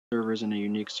servers and a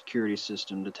unique security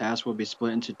system. The task will be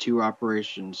split into 2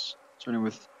 operations, starting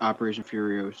with Operation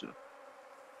Furiosa.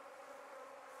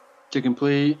 To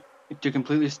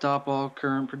completely stop all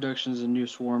current productions of new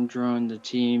swarm drone, the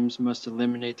teams must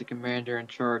eliminate the commander in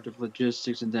charge of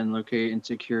logistics and then locate and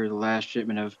secure the last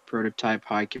shipment of prototype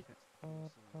high-capacity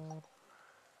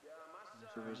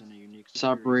servers in a unique. This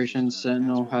operation,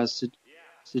 Sentinel has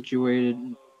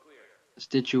situated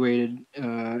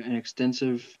an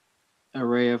extensive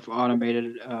array of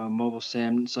automated mobile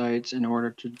SAM sites in order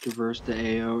to traverse the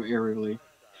AO aerially.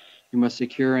 You must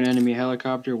secure an enemy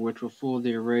helicopter, which will fool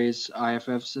the array's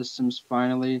IFF systems.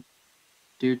 Finally,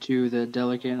 due to the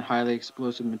delicate and highly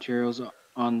explosive materials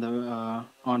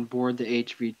on board the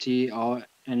HVT, all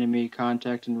enemy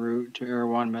contact en route to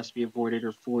Erewhon must be avoided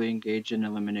or fully engaged and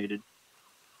eliminated.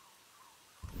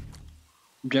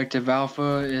 Objective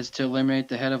Alpha is to eliminate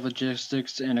the head of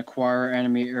logistics and acquire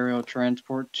enemy aerial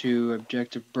transport to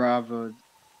Objective Bravo.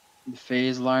 The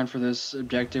phase line for this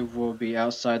objective will be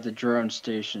outside the drone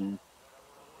station.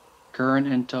 Current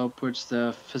intel puts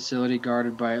the facility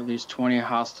guarded by at least 20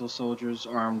 hostile soldiers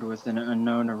armed with an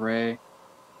unknown array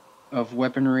of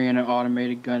weaponry and an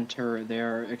automated gun turret. They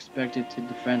are expected to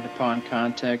defend upon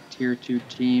contact. Tier 2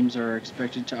 teams are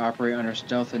expected to operate under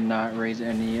stealth and not raise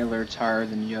any alerts higher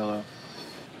than yellow.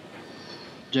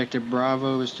 Objective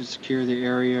Bravo is to secure the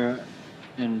area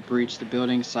and breach the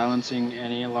building, silencing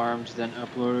any alarms, then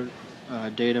upload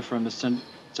data from the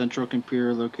central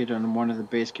computer located on one of the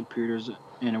base computers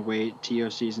and await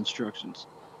TOC's instructions.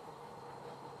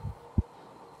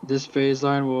 This phase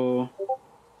line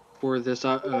for this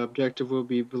objective will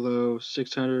be below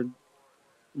 600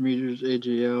 meters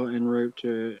AGL en route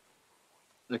to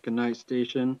Econite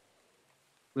Station.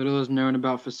 Little is known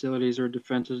about facilities or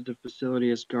defenses. The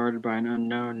facility is guarded by an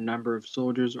unknown number of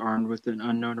soldiers armed with an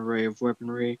unknown array of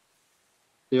weaponry.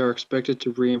 They are expected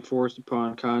to reinforce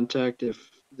upon contact.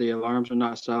 If the alarms are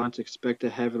not silenced, expect a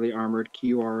heavily armored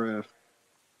QRF.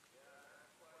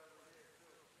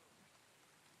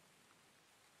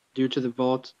 Due to the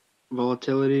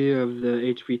volatility of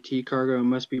the HVT cargo, it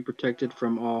must be protected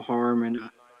from all harm, and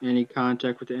any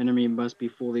contact with the enemy must be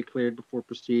fully cleared before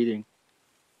proceeding.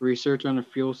 Research on the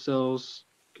fuel cells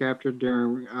captured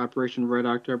during Operation Red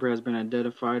October has been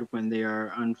identified when they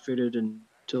are unfitted and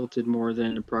tilted more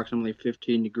than approximately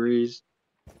 15 degrees,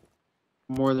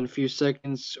 more than a few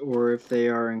seconds, or if they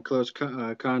are in close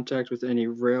contact with any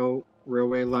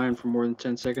railway line for more than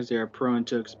 10 seconds, they are prone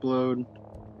to explode.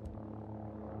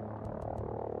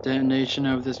 Detonation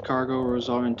of this cargo will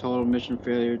result in total mission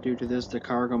failure. Due to this, the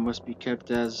cargo must be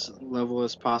kept as level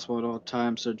as possible at all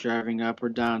times, so driving up or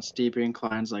down steep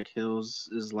inclines like hills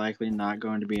is likely not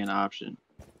going to be an option.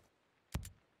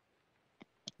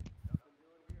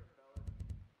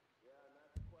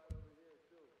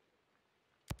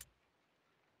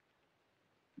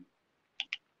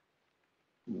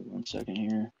 Wait 1 second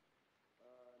here.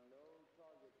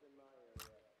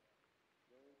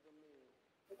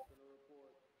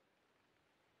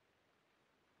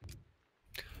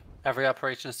 Every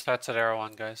operation starts at Arrow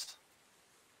 1, guys.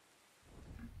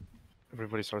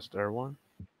 Everybody starts at Air 1.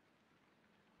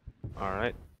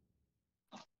 Alright.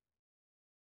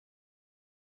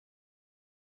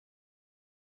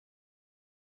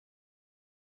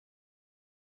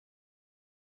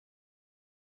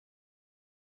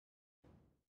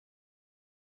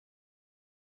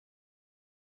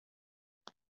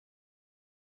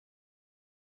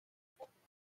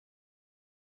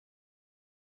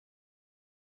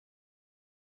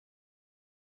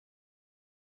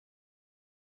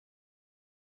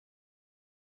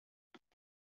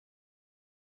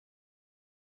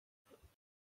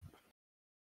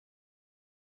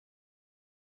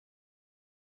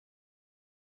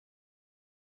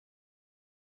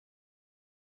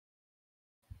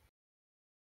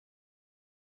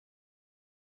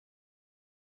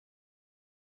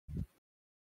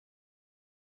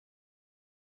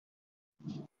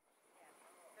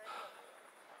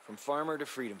 From farmer to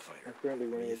freedom fighter. What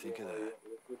do you think of that?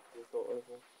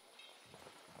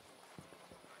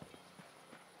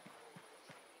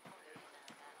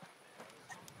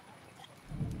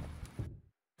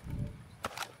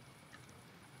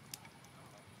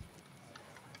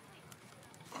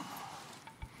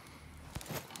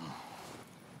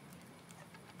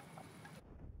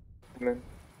 Man.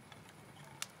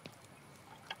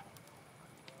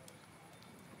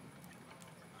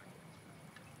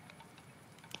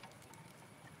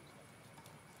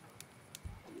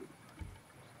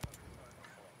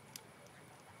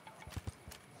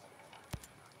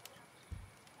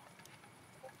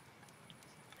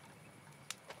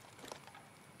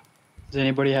 Does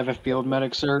anybody have a field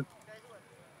medic cert?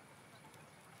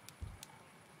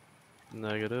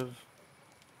 Negative.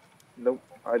 Nope,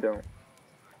 I don't.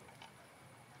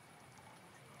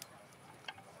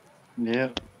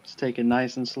 Yep. Just take it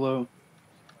nice and slow.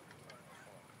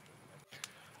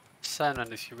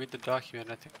 Simon, if you read the document,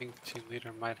 I think team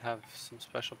leader might have some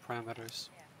special parameters.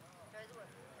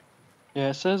 Yeah,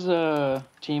 it says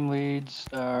team leads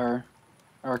are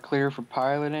clear for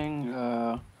piloting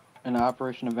an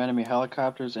operation of enemy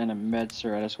helicopters and a med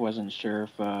cert. I just wasn't sure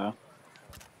if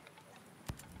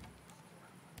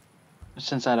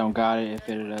since I don't got it, if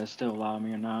it'd still allow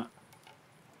me or not.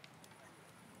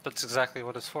 That's exactly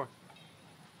what it's for.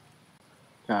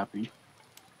 Copy.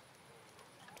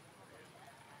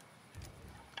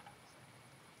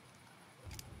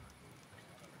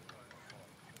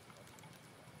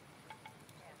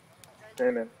 Hey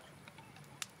man,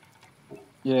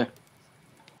 Yeah. do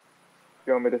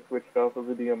you want me to switch it off of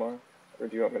the DMR? Or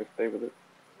do you want me to stay with it?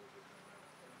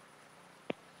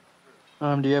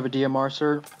 Do you have a DMR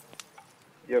cert?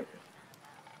 Yep.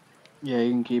 Yeah,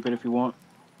 you can keep it if you want.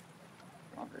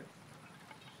 Okay.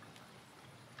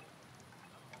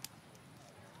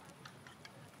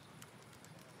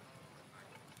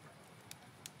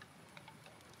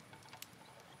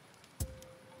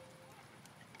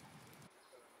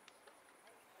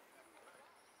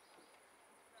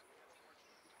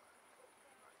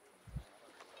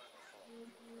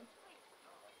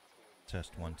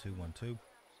 Test 1 2 1 2.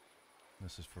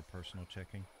 This is for personal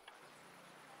checking.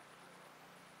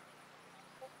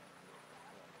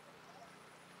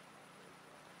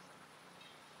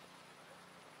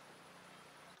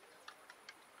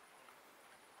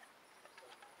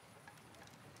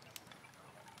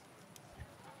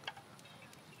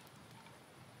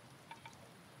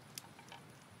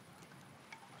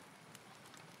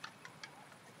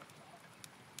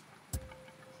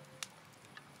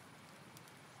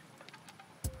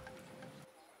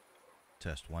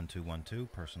 Test 1 2 1 2.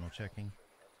 Personal checking.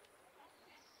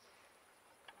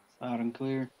 Loud and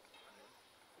clear.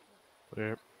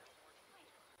 Clear.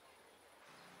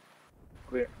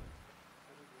 Clear.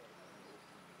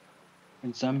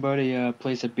 Can somebody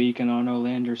place a beacon on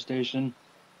Olander Station?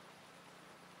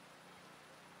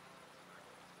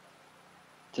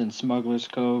 It's in Smuggler's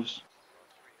Coves.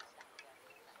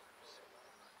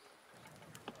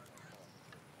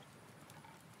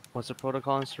 What's the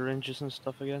protocol on syringes and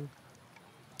stuff again?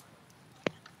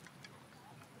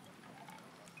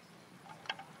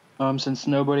 Since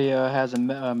nobody has a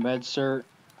med cert,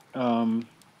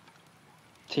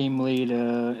 team lead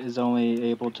is only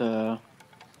able to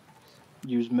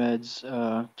use meds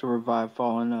to revive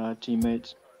fallen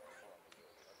teammates.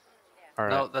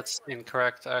 Alright. No, that's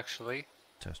incorrect, actually.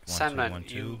 Test 1 2 Sandman, 1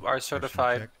 2. you are Personal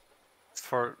certified check.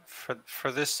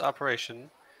 for this operation.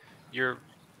 You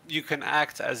can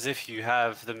act as if you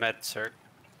have the med cert,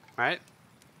 right?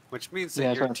 Which means that Yeah,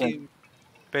 that's your what I said. team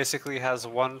basically has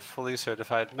one fully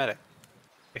certified medic.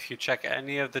 If you check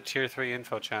any of the tier 3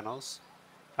 info channels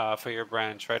for your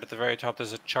branch, right at the very top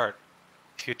there's a chart.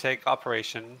 If you take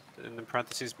operation in the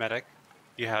parentheses medic,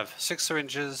 you have 6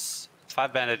 syringes,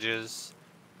 5 bandages.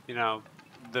 You know,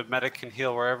 the medic can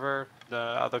heal wherever the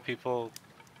other people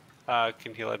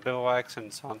can heal at bivouacs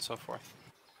and so on and so forth.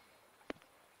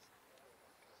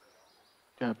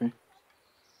 Copy.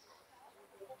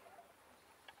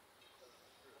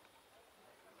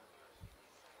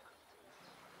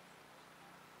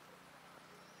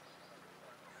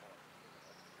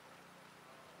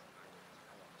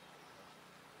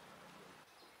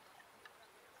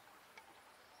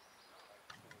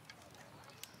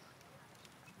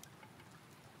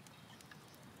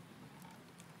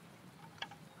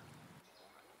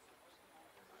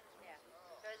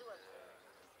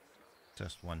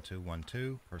 Test 1 2 1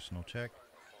 2. Personal check.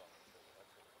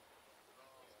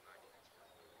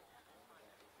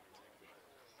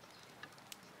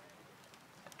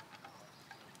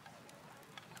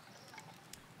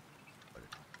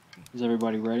 Is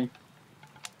everybody ready?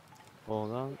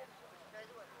 Hold on.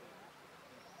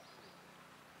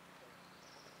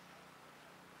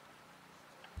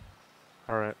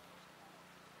 Alright.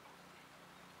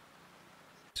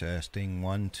 Testing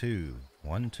 1 2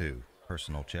 1 2.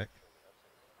 Personal check.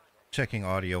 Checking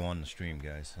audio on the stream,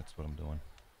 guys. That's what I'm doing.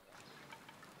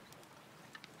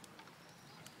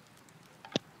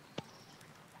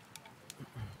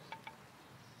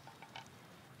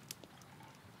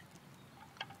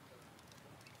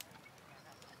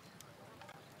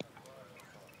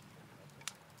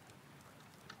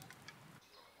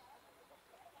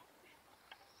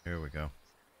 Here we go.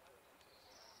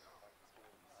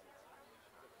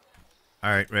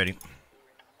 Alright, ready.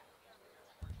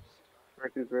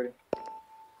 Mercy's ready.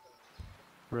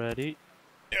 Ready.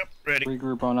 Yep, ready.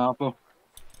 Regroup on Alpha.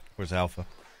 Where's Alpha?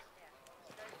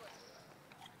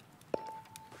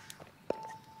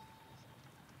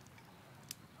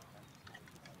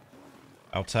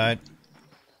 Outside?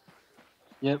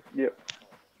 Yep. Yep.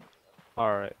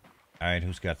 Alright. Alright,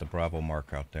 who's got the Bravo mark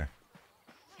out there?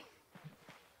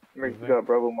 Rick's got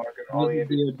Bravo marking all This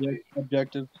the is the indications.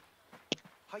 objective.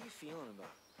 How you feeling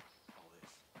about all this?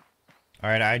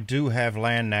 Alright, I do have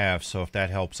land nav, so if that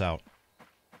helps out.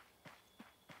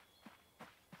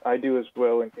 I do as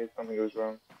well in case something goes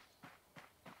wrong.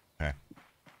 Okay.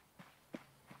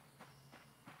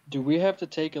 Do we have to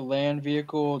take a land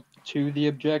vehicle to the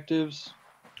objectives?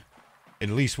 At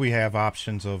least we have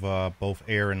options of both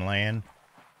air and land.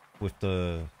 With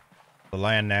the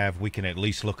land nav, we can at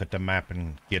least look at the map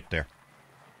and get there.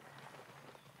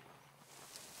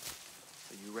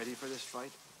 Are you ready for this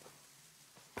fight?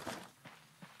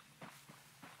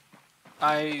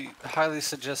 I highly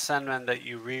suggest, Sandman, that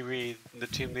you reread the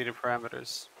team leader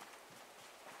parameters.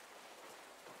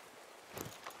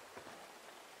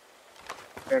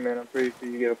 Hey man, I'm pretty sure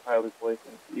you get a pilot's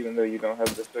license even though you don't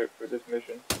have the cert for this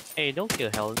mission. Hey, don't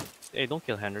kill Hey, don't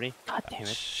kill Henry. God damn it.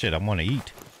 Shit, I want to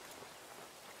eat.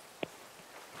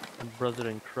 Brother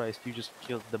in Christ, you just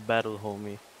killed the battle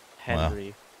homie.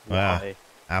 Henry. Well, Why?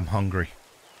 I'm hungry.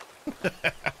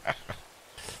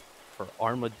 For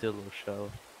armadillo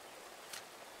show.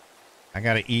 I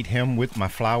gotta eat him with my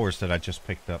flowers that I just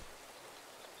picked up.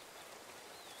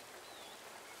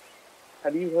 How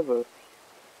do you have a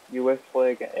US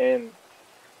flag and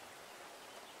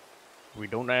We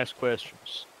don't ask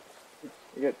questions.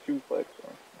 you got two flags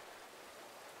on?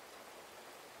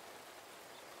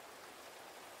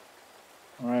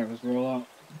 Alright, let's roll out.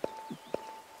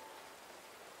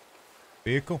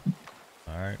 Vehicle?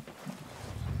 Alright.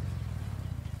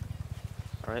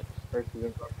 Alright. Versus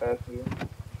in front passenger.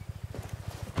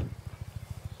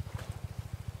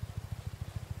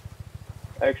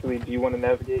 Actually, do you want to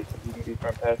navigate? You can be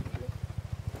front passenger.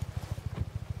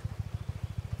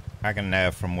 I can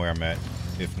nav from where I'm at,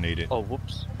 if needed. Oh,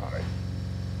 whoops. Alright.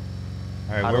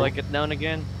 Alright, How do I get down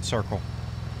again? Circle.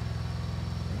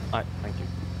 Alright, thank you.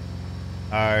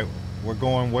 Alright, we're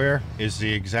going where? Is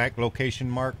the exact location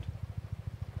marked?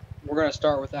 We're gonna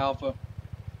start with Alpha.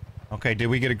 Okay, did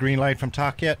we get a green light from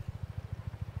TOC yet?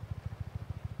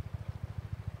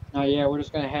 Yeah, we're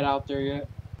just gonna head out there yet.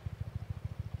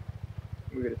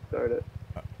 We're gonna start at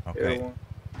Okay. Air 1.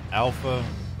 Alpha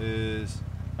is...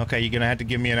 Okay, you're gonna have to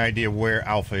give me an idea where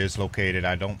Alpha is located.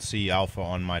 I don't see Alpha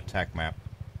on my TAC map.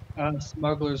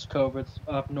 Smuggler's Cove, it's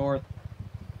up north.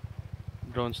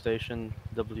 Drone station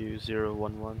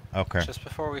W011. Okay. Just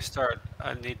before we start,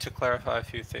 I need to clarify a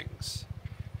few things.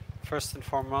 First and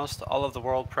foremost, all of the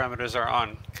world parameters are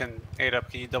on. Can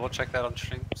you double check that on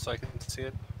stream so I can see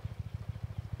it?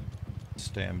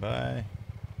 Stand by.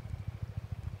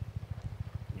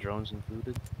 Drones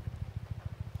included.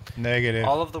 Negative.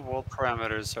 All of the world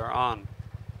parameters are on.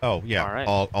 Oh, yeah. All right.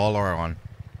 All are on.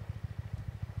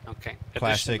 Okay.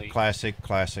 Classic, Additionally- classic,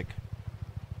 classic.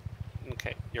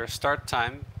 Okay. Your start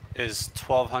time is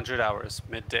 1200 hours,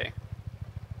 midday.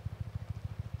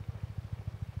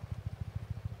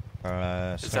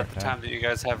 Is that the time that you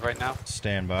guys have right now?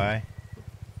 Stand by.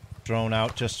 Drone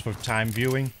out just for time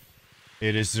viewing.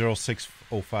 It is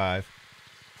 0605.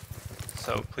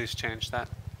 So please change that.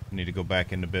 Need to go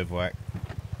back into bivouac.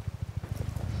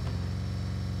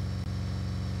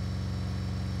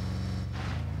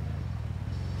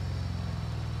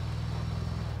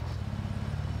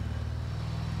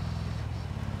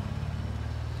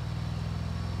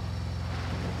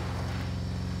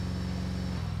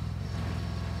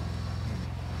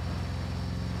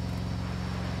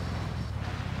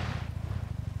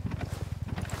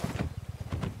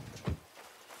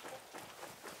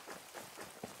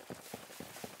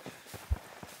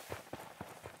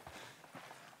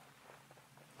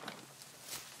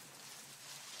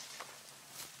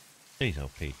 Please,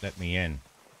 oh Pete, let me in.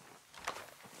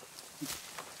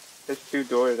 There's two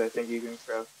doors I think you can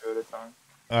cross through at a time.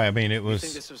 I mean, it was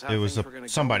think this was how it was things were gonna go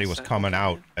somebody in was Sentinel coming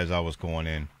out Canyon? as I was going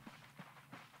in.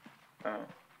 Oh.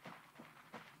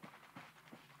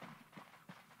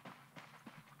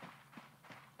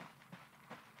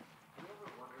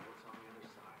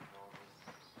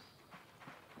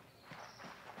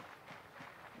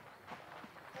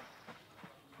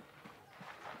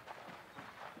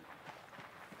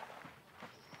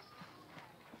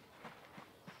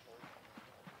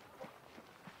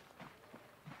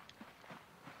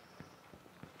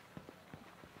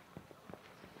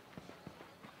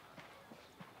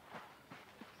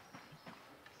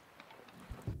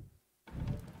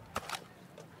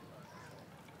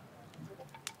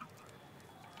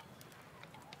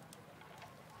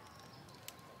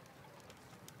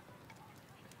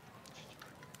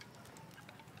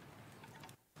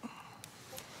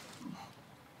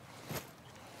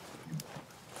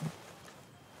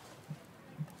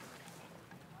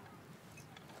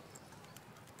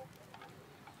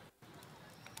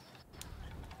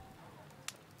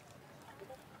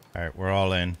 Alright, we're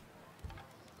all in.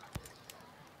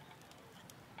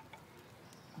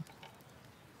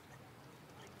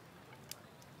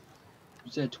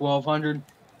 You said 1,200?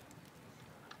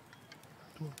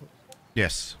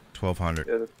 Yes, 1,200.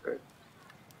 Yeah, that's great.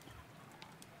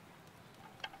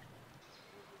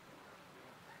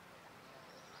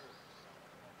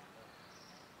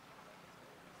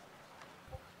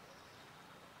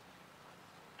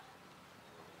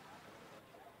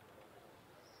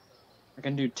 I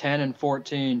can do 10 and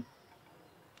 14.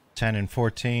 10 and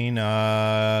 14.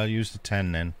 Use the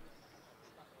 10 then.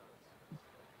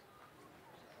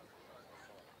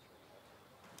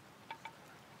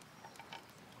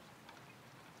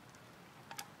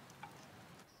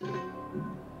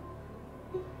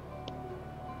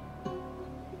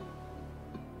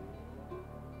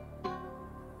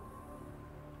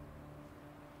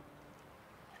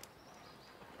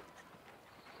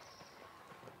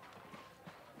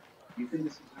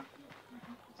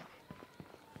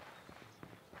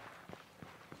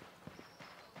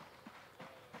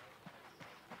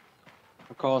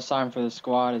 The call sign for the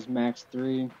squad is max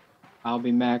 3. I'll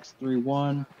be max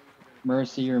 3-1.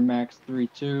 Mercy, you're max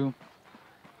 3-2.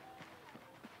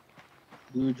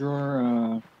 Blue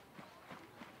Drawer,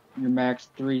 you're max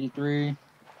 3-3.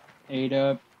 8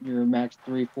 up, you're max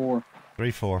 3-4.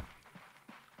 3-4.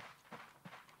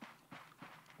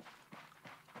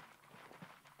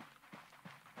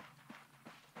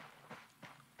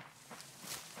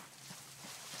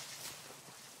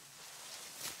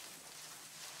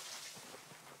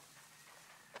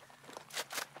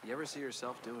 You ever see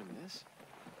yourself doing this?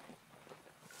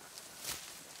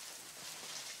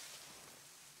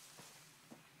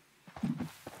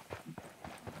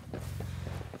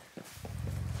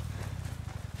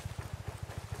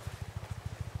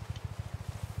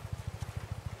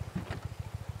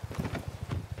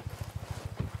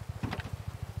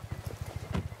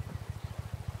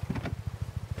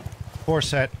 Four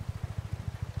set.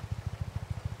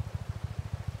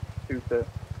 2 set.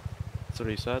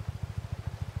 3 set.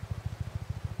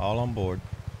 All on board.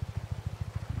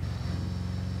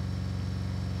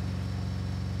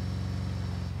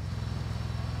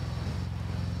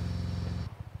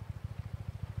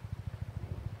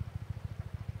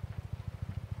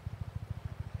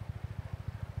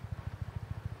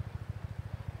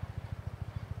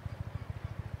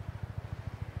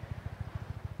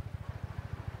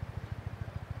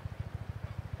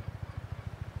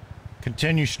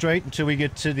 Continue straight until we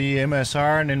get to the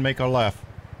MSR and then make a left.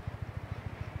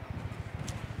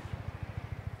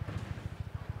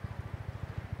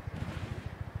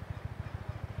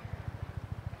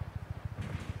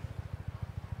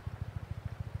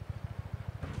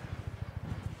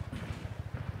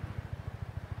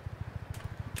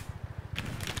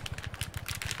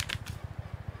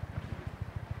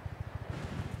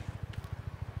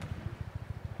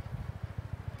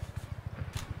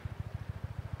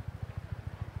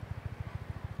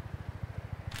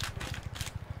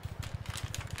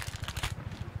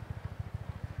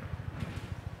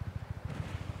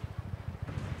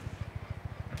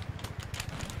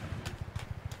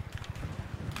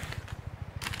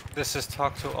 This is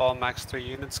talk to all max 3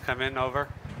 units. Come in, over.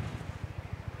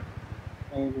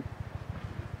 Over.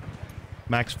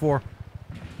 Max 4.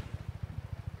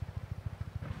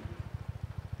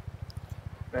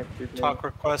 Max 2. Talk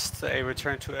request a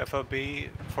return to FOB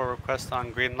for request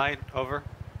on green light, over.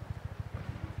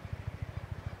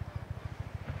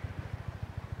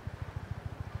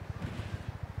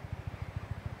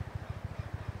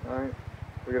 Alright.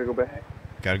 We gotta go back.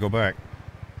 Gotta go back.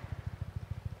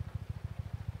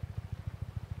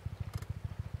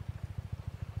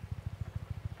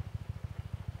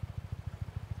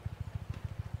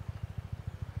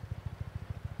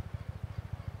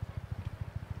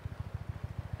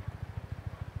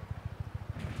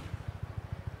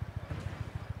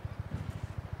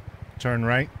 Turn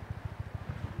right.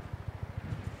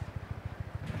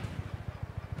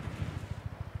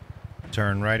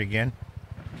 Turn right again.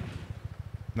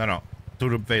 No.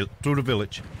 Through the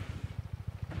village.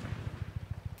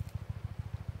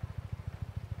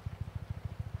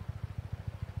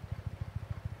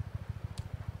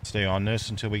 Stay on this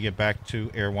until we get back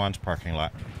to Air One's parking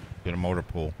lot. Get a motor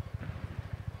pool.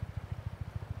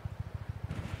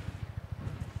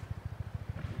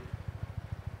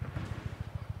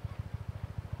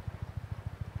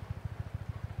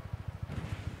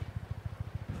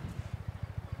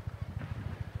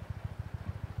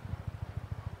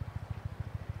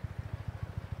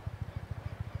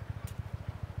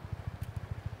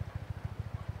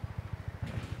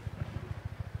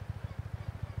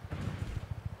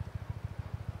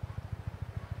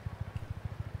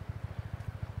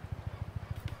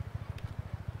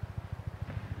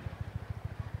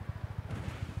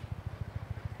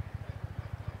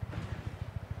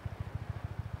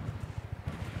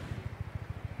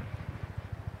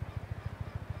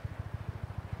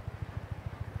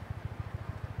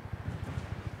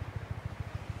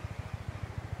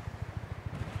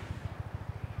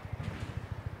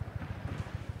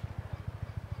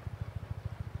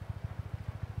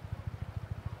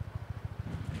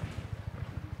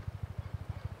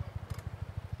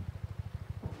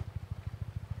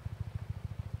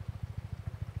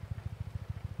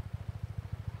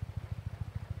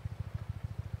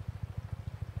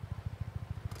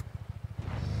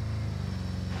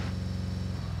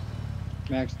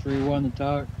 Max 3-1 to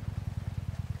talk.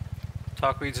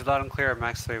 Talk reads you loud and clear,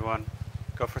 Max 3-1.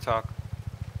 Go for talk.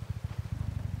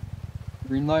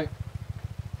 Green light.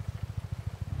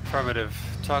 Affirmative.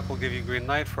 Talk will give you green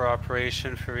light for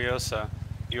Operation Furiosa.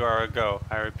 You are a go.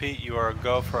 I repeat, you are a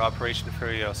go for Operation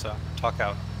Furiosa. Talk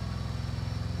out.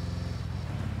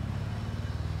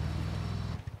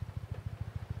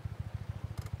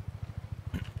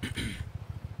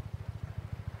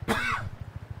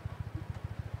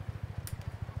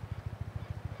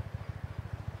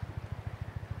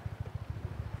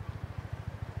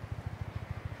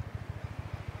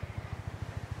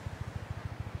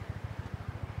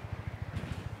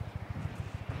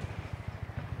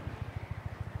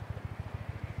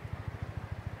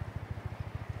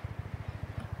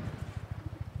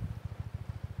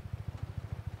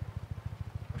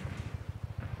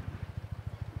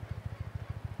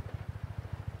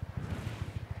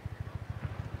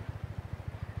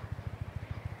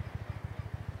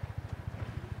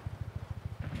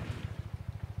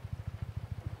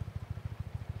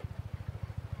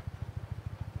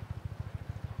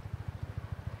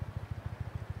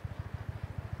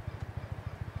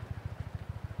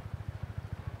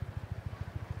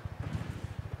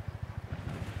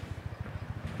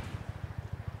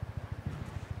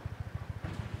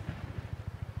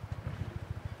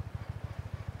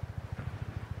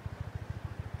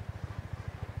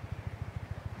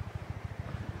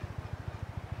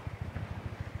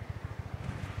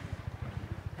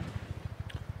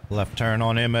 Left turn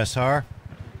on MSR.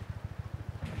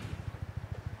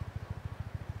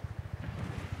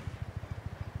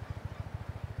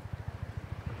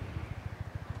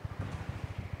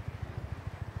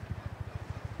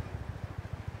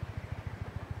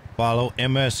 Follow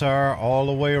MSR all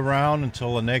the way around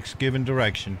until the next given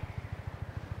direction.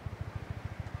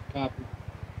 Copy.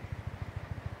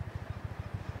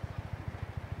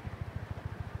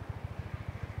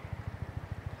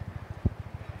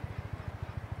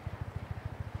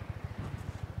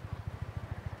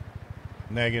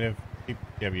 Negative.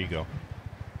 There you go.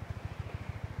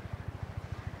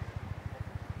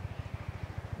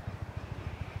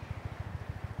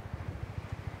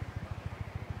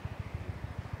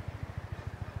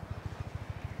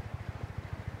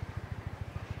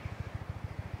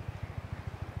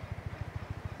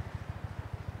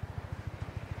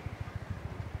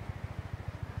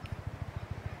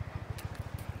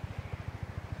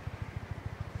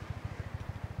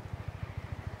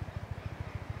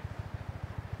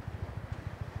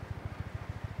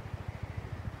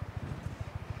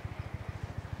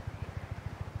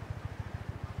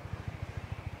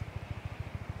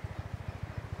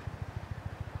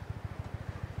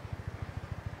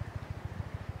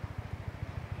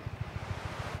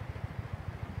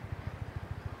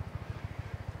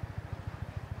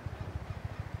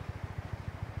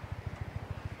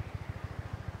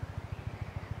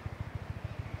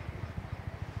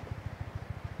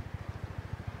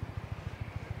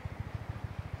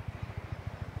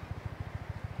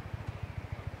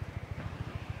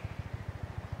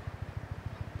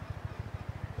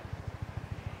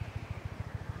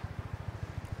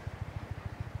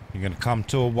 You're going to come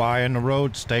to a Y in the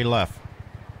road, stay left.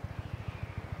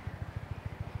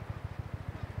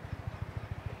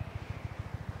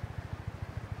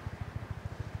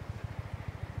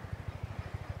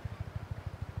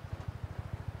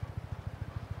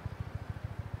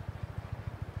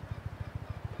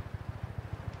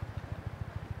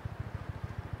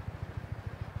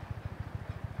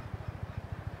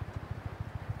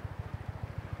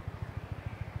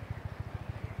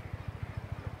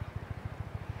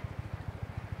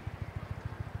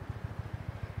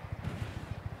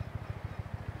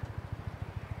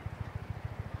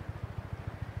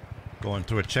 Going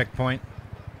through a checkpoint.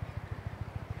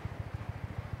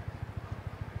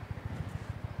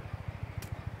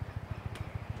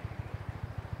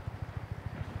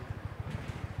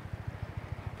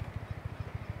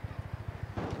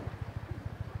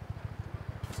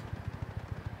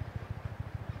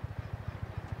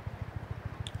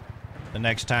 The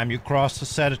next time you cross a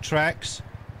set of tracks,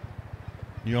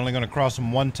 you're only going to cross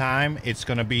them one time. It's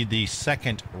going to be the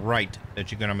second right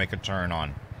that you're going to make a turn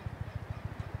on.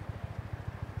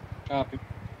 Copy.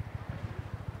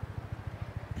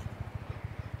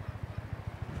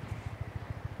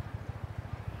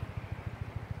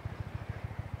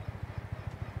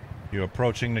 You're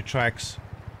approaching the tracks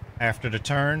after the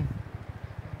turn.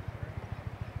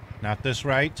 Not this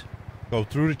right. Go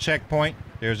through the checkpoint.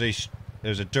 There's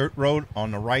a dirt road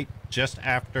on the right just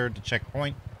after the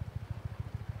checkpoint.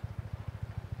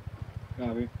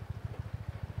 Copy.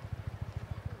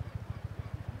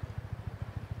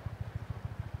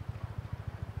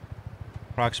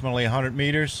 Approximately 100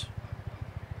 meters.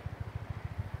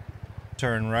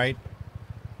 Turn right.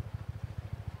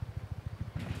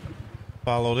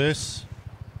 Follow this.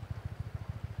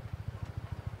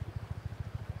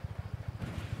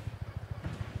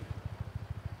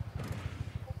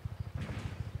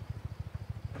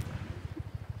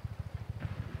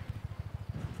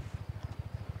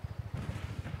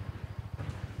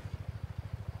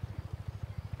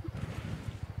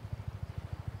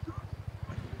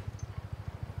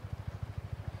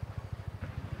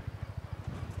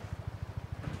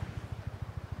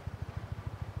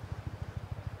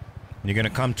 You're going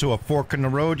to come to a fork in the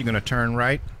road. You're going to turn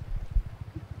right.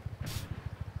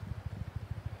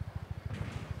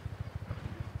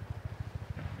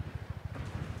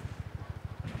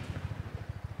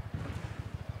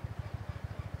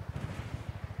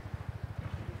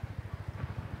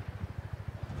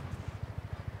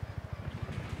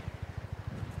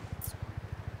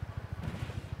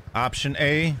 Option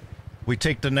A, we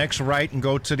take the next right and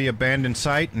go to the abandoned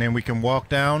site, and then we can walk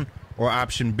down. Or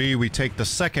option B, we take the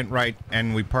second right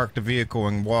and we park the vehicle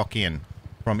and walk in.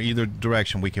 From either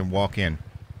direction, we can walk in.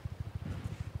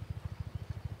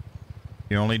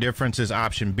 The only difference is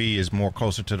option B is more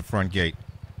closer to the front gate.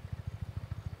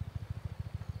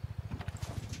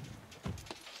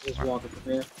 Just walk it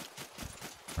from here.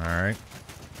 Alright.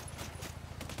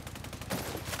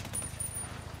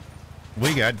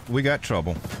 We got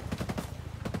trouble.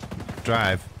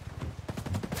 Drive.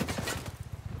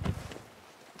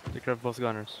 Take care of both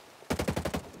gunners.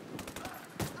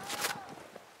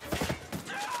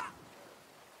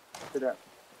 Sit down.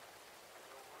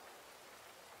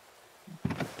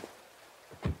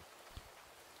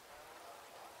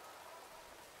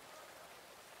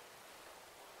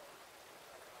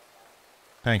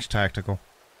 Thanks, Tactical.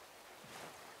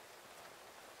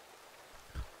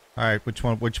 Alright,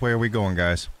 which way are we going,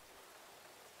 guys?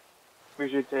 We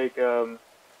should take the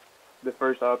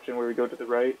first option where we go to the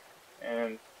right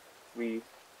and we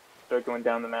start going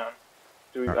down the mountain.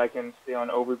 So I can stay on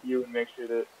overview and make sure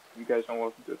that you guys don't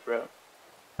walk into a trap.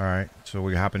 Alright, so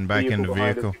we're hopping back in the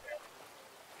behind us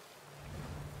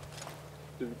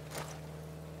vehicle.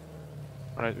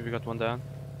 Alright, we got one down.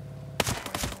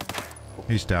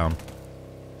 He's down.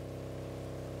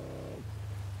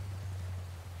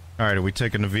 Alright, are we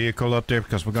taking the vehicle up there?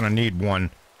 Because we're gonna need one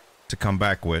to come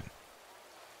back with.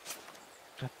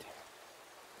 God damn.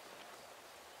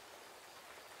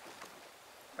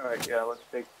 Alright, yeah, let's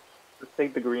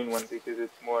take the green one because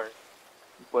it's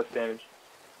less damage.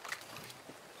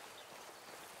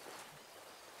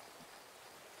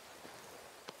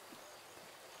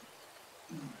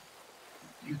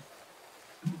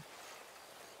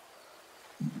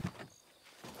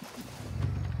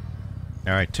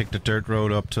 Alright, take the dirt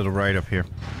road up to the right up here.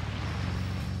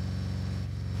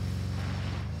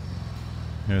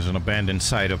 There's an abandoned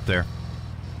site up there.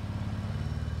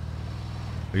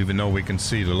 Even though we can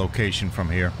see the location from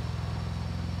here.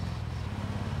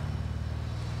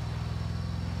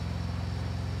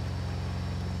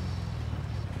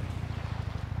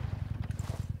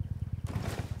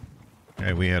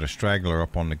 Hey, we had a straggler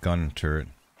up on the gun turret.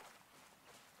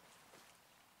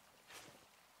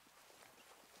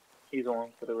 He's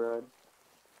along for the ride.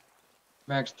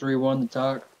 Max 3-1 the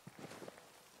talk.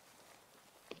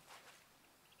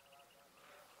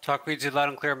 Talk reads you loud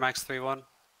and clear, Max 3-1.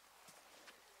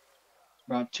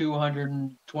 About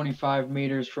 225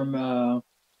 meters from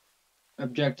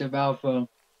Objective Alpha.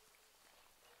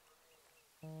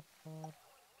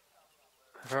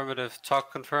 Affirmative.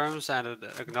 Talk confirms and it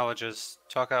acknowledges.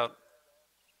 Talk out.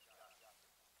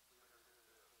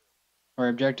 Our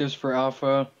objectives for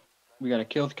Alpha: we gotta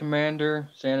kill the commander,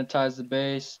 sanitize the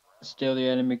base, steal the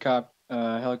enemy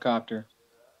helicopter.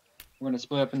 We're gonna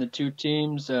split up into two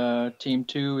teams. Team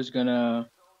 2 is gonna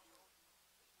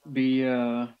be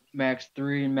Max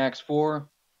 3 and Max 4.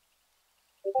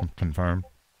 Confirm.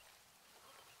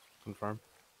 Confirm.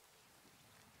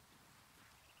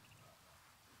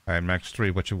 Alright, Max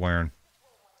 3, what you wearing?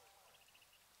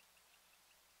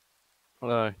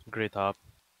 Gray top.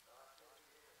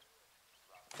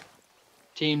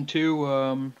 Team 2,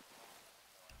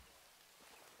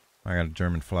 I got a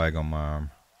German flag on my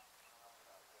arm.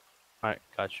 Alright,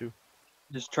 got you.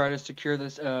 just try to secure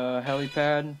this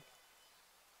helipad.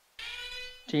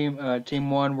 Team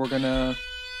 1, we're gonna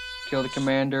kill the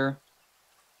commander.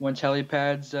 Once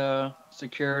helipad's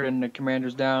secured and the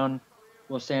commander's down,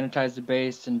 we'll sanitize the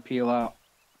base and peel out.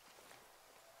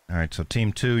 Alright, so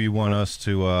Team 2, you want us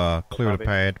to clear the Copy.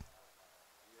 pad?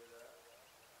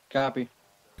 Copy.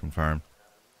 Confirm.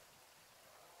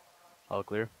 All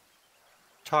clear.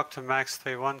 Talk to Max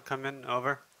 3-1. Come in.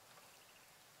 Over.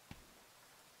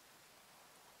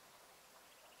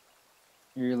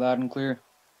 Hear you loud and clear.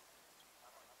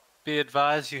 Be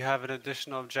advised, you have an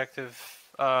additional objective,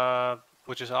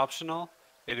 which is optional.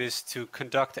 It is to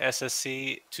conduct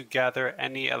SSC to gather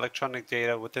any electronic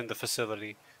data within the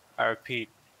facility. I repeat,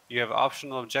 you have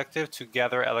optional objective to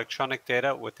gather electronic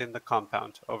data within the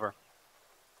compound. Over.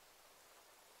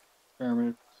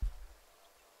 Affirmative.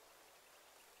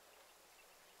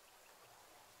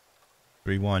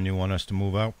 3-1, you want us to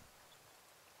move out?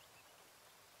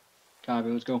 Copy,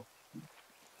 let's go.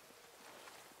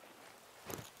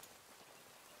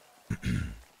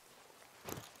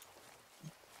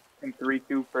 And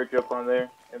 3-2 perch up on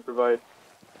there and provide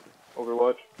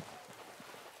overwatch.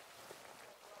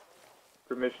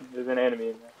 Permission, there's an enemy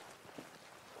in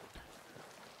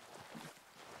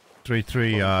there.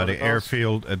 3-3, the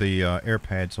airfield, the air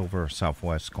pad's over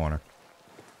southwest corner.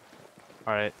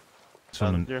 Alright.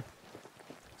 So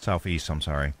southeast, I'm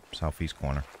sorry. Southeast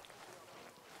corner.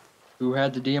 Who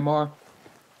had the DMR?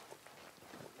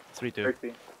 3-2.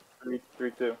 Trixie,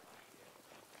 3-2.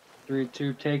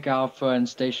 3-2, take Alpha and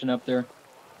station up there.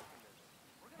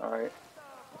 Alright.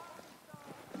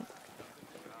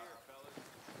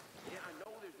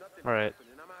 Alright.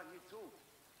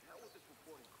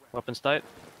 Weapons tight.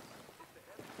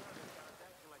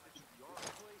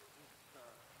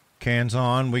 Cans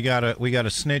on. We got a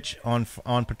snitch on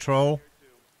patrol.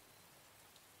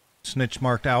 Snitch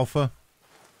marked Alpha.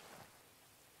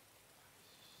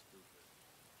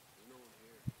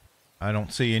 I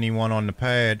don't see anyone on the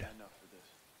pad.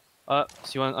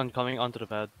 See one oncoming onto the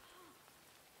pad.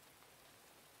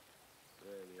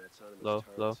 Low,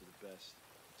 low.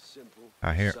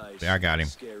 I got him.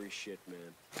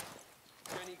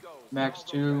 Max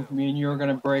 2, me and you are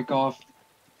gonna break off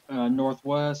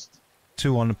northwest.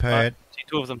 2 on the pad. See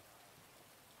 2 of them.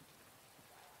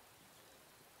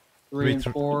 3 and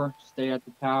 4, stay at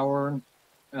the tower.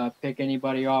 Pick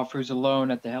anybody off who's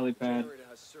alone at the helipad.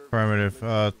 Affirmative.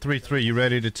 3-3, you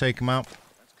ready to take him out?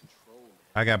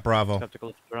 I got Bravo.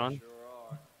 Skeptical drone.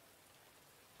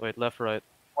 Wait, left, right.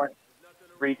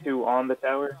 3-2 on the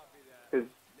tower? Because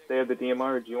they have the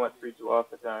DMR, or do you want 3-2 off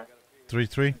the tower?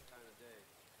 3-3.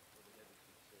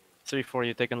 3-4,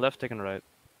 you taking left, taking right.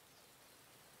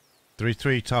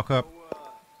 3-3, talk up.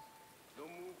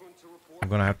 I'm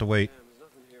gonna have to wait.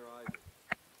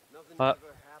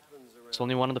 It's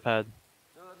only one on the pad.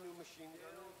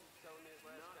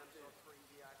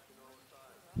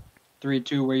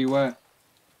 3-2, where you at?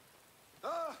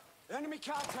 Enemy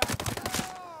contact!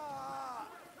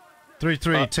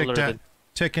 3-3, tick that. alerted.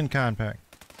 Tick in contact.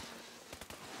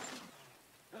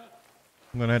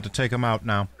 I'm gonna have to take him out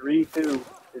now. 3-2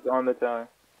 is on the tower.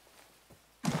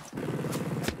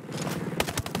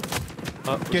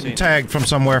 Getting tagged from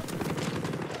somewhere.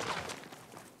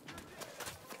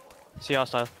 See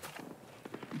hostile.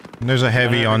 And there's a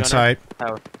heavy on gunner. site.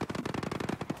 Tower.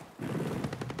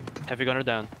 Heavy gunner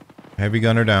down. Heavy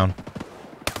gunner down.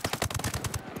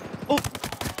 Oh!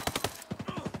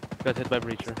 Got hit by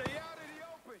breacher.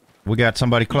 We got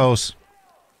somebody close.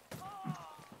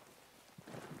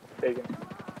 Taken.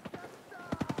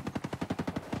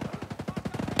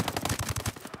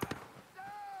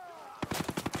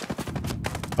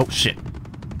 Oh shit.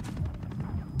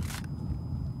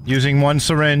 Using one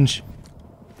syringe.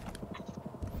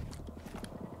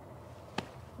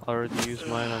 Already used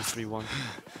mine on 3-1.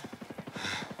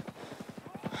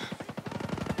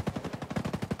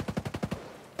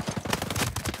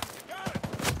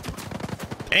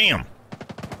 Damn.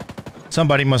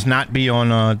 Somebody must not be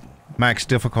on max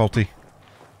difficulty.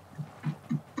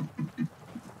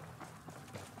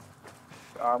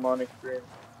 I'm on experience.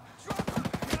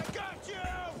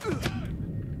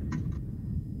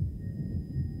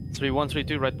 3-1,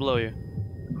 3-2, right below you.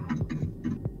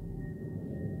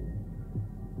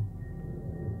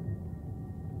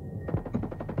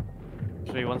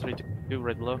 Three, 1, 3, 2,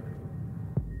 right below.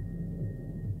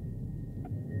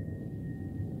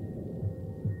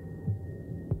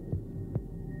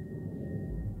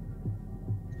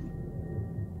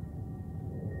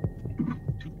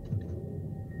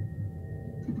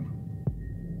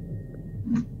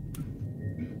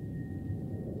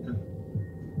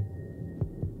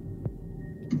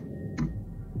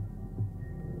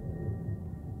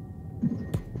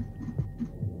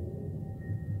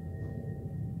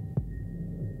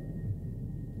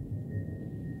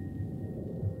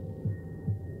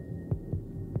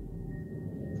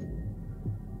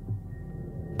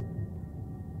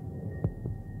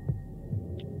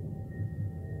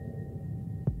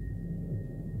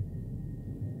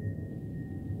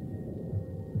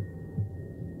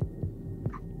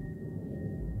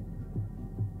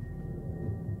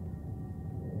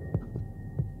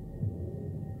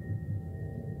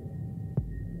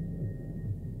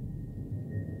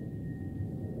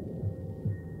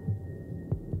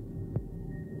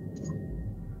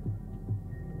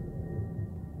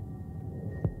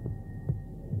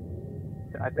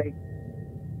 I think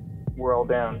we're all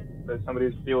down. But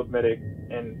somebody's field medic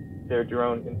and their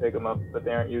drone can pick them up, but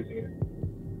they aren't using it.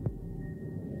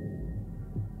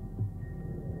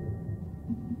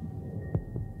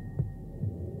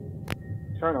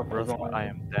 Turn off Bro, I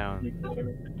am down. You can hear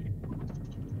me?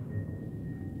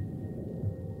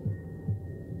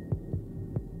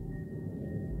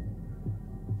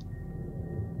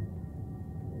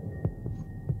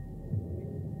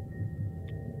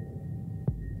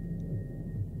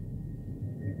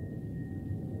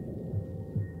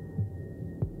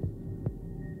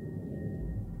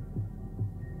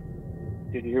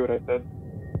 Did you hear what I said?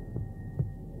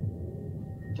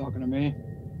 Talking to me?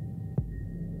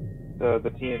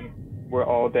 The team, we're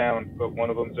all down, but one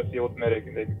of them's a field medic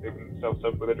and they can pick themselves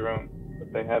up with a drone,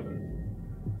 but they haven't.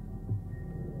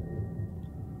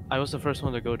 I was the first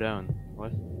one to go down.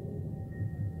 What?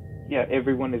 Yeah,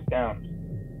 everyone is down.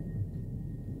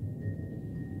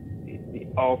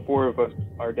 All 4 of us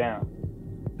are down.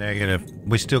 Negative.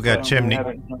 We still got Well, chimney. we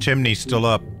haven't- Chimney's still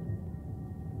up.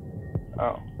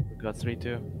 Oh, We got 3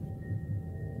 too.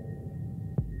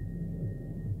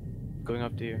 Going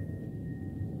up to you.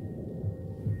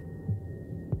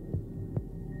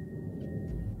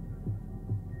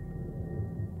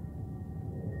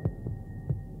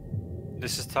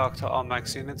 This is talk to all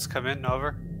max units. Come in,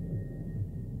 over.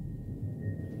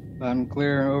 Loud and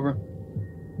clear, over.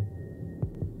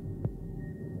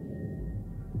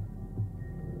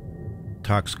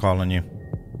 Talk's calling you.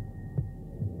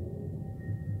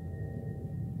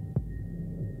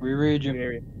 We read can you.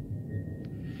 hear you.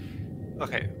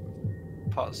 Okay.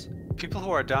 Pause. People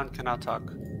who are down cannot talk.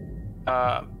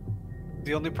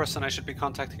 The only person I should be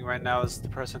contacting right now is the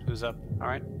person who's up,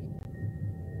 alright?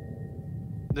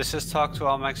 This is talk to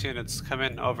all max units. Come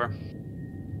in, over.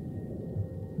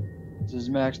 This is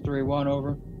Max 3-1,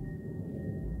 over.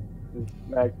 This is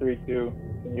Mag 3-2,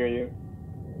 can hear you.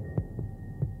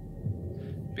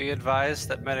 Be advised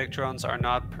that medic drones are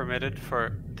not permitted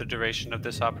for the duration of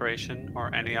this operation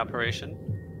or any operation.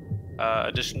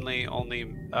 Additionally,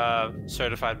 only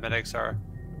certified medics are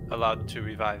allowed to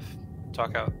revive.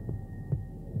 Talk out.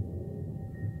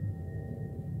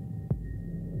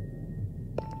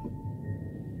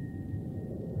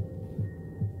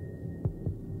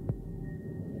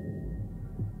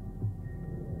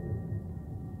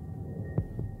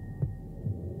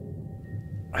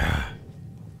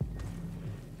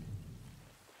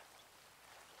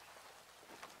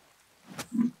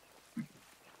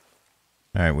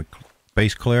 All right, we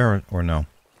base clear or no?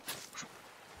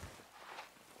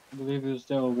 I believe there's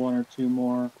still 1 or 2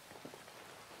 more.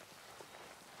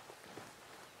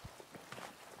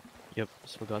 Yep,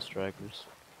 still got stragglers.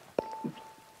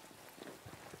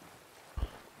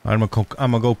 I'm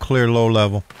gonna go clear low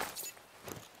level.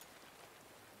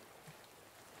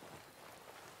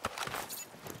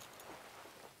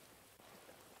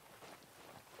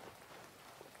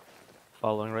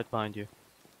 Following right behind you.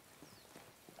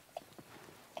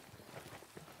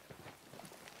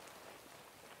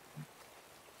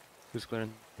 Who's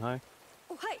clearing high?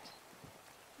 Wait.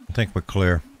 I think we're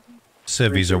clear.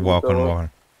 Civvies are walking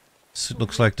water.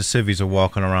 Looks like the civvies are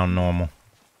walking around normal.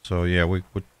 So yeah, we're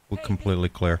completely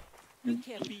clear. You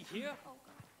can't be here.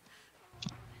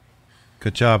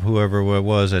 Good job, whoever it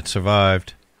was that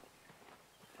survived.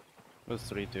 It was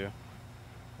 3-2.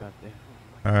 God damn.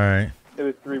 All right. It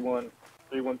was 3-1.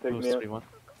 3-1 It picked was me up. 3-1.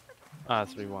 Ah,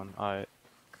 3-1. Alright.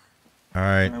 All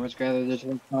right. Alright, let's gather this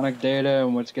electronic data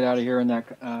and let's get out of here in that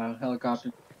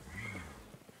helicopter.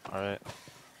 Alright.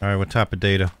 All right. What type of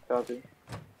data? Copy.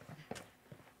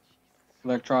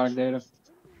 Electronic data.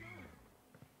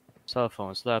 Cell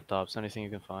phones, laptops, anything you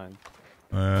can find.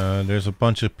 There's a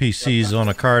bunch of PCs on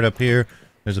a card up here.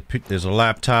 There's a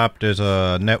laptop. There's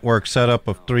a network setup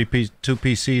of two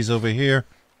PCs over here.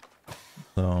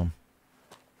 So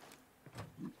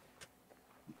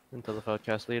Until the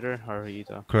podcast leader,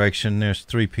 Haruhito. correction. There's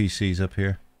 3 PCs up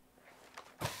here.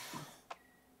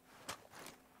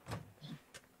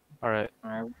 Alright.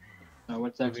 Alright.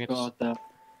 What's that Moving it called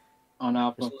on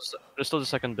Alpha? There's still the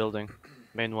second building.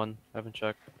 Main one. I haven't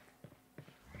checked.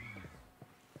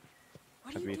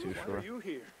 What Can't are be you too doing? sure. You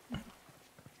here?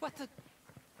 What the?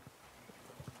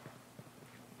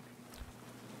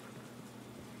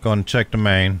 Go and check the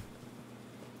main.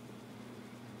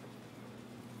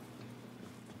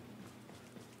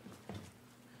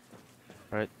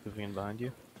 Alright, moving in behind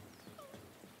you.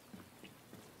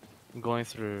 I'm going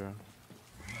through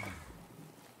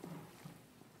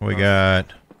We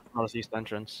got northeast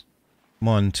entrance.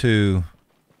 1, 2,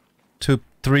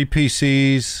 3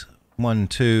 PCs. 1,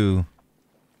 2.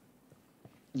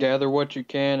 Gather what you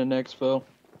can and exfil.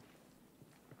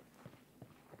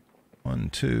 1,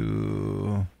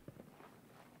 2.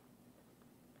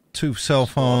 2 cell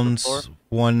phones,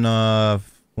 one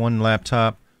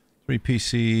laptop, 3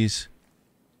 PCs,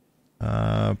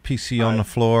 PC on the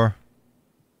floor.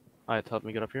 Alright, help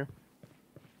me get up here.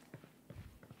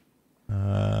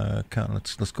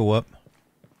 Let's go up.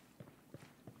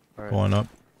 All right. Going up.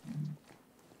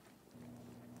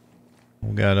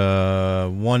 We got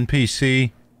one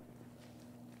PC,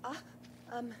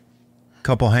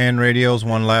 couple hand radios,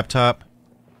 one laptop.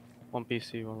 One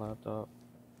PC, one laptop.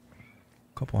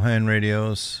 Couple hand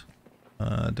radios.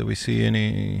 Do we see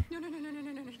any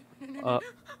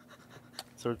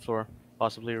Third floor,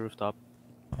 possibly a rooftop.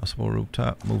 possible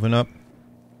rooftop? Moving up.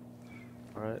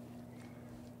 All right.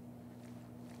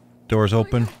 Doors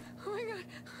open. Oh my god.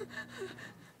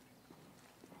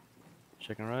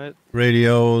 Checking right.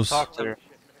 Radios.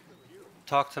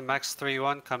 Talk to Max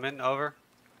 3-1. Come in. Over.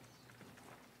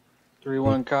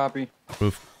 3-1 copy.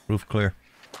 Roof clear.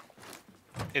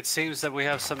 It seems that we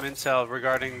have some intel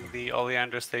regarding the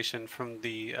Oleander station from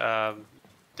the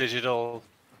digital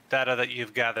data that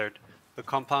you've gathered. The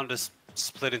compound is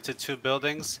split into 2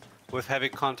 buildings with heavy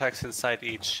contacts inside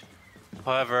each.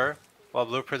 However, while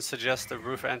blueprints suggest the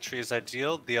roof entry is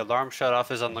ideal, the alarm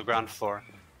shutoff is on the ground floor.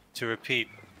 To repeat,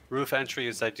 roof entry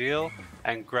is ideal,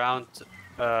 and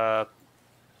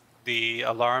the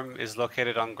alarm is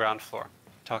located on ground floor.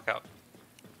 Talk out.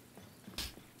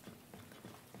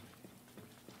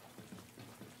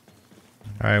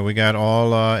 All right, we got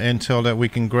all intel that we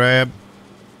can grab.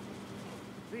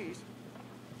 Please.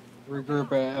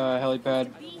 Regroup at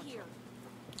helipad. Be here. On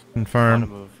the Confirmed.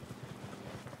 move.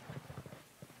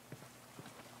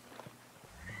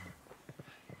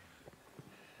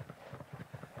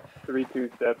 Three two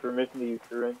step. Permission to use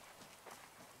syringe.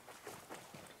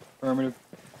 Affirmative.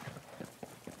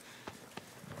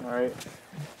 All right.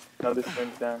 Now this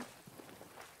syringe down.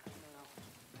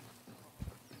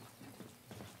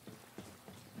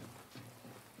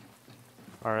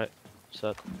 All right.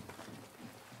 Set.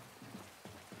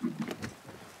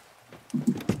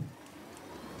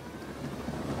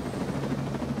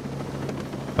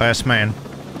 Last man.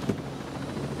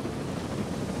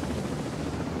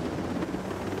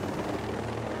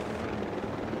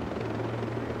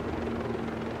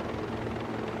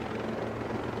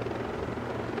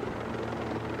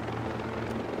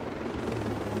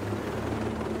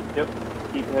 Yep.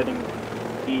 Keep heading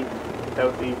east,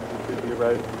 southeast to your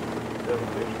right.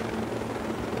 Station.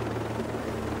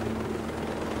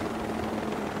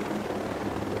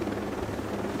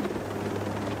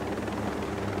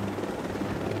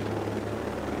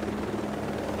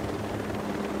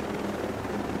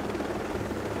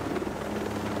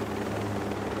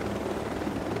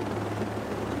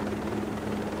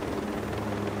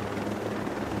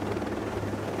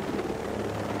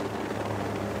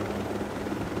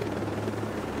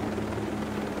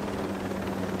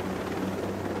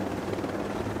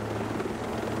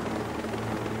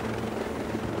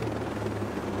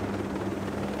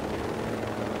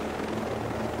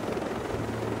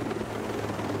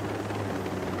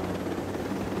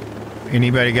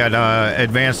 Anybody got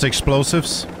advanced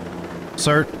explosives?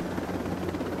 Cert?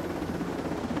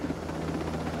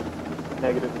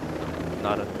 Negative.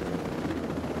 Nada.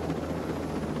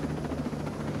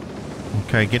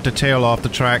 Okay, get the tail off the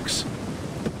tracks.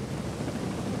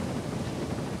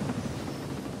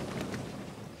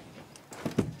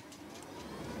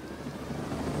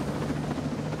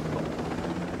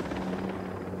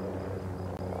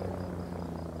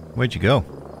 Where'd you go?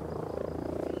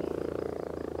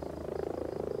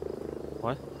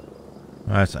 What?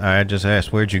 I just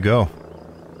asked, where'd you go?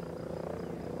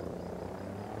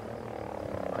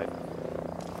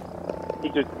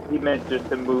 He meant just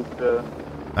to move the.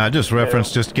 I just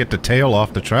referenced just get the tail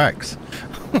off the tracks.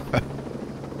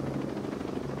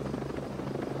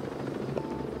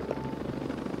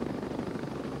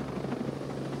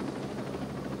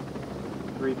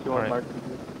 3 2 All on right. mark.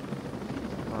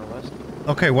 Northwest.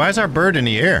 Okay, why is our bird in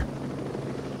the air?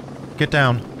 Get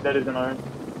down. That isn't ours.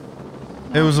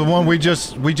 It was the one we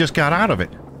just got out of it.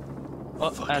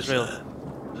 Oh, Azrael.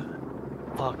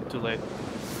 Fuck, too late.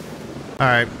 All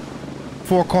right.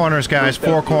 4 corners, guys.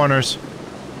 4 corners.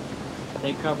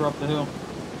 Take cover up the hill.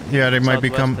 Yeah, they might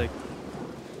Southwest, become. take-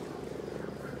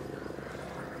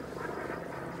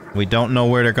 We don't know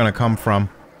where they're gonna come from.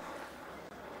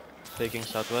 Taking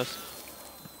southwest.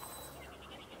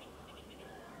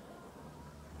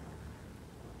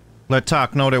 Let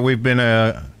Talk know that we've been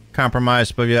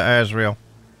compromised by Azrael.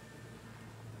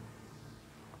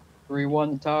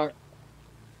 3-1 talk.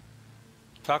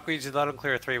 Talk reads you loud and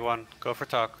clear. 3-1. Go for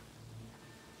talk.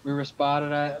 We were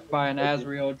spotted by an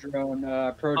Azrael drone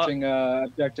approaching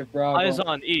objective Bravo. Eyes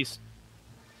on east.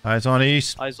 Eyes on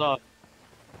east. Eyes off.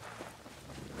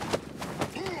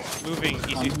 Moving.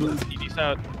 East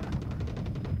out.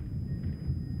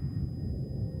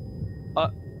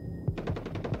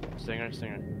 Stinger.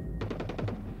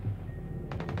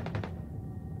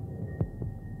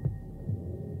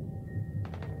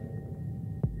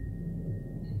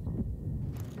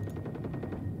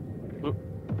 Oop.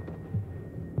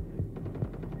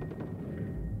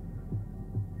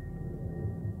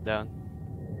 Down.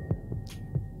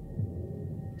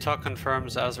 TUC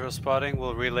confirms Azrael spotting.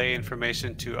 Will relay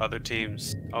information to other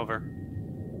teams. Over.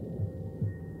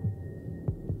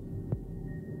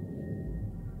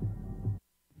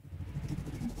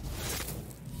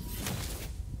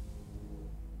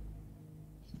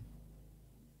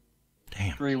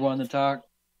 Damn. 3-1 to talk.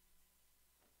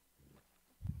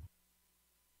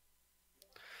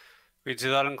 Reads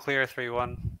you loud and clear.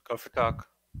 3-1. Go for TUC.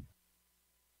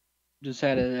 Just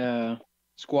had a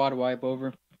squad wipe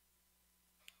over.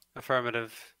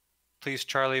 Affirmative. Please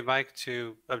Charlie Mike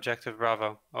to objective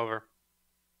Bravo. Over.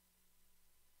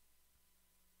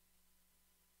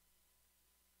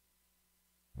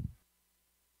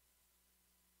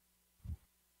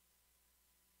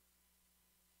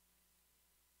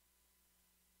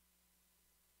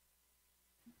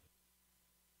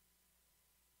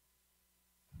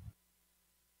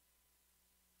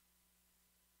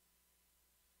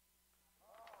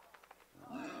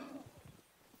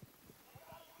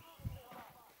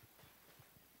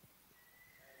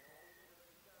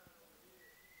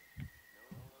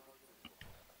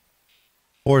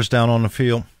 Four's down on the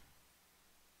field.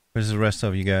 Where's the rest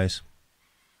of you guys?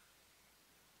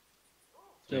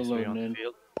 Still loading in.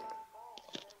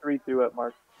 3-2 at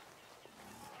mark.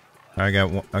 I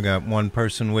got one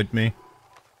person with me.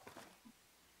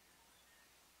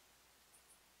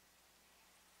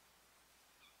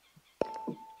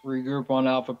 Regroup on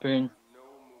Alpha Ping.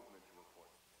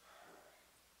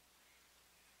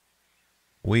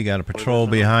 We got a patrol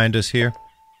behind us here.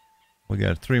 We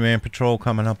got a 3-man patrol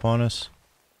coming up on us.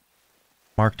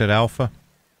 Marked at Alpha.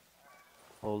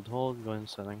 Hold, go in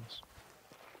settings.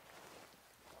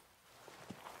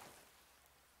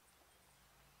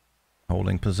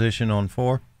 Holding position on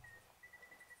 4.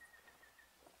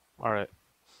 Alright.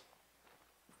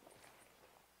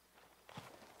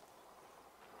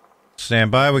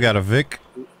 Stand by, we got a Vic.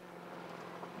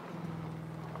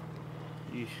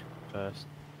 Yeesh, fast.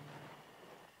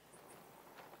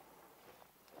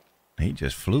 He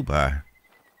just flew by.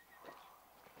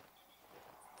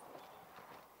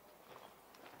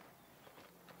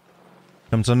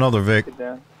 Comes another Vic. Get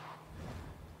down.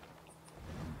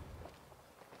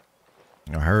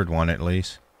 I heard one at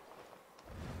least.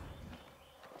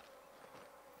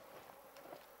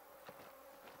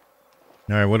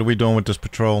 Alright, what are we doing with this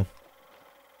patrol?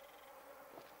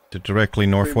 To directly 3-1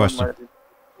 northwestern.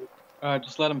 mark.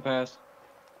 Just let him pass.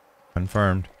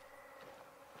 Confirmed.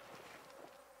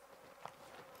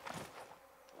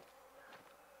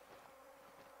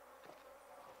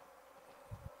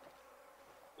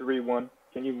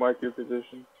 Can you mark your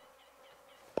position?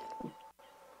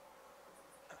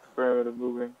 Affirmative,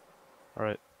 moving.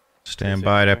 Alright. Stand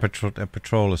by. That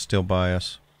patrol is still by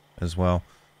us as well.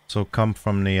 So come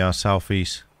from the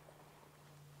southeast.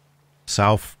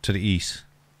 South to the east.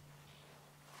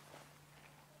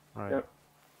 Alright. Yep.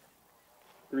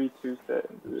 3-2 set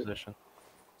into this. Position.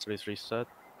 3-3 set.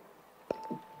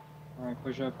 Alright,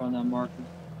 push up on that marker.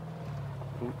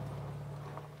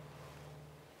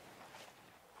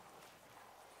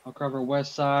 I'll cover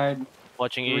west side.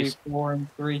 Watching 3-4 east. and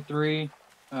 3-3.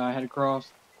 Head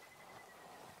across.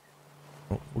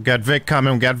 We got Vic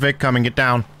coming. Get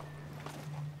down.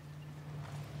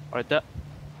 Alright, that.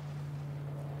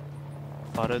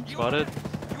 Spotted. You want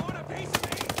a piece of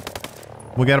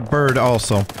me? We got a bird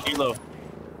also. Kilo.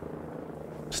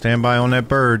 Stand by on that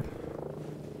bird.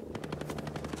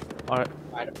 Alright.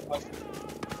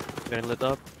 Getting lit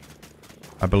up.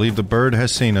 I believe the bird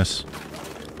has seen us.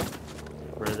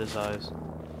 Red his eyes.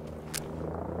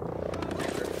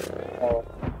 Oh,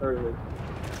 early.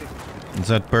 Is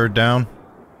that bird down?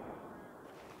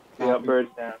 Yeah, bird's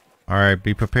down. Alright,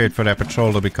 be prepared for that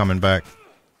patrol to be coming back.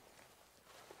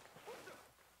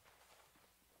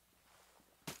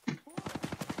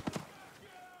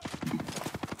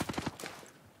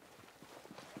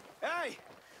 Hey,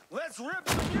 let's rip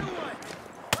the new one.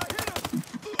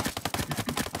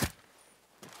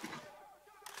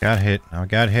 I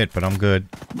got hit, but I'm good.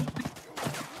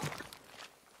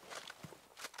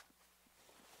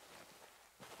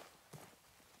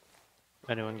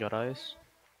 Anyone got eyes?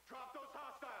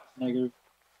 Negative.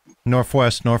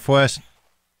 Northwest, northwest.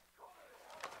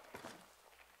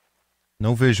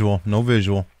 No visual, no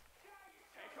visual.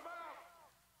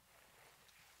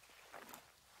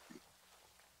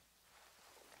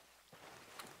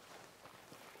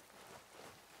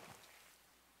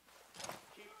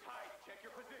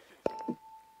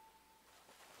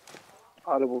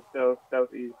 Audible south,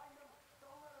 southeast.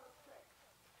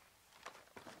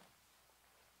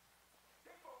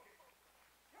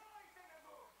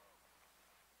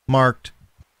 Marked.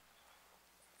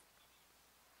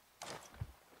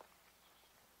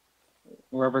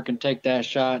 Whoever can take that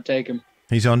shot, take him.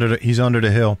 He's under the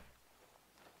hill.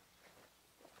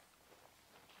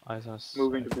 Eyes on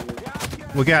Moving to sight.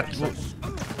 position. We got Let's end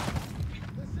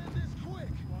this quick.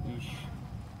 Yeesh.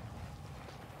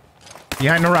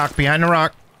 behind the rock, behind the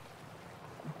rock.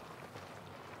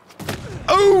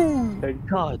 Oh!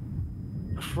 God.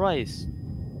 Christ.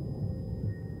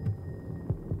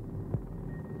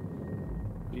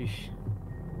 Yeesh.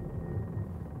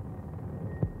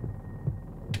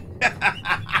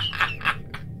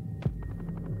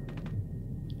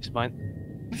 It's mine.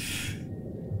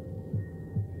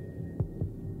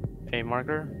 A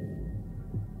marker.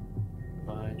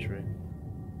 Fine, true.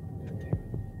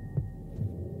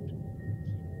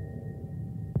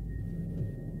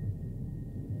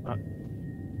 Uh.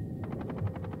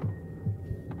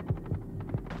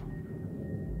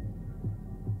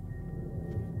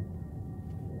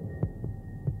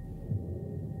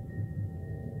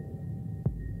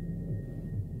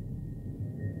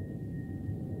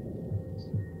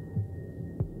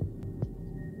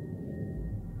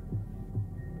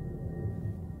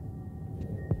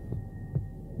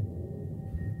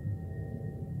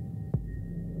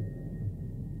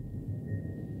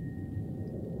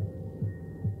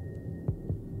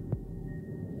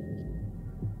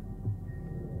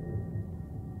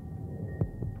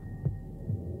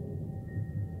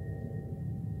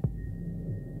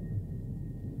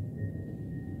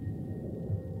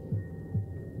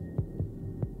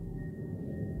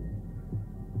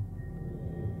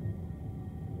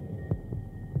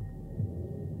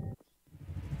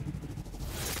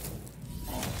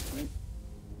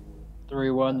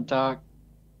 Three one talk.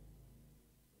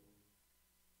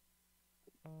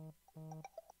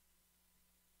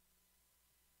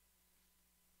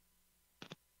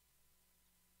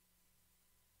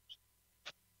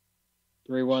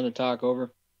 Three one to talk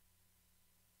over.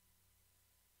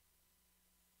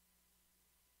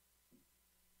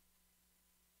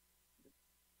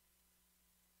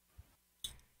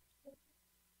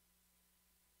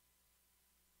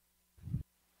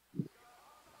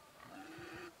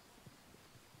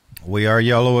 We are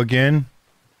yellow again.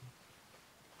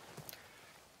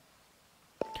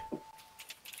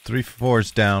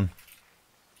 3-4's down.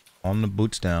 On the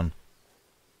boots down.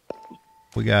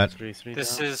 We got 3-3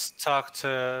 This down. is talk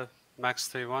to Max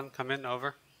 3-1. Come in,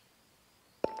 over.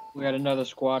 We got another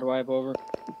squad wipe over.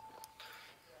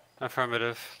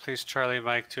 Affirmative. Please Charlie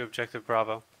Mike to objective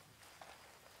Bravo.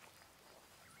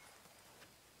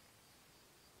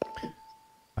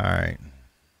 Alright.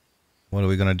 What are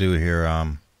we gonna do here,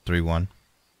 3-1?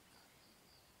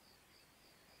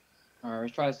 Alright,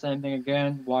 let's try the same thing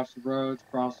again. Watch the roads,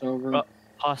 cross over. Oh.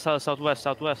 Hostile southwest,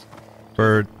 southwest.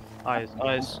 Bird. Eyes,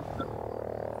 eyes.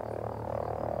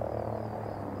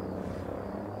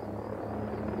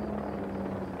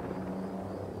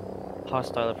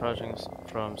 Hostile approaching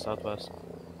from southwest.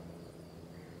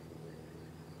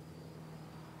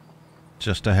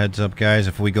 Just a heads up, guys.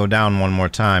 If we go down one more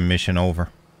time, mission over.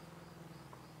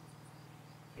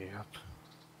 Yep.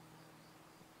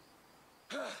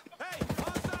 Hey,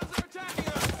 hostiles are attacking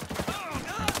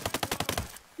us!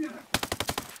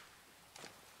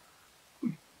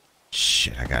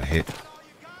 Shit, I got hit.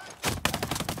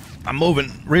 I'm moving.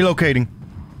 Relocating.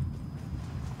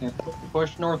 Yeah,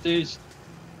 push northeast.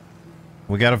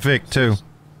 We got a Vic, too.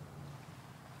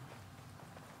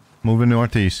 Moving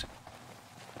northeast.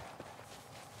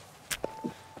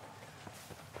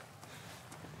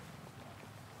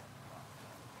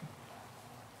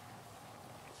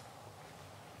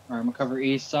 Alright, I'm gonna cover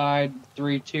east side.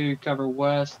 3-2 cover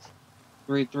west.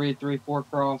 3-3, 3-4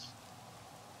 cross.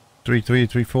 3-3,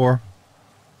 3-4.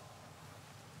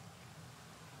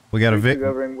 We got a Vic.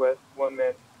 Covering west, 1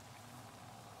 man.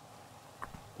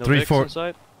 No 3-4. Vicks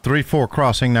inside? 3-4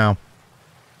 crossing now.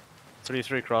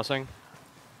 3-3 crossing.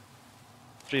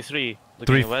 3-3 looking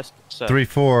Three- west. Set.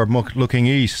 3-4 looking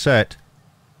east, set.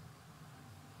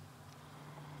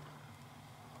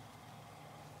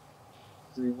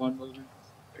 3-1 moving.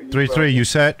 3-3, you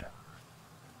set?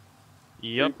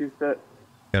 Yep, 3-2 set.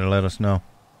 Gotta let us know.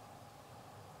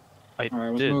 I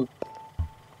Alright, let's did. move.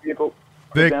 Vehicle.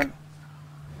 Vic. Down.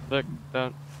 Vic,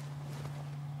 down.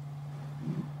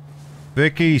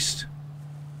 Vic East.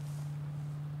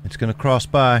 It's gonna cross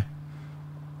by.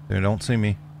 They don't see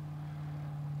me.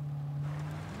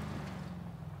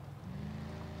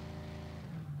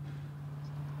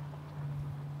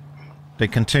 They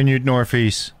continued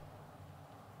northeast.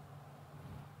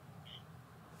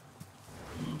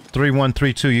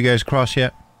 3132, you guys cross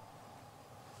yet?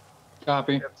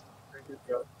 Copy.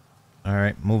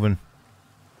 Alright, moving.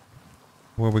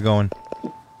 Where are we going?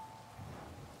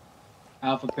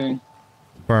 Alpha ping.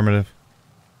 Affirmative.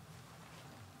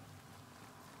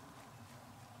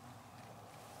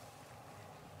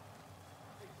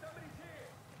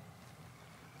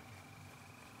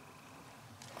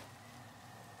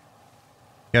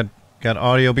 Got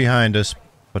audio behind us,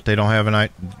 but they don't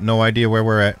have no idea where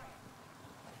we're at.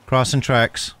 Crossing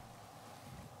tracks.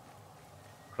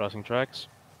 Crossing tracks.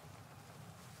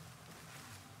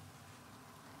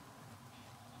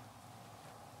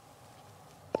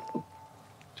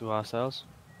 Two hostiles.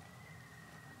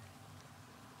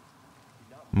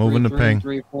 Moving the 3-3 and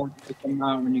ping. 3-4. You come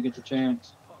out when you get the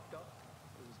chance.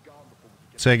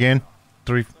 Say again.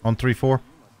 3 on 3-4.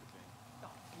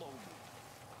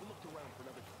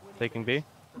 Taking B.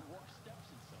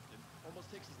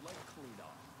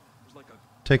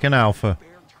 Taking Alpha.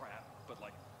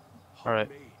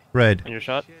 Alright. Red. And your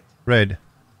shot? Red.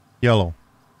 Yellow.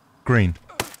 Green.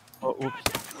 Oh, oops.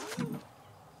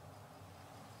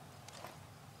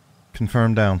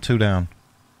 Confirm down. 2 down.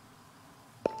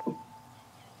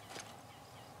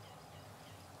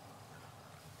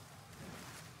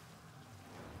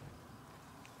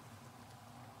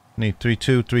 Need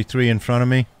 3-2, 3-3 in front of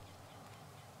me.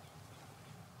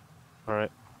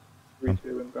 Alright.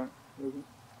 3-2 in front. Moving.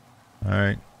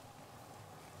 Alright.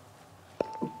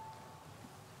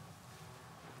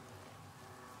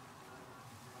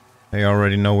 They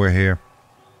already know we're here.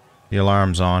 The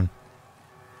alarm's on.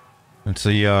 It's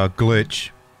a glitch.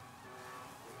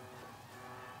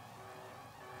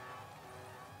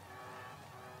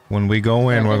 When we go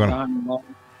in, we're gonna...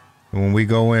 When we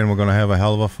go in, we're gonna have a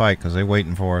hell of a fight, because they're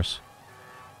waiting for us.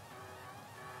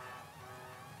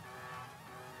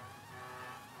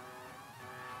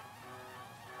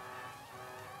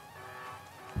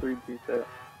 Three set.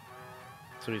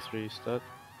 3-3 stud.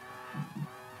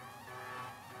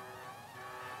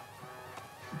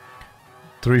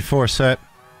 Three, 4 set.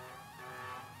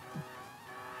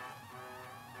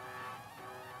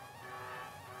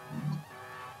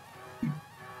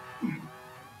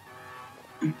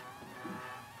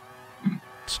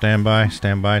 Stand by,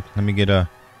 stand by. Let me get a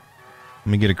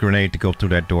grenade to go through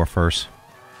that door first.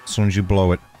 As soon as you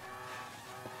blow it.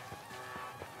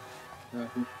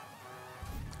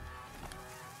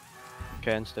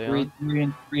 Can stay on. 3-3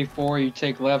 and 3-4. You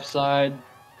take left side.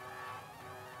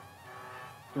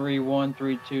 3-1,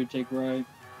 3-2. Take right.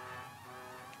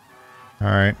 All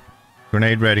right.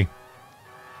 Grenade ready.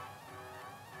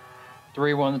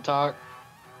 3-1 the talk.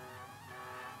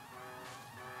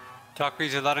 Talk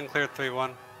reads you loud and clear,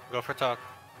 3-1. Go for talk.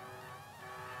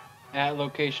 At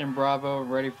location Bravo.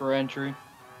 Ready for entry.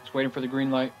 Just waiting for the green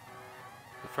light.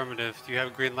 Affirmative. Do you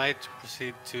have green light to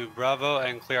proceed to Bravo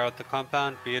and clear out the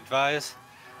compound? Be advised.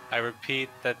 I repeat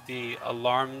that the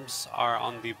alarms are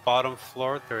on the bottom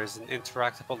floor. There is an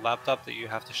interactable laptop that you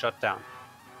have to shut down.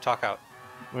 Talk out.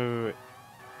 Wait.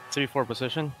 3-4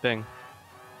 position. Ping.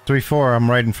 3-4.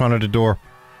 I'm right in front of the door.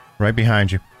 Right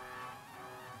behind you.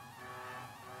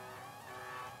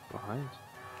 Behind.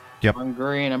 Yep. I'm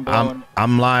green. I'm blowing.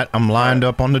 I'm lined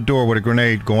up on the door with a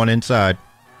grenade going inside.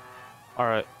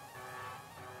 Alright.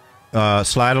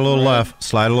 Slide a little left.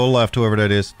 Slide a little left, whoever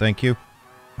that is. Thank you.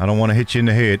 I don't want to hit you in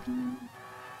the head.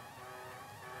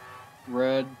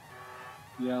 Red.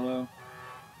 Yellow.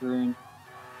 Green.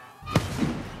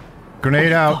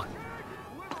 Grenade out.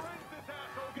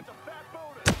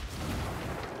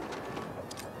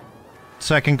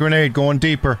 Second grenade going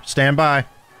deeper. Stand by.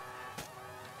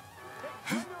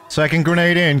 Second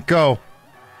grenade in. Go.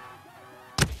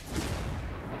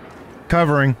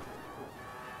 Covering.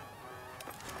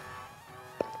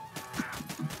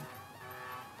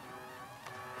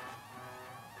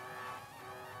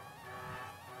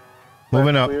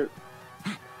 Moving up. Clear.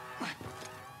 Watch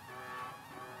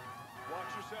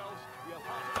yourselves. We have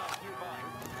hostiles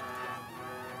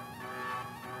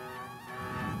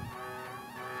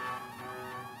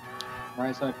nearby.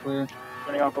 Right side clear.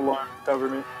 Turning off alarm. Cover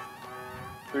me.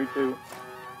 3-2.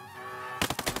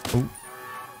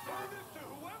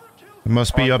 It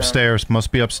must be upstairs.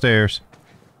 Must be upstairs.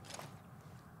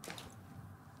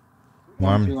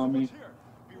 1-2 on me.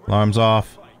 Alarm's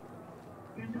off.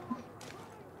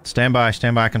 Stand by,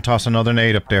 stand by. I can toss another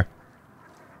nade up there.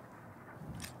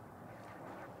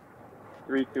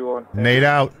 3, 2, 1. Nade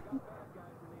out.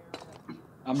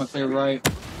 I'm gonna clear right.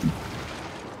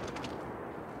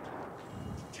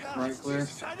 Right clear.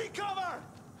 I need cover!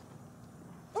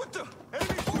 What the?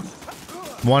 Enemy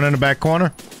forces! One in the back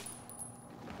corner.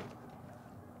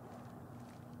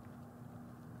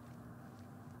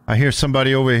 I hear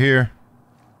somebody over here.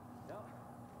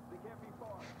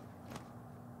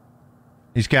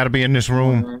 He's got to be in this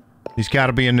room. He's got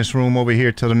to be in this room over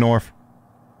here to the north.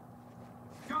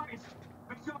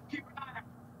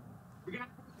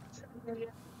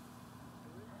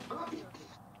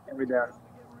 Enemy down.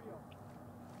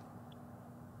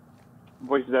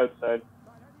 Voices outside.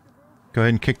 Go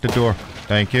ahead and kick the door.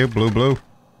 Thank you. Blue, blue.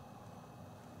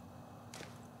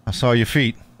 I saw your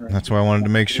feet. That's why I wanted to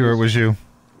make sure it was you.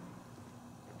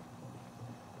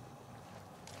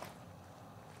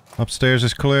 Upstairs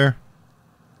is clear.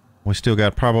 We still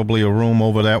got probably a room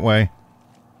over that way.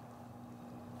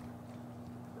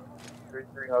 3,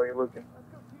 3, how are you looking?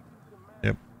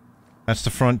 Yep. That's the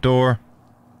front door.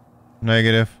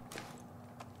 Negative.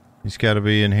 He's got to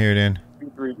be in here then. 3,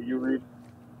 3, do you read?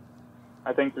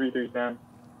 I think 3, 3's down.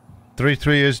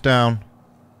 3-3 is down.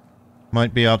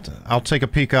 Might be out. I'll take a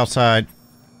peek outside.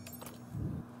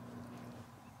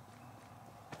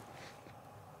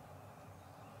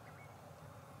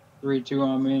 Three, 2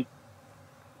 on me.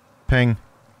 Ping.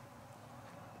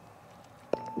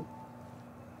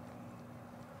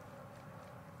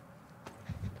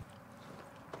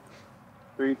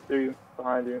 Three, 3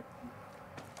 behind you.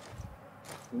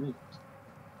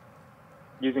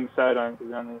 Using sidearm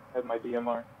because I only have my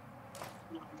DMR.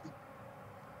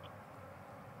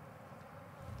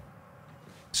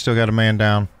 Still got a man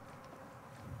down.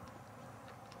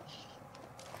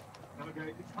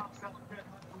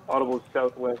 Audible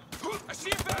southwest. I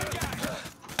see a bad guy!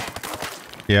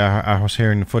 Yeah, I was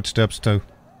hearing the footsteps too.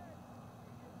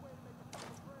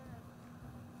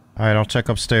 Alright, I'll check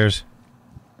upstairs.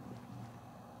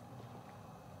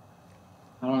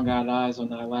 I don't got eyes on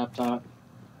that laptop.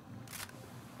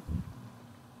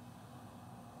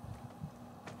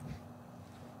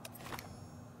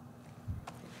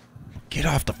 Get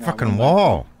off the fucking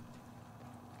wall.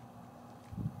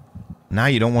 Now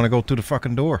you don't want to go through the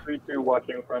fucking door. 3, 2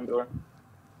 watching front door.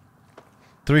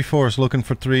 3-4 is looking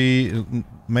for 3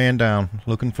 man down.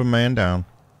 Looking for man down.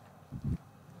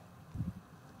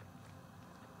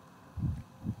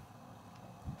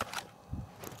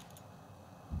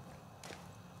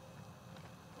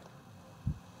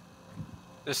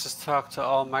 This is talk to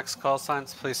all max call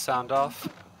signs. Please sound off.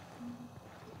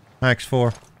 Max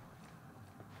 4.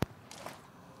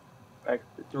 Next,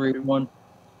 3, 1.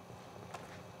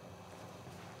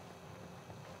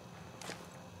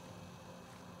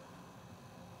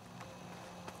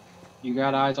 You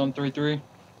got eyes on 3, 3?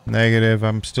 Negative.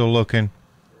 I'm still looking.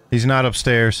 He's not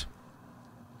upstairs.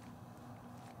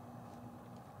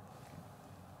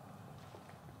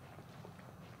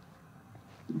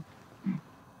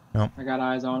 No. I got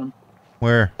eyes on him.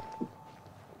 Where?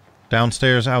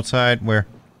 Downstairs, outside, where?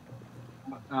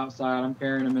 Outside. I'm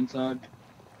carrying him inside.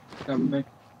 Cover me.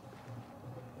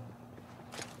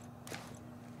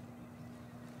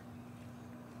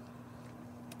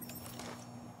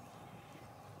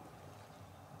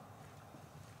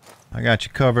 I got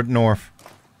you covered north.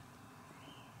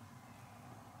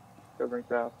 covering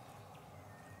south.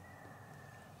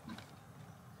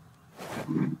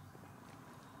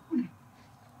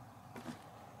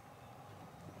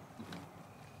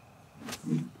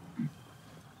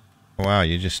 Wow,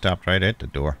 you just stopped right at the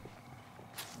door.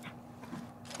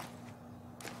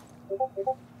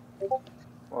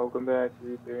 Welcome back,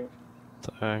 V3.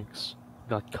 Thanks.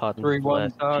 Got caught in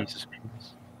 3-1 the talk. Jesus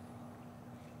Christ.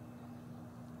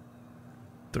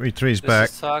 3-3's This back.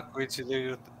 is talk.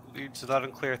 Leads loud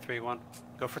and clear. 3-1.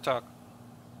 Go for talk.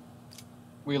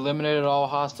 We eliminated all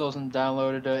hostiles and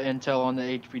downloaded intel on the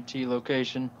HPT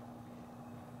location.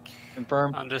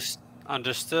 Confirm.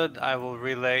 Understood. I will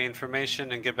relay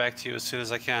information and get back to you as soon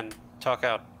as I can. Talk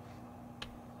out.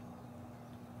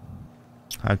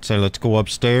 I'd say let's go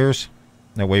upstairs.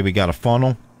 That way we got a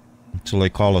funnel until they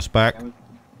call us back.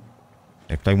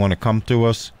 If they want to come to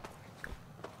us,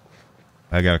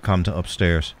 I gotta come to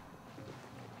upstairs.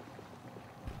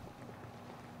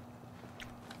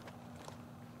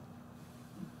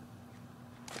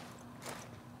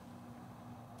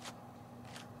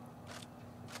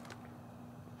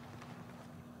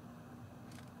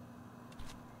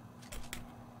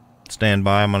 Stand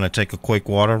by. I'm gonna take a quick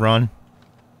water run.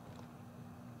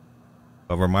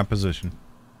 Cover my position.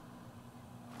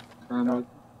 Confirm.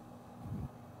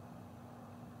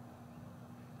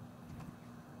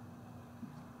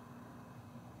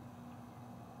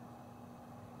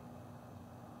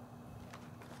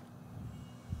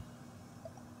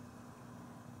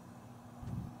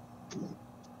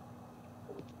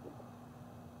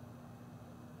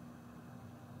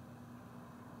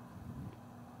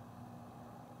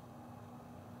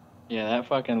 Yeah, that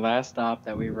fucking last stop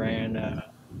that we ran,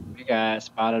 we got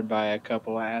spotted by a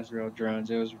couple of Azrael drones.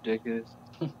 It was ridiculous.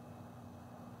 I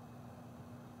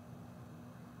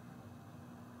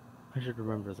should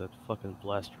remember that fucking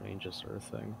blast ranges are a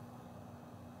thing.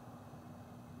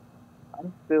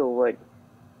 I'm still like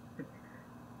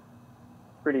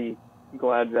pretty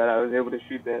glad that I was able to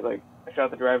shoot that. Like I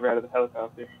shot the driver out of the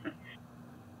helicopter.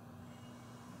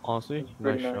 Honestly, It's nice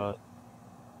pretty nice. shot.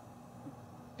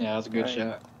 Yeah, that was a good Nice.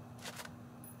 shot.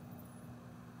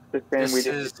 The same we This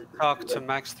did. is talk to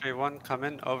Max 31. Come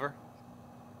in. Over.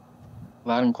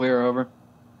 Loud and clear, over.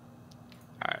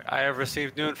 Alright, I have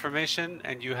received new information,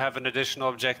 and you have an additional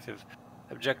objective.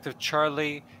 Objective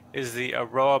Charlie is the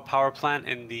Aroa power plant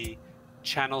in the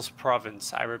Channels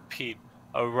Province. I repeat,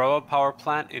 Aroa power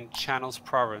plant in Channels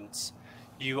Province.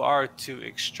 You are to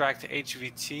extract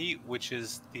HVT, which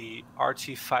is the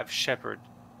RT5 Shepherd.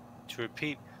 To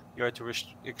repeat, you are to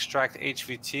extract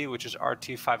HVT, which is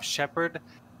RT5 Shepherd,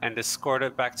 and escort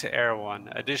it back to Air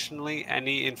 1. Additionally,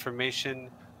 any information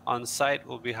on site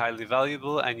will be highly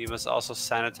valuable, and you must also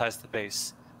sanitize the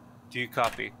base. Do you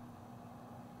copy?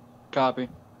 Copy.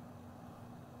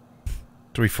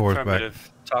 3-4 back.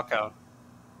 Affirmative. Talk out.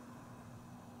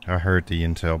 I heard the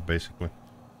intel, basically.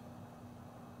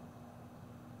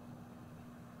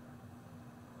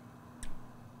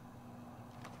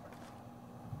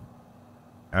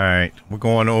 Alright, we're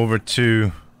going over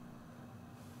to...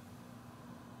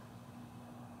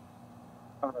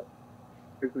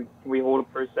 Can we hold it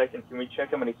for a second? Can we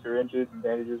check how many syringes and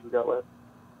bandages we got left?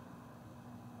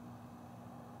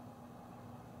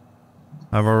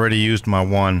 I've already used my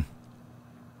one.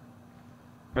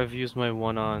 I've used my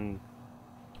one on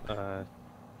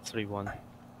 3-1.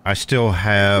 I still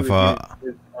have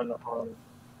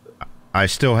I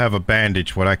still have a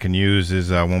bandage. What I can use is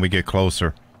when we get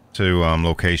closer to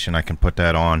location, I can put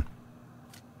that on.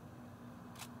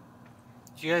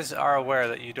 You guys are aware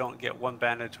that you don't get one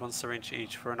bandage, one syringe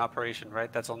each for an operation,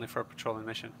 right? That's only for a patrolling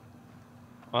mission.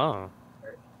 Oh.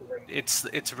 It's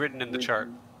written in the chart.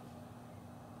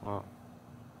 Wow.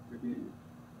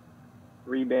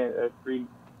 Three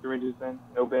syringes then,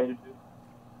 no bandages.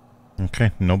 Okay,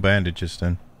 no bandages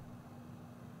then.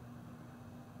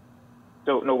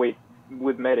 So no wait,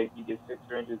 with medic you get 6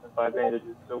 syringes and 5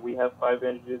 bandages. So we have 5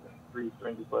 bandages and 3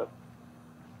 syringes left.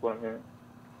 That's what I'm hearing.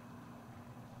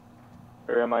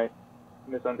 Or am I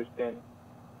misunderstanding?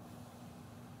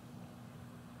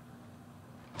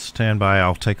 Stand by.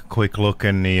 I'll take a quick look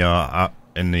in the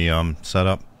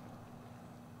setup.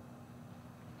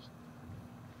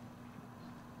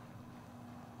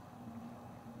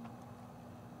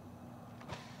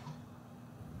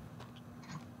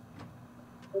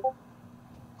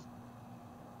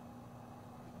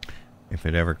 If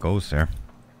it ever goes there.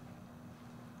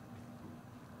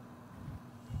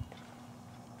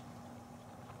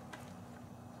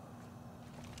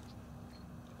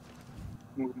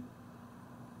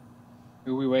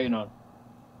 Who are we waiting on?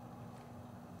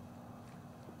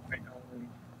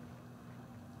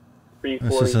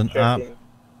 This is an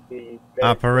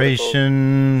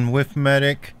operation with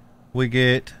medic. We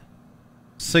get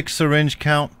 6 syringe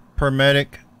count per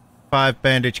medic, 5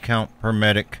 bandage count per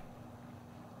medic.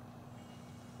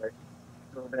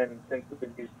 So then, since we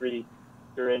could use 3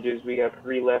 syringes, we have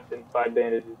 3 left and 5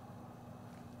 bandages.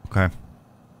 Okay.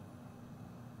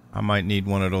 I might need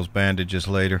one of those bandages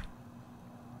later.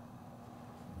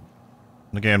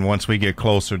 Again, once we get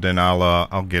closer, then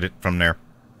I'll get it from there.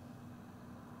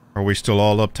 Are we still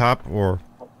all up top, or?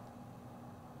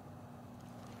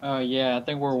 Yeah, I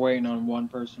think we're waiting on one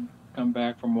person to come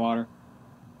back from water.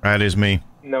 That is me.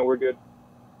 No, we're good.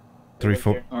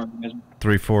 3-4. All right, you guys,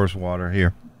 3-4's water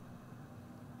here.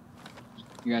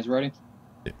 you guys ready?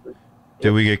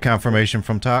 Did we get confirmation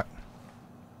from TOC?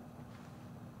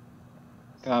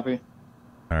 Copy.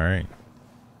 All right.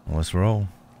 Well, let's roll.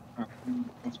 All right,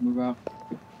 let's move out.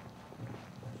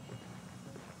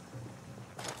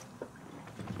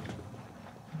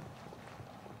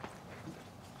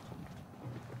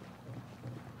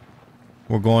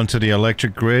 We're going to the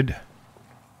electric grid.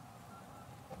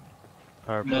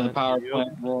 Another power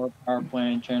plant, Roar power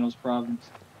plant, Channels Province.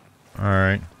 All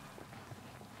right.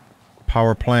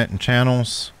 Power plant and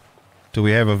channels. Do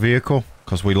we have a vehicle?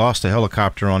 Because we lost a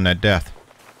helicopter on that death.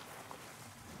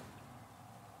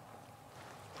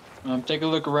 Take a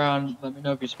look around. Let me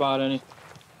know if you spot any.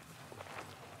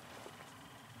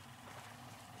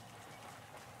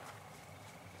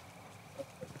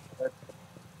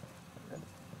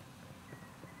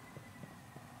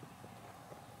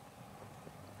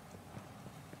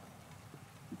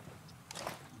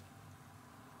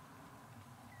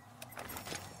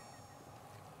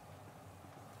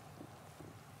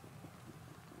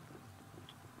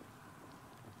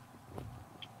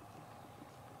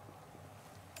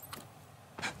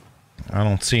 I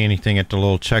don't see anything at the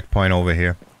little checkpoint over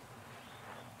here.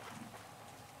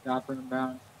 Chopper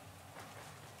inbound.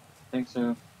 I think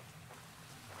so.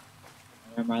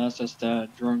 Never mind, that's just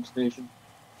drone station.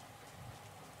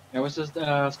 Yeah, let's just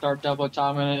start double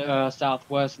timing it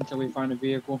southwest until we find a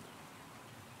vehicle.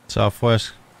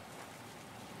 Southwest.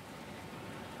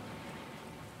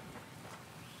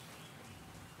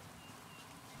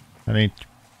 I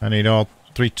need all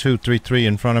 3233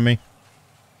 in front of me.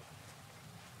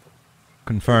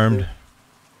 Confirmed.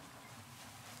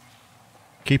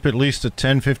 Keep at least a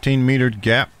 10-15 meter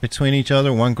gap between each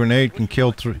other. One grenade can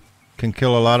kill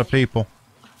a lot of people.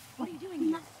 What are you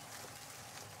doing?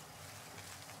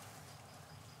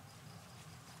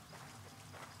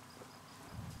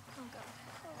 Oh God.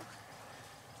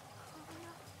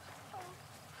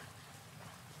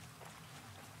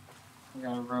 We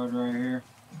got a road right here.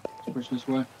 Let's push this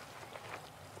way.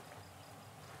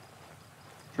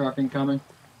 Truck incoming.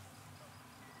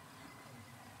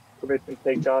 Permission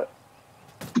take dot.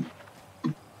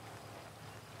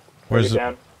 Where's Take it the,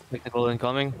 down. Technical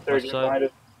incoming. Surgeon West side. behind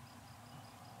us.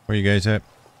 where you guys at?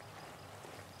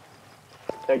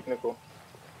 Technical.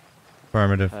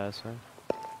 Affirmative. Passing.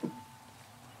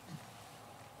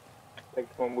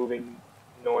 Technical moving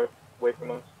north, away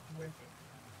from us.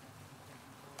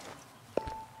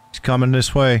 He's coming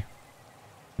this way.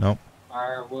 Nope.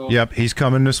 Fire will. Yep, he's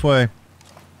coming this way.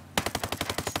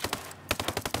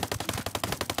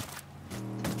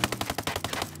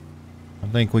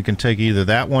 I think we can take either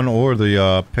that one or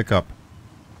the pickup.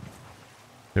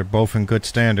 They're both in good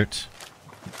standards.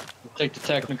 We'll take the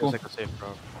technical. Take a safe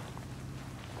route.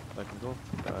 Technical.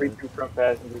 Got Three it. two front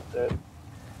passengers set.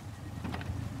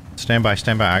 Stand by,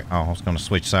 stand by. Oh, I was going to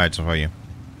switch sides for you.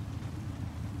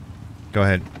 Go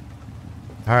ahead.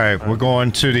 Alright, we're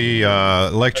going to the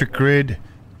electric grid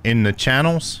in the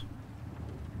channels.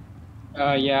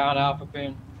 Yeah, on Alpha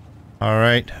Pin.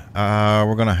 Alright,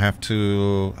 we're going to have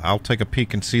to... I'll take a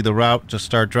peek and see the route. Just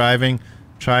start driving.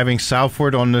 Driving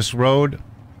southward on this road.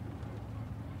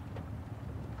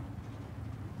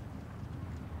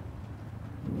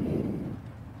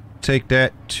 Take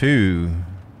that to...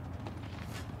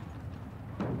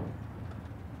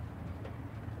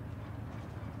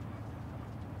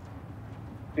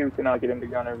 Two cannot get into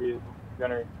gunner vehicle.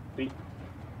 Gunner seat.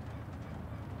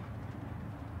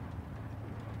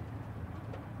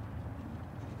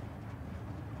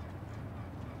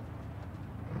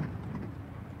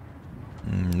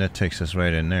 That takes us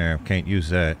right in there. Can't use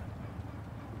that.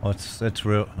 Oh, it's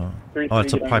real. Three, Oh,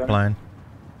 it's a get on gunner. pipeline.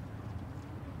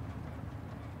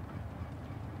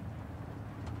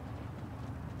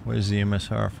 Where's the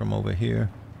MSR from over here?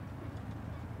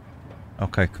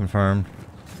 Okay, confirmed.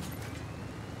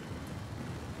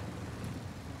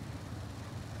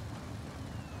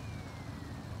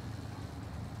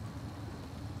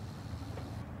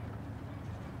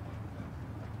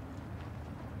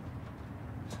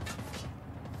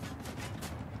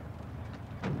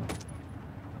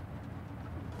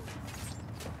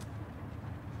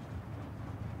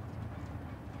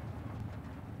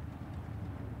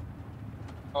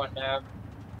 Going down.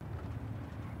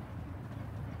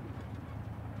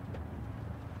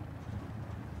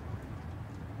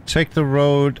 Take the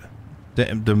road,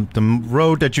 the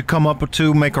road that you come up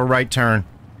to. Make a right turn.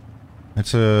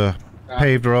 It's a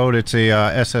paved road. It's a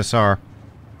SSR.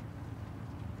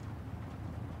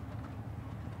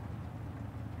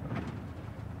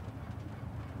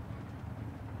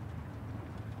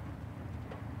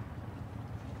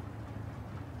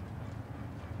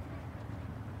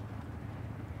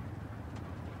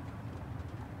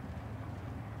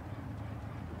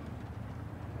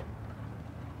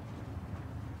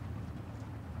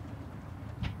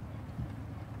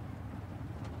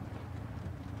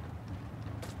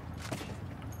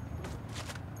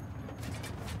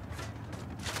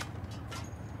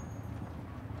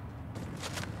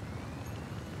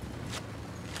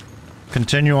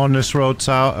 Continue on this road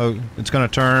south. It's gonna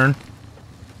turn.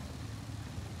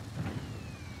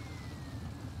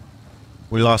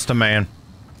 We lost a man.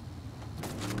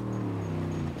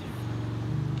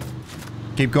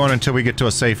 Keep going until we get to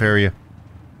a safe area.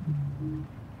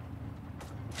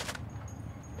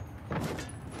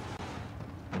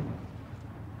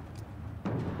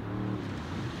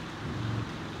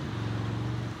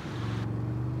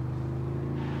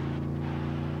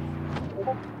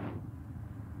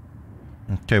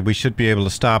 Okay, we should be able to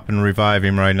stop and revive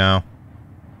him right now.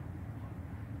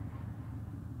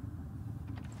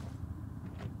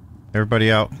 Everybody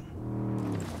out.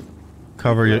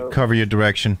 Cover your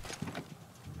direction.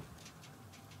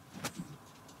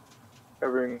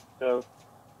 Covering south.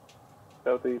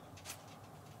 Southeast.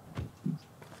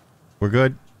 We're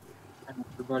good?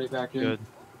 Everybody back in. Good.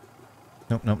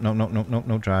 Nope, nope, nope, nope, nope, nope,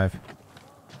 no drive.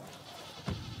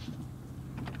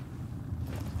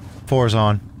 4's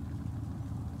on.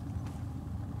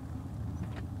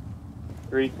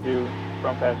 3-2,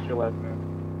 front passenger left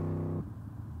move.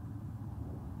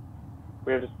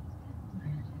 We have just...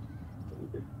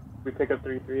 We pick up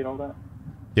 3-3 and all that?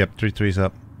 Yep, 3-3's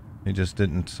up. He just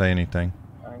didn't say anything.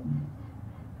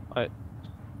 Alright.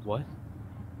 What?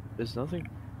 There's nothing.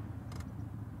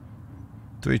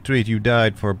 3-3, you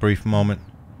died for a brief moment.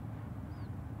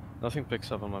 Nothing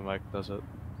picks up on my mic, does it?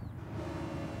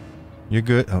 You're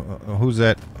good. Who's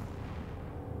that?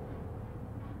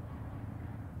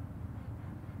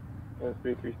 Yeah,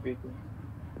 3-3 speaking.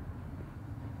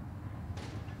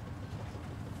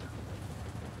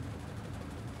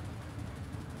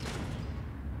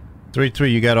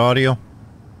 Three, you got audio?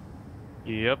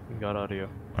 Yep, got audio.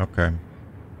 Okay.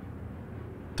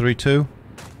 3-2?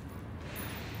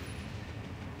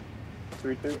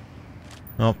 3-2.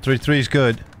 No, 3-3's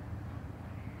good.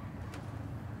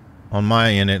 On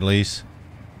my end, at least.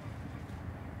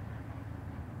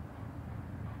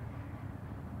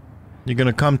 You're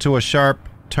gonna come to a sharp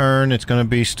turn. It's gonna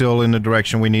be still in the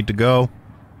direction we need to go.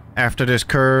 After this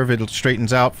curve, it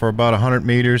straightens out for about 100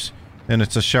 meters. Then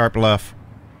it's a sharp left.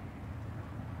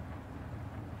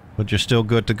 But you're still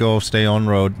good to go. Stay on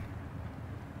road.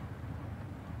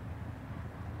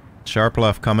 Sharp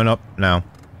left coming up now.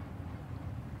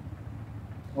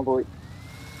 Oh boy.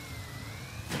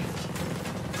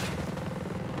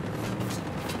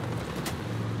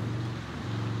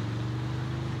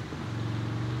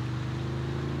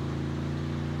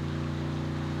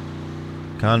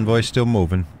 Convoy still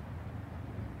moving.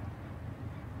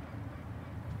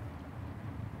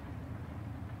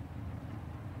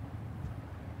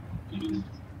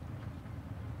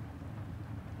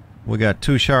 We got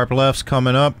 2 sharp lefts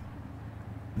coming up.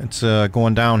 It's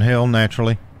going downhill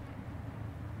naturally.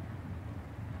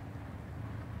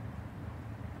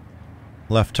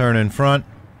 Left turn in front.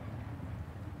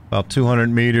 About 200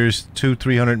 meters,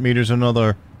 300 meters,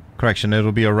 another correction.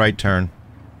 It'll be a right turn.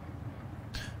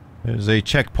 There's a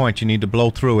checkpoint. You need to blow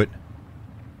through it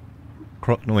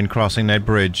when crossing that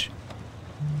bridge.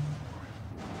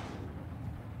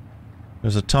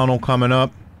 There's a tunnel coming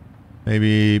up.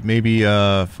 Maybe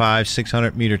a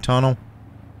 500-600 meter tunnel.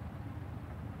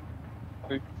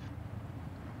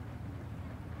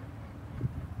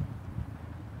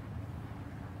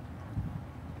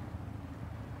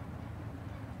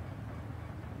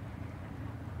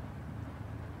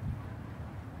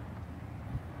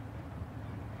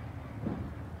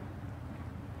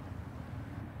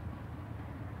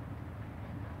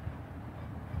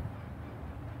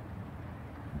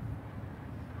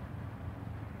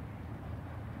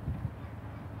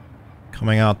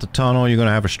 Coming out the tunnel, you're going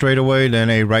to have a straightaway, then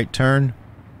a right turn.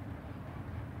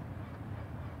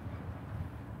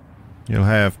 You'll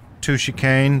have 2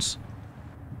 chicanes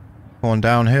going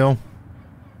downhill.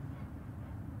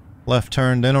 Left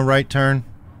turn, then a right turn.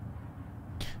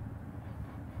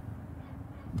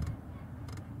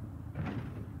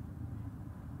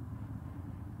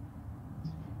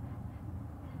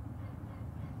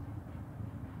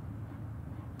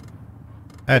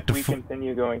 We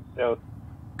continue going south.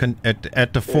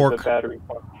 At the fork. The battery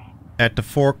farm. At the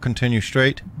fork, continue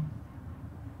straight.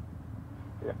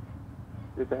 Yeah.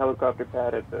 There's a helicopter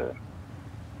pad at the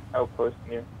outpost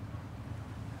near.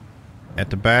 At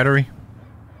the battery?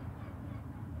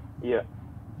 Yeah.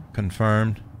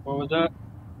 Confirmed. What was that?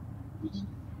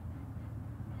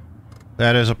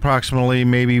 That is approximately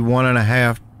maybe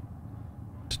 1.5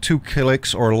 to 2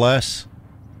 clicks or less.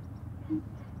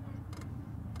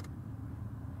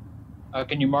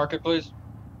 Can you mark it, please?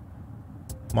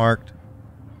 Marked.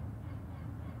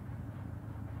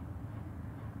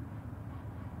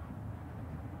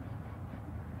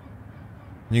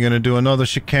 You're going to do another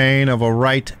chicane of a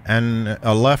right and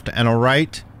a left and a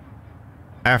right.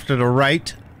 After the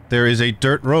right, there is a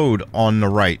dirt road on the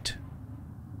right.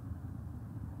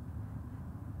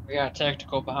 We got a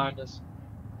tactical behind us.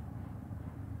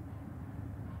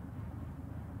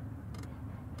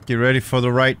 Get ready for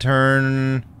the right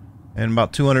turn in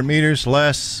about 200 meters.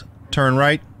 Less. Turn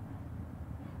right.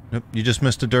 Nope, you just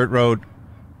missed a dirt road.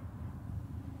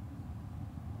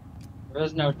 There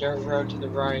is no dirt road to the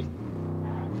right.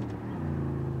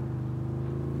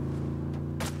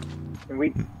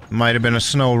 Might have been a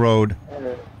snow road.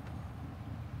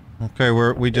 Okay,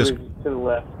 we just to the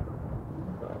left.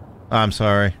 I'm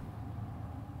sorry.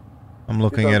 I'm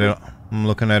looking at it. I'm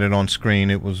looking at it on screen.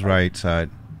 It was right side.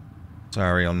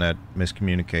 Sorry on that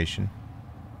miscommunication.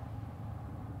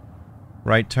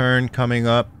 Right turn coming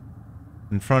up.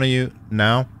 in front of you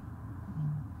now.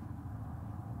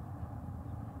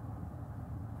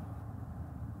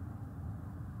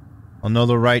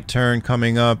 Another right turn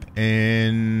coming up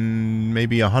in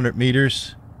maybe 100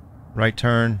 meters. Right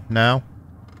turn now.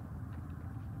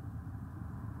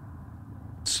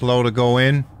 Slow to go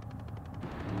in.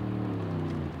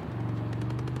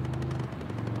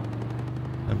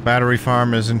 The battery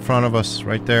farm is in front of us,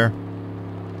 right there.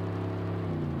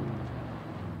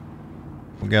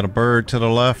 We got a bird to the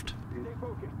left.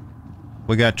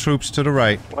 We got troops to the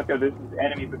right. Watch out, this is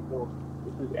enemy patrol.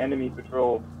 This is enemy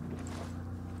patrol.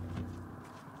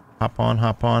 Hop on,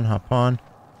 hop on, hop on.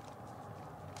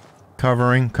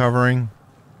 Covering, covering.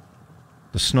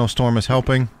 The snowstorm is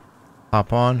helping.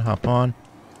 Hop on, hop on.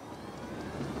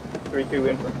 3-2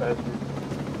 in from faster.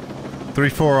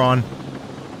 3-4 on.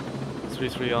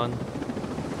 3-3 on.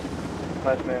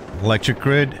 Last man. Electric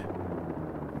grid.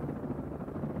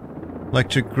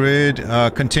 Electric grid.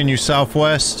 Continue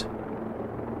southwest.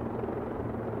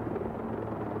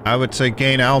 I would say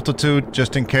gain altitude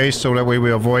just in case, so that way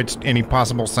we avoid any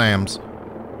possible SAMs.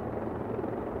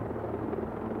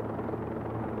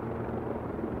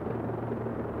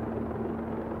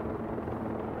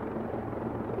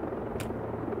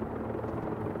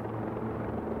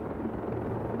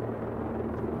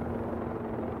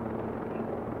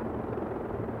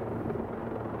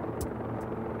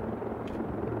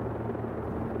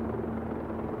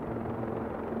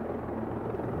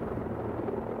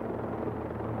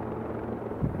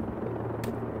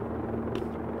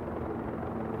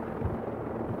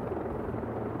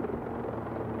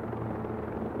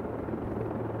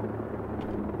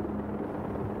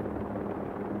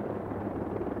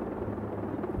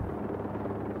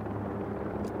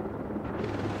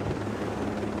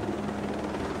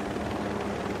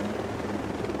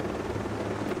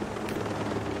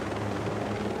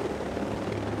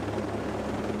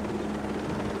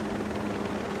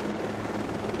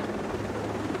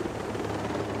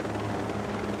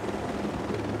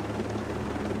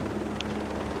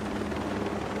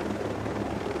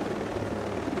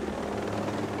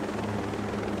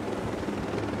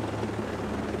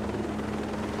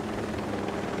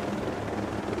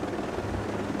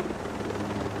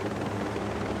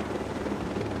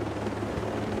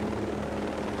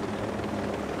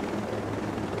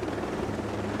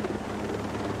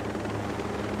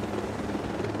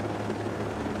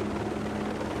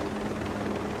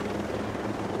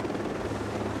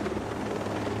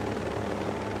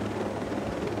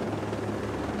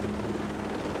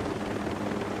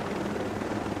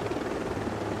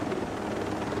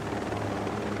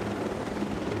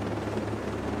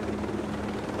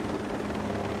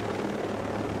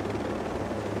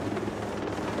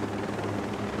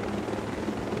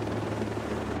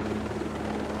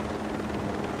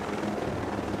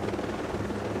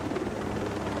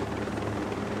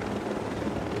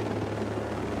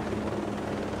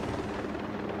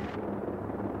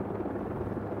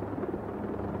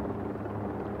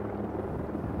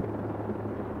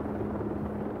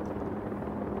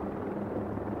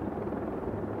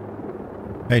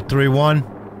 Hey, 3-1.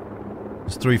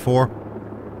 It's 3-4.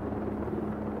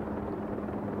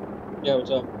 Yeah, what's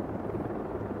up?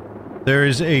 There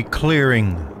is a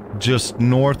clearing just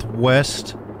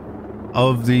northwest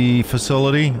of the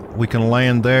facility. We can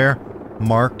land there.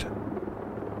 Marked.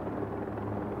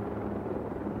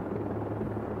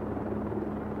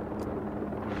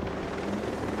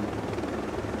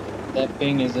 That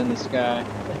ping is in the sky.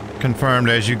 Confirmed.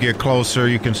 As you get closer,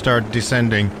 you can start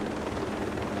descending.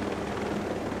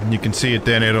 And you can see it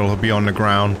then, it'll be on the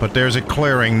ground. But there's a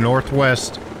clearing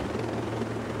northwest,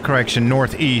 correction,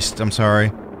 northeast, I'm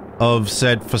sorry, of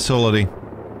said facility.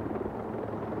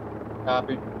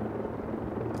 Copy.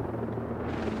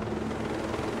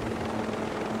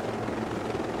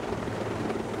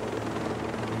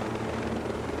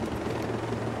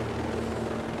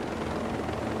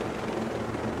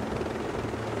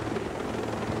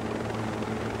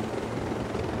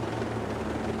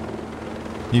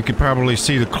 You can probably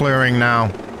see the clearing now.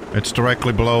 It's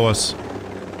directly below us.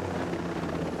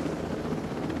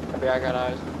 Copy, I got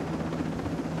eyes.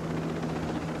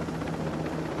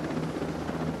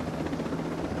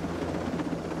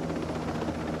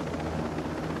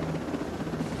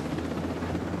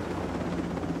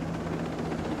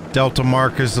 Delta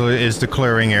mark is the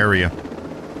clearing area.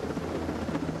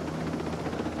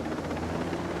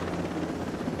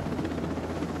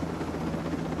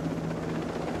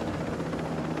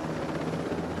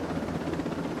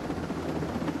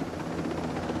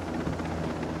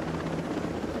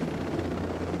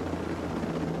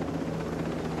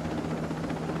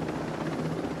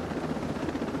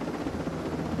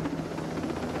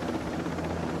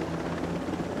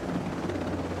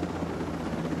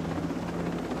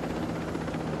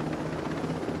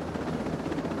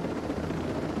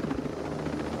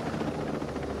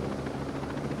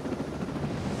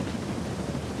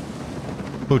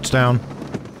 Boots down.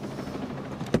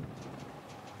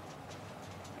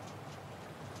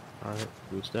 Alright,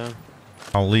 boots down.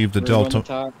 I'll leave the We're on the Delta.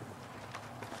 top.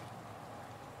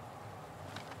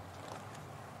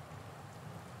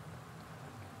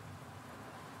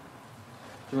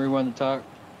 Three one to talk.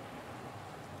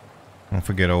 Don't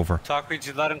forget over. Talk, reads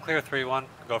you loud and clear, 3-1.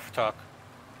 Go for talk.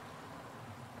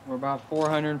 We're about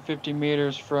 450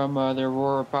 meters from the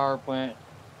Aurora power plant.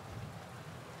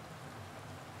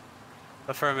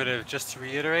 Affirmative. Just to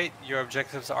reiterate, your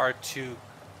objectives are to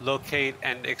locate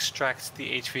and extract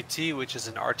the HVT, which is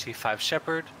an RT-5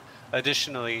 Shepherd.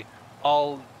 Additionally,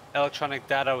 all electronic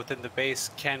data within the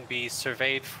base can be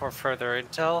surveyed for further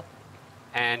intel,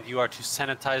 and you are to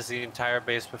sanitize the entire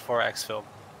base before exfil.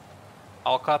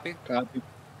 All copy? Copy.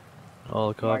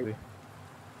 All copy.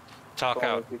 Talk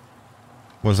out.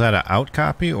 Was that a out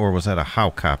copy or was that a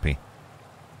how copy?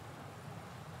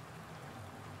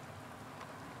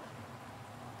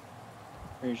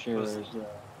 Pretty sure Was- there's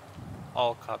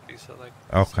All copy, so like,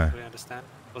 Okay. we understand.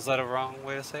 Was that a wrong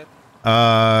way to say it?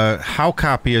 How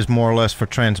copy is more or less for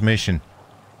transmission.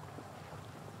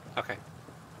 Okay.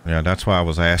 Yeah, that's why I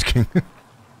was asking.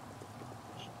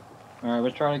 Alright, we're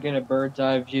trying to get a bird's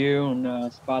eye view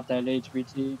and spot that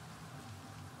HVT.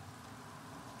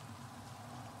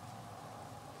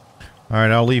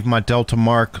 Alright, I'll leave my Delta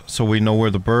mark so we know where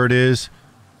the bird is.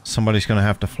 Somebody's gonna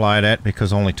have to fly that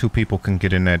because only 2 people can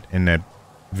get in that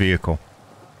vehicle.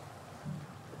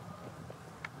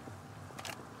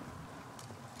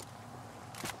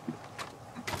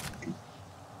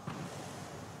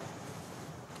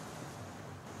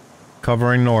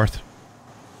 Covering north.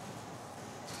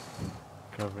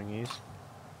 Covering east.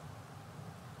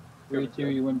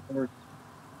 3-2, you win first.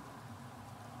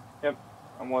 Yep,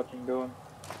 I'm watching going.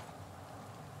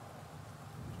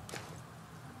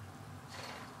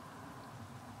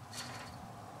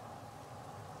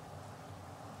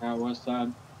 Out west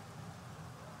side.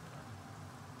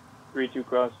 3-2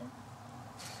 crossing.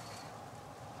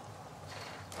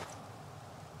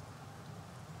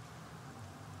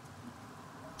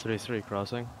 3-3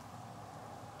 crossing.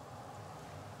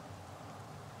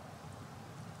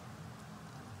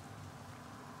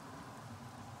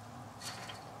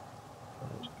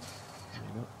 There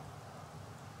you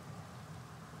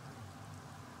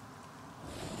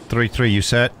go. 3-3, you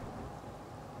set?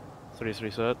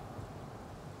 3-3 set.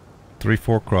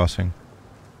 3-4 crossing.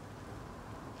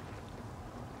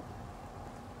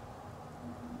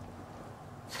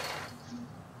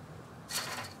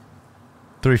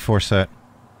 Three, 4 set.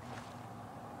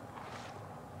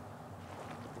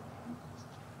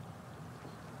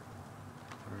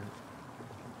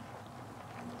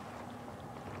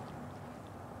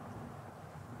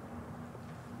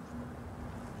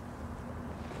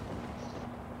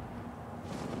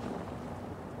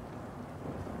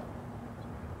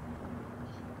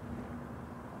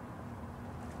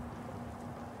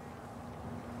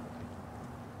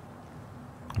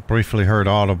 I briefly heard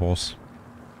audibles.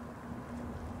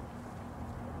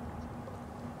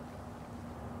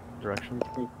 Direction.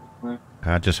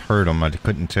 I just heard them. I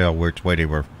couldn't tell which way they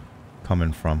were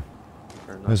coming from.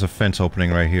 Fair enough. There's a fence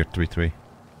opening right here, 3-3.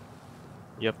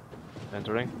 Yep.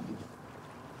 Entering.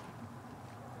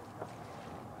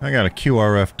 I got a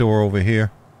QRF door over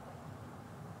here.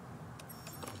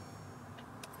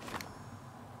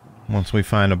 Once we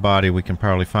find a body, we can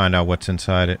probably find out what's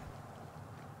inside it.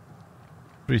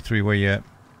 3-3, where you at?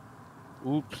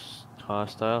 Oops.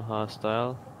 Hostile.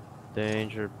 Hostile.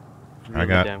 Danger. I Really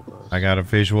got- damn close. I got a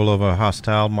visual of a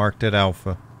hostile marked at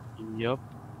Alpha. Yup.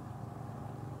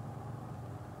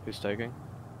 Who's taking?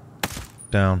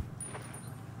 Down.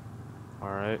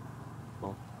 Alright.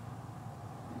 Well.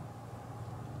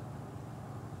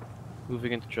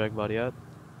 Moving into drag body out.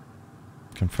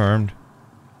 Confirmed.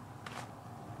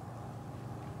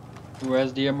 Who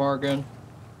has DMR gun?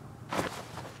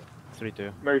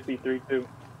 3-2. Mercy 3-2.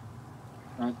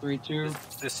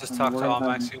 3-2. This is And talk to we're all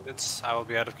gonna- max units. I will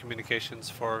be out of communications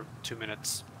for 2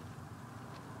 minutes.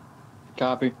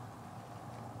 Copy.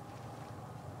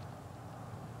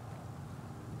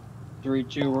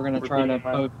 3-2, we're gonna try to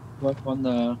Repeating my- post up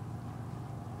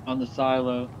on the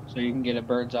silo so you can get a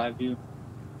bird's eye view.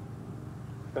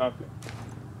 Copy.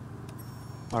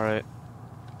 Alright.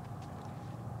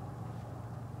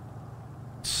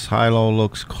 Silo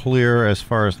looks clear as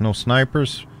far as no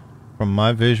snipers from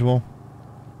my visual.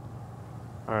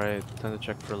 Alright. Time to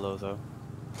check for low though.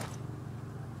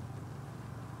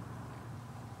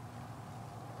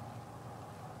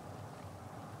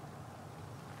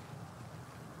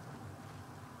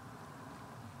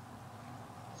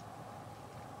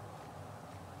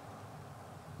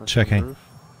 That's on the Checking. roof.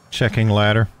 Checking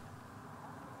ladder.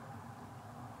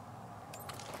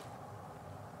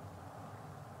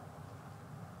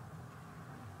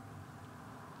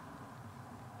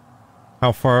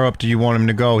 How far up do you want him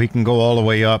to go? He can go all the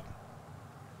way up.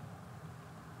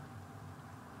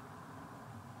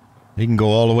 He can go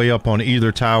all the way up on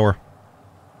either tower.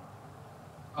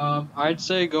 I'd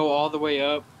say go all the way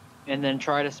up and then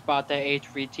try to spot that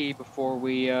HVT before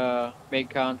we make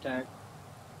contact.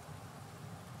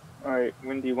 Alright,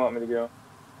 when do you want me to go?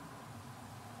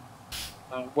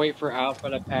 Wait for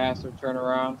Alpha to pass or turn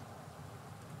around.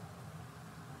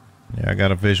 Yeah, I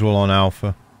got a visual on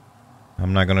Alpha.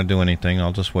 I'm not gonna do anything.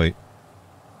 I'll just wait.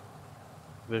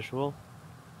 Visual.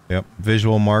 Yep,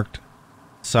 visual marked.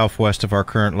 Southwest of our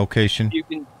current location.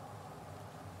 You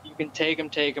can take him,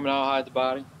 and I'll hide the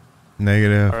body.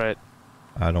 Negative. All right.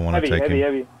 I don't want to take him.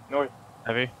 Heavy, north.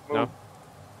 Heavy. Move. No.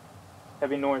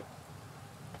 Heavy north.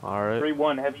 All right.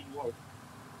 3-1, heavy north.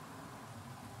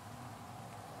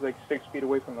 Like 6 feet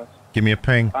away from us. Give me a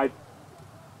ping.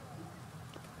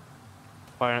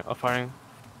 Firing. Firing.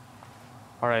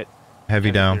 All right.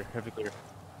 Heavy down. Clear, heavy clear.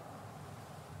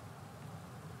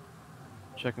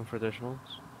 Checking for additionals.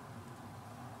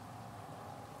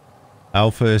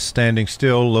 Alpha is standing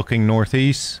still, looking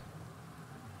northeast.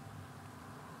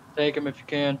 Take him if you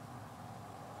can.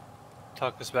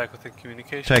 Talk us back within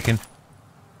communication. Taken.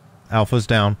 Alpha's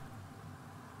down.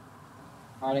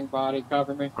 Hiding body,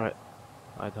 cover me. All right.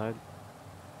 I died.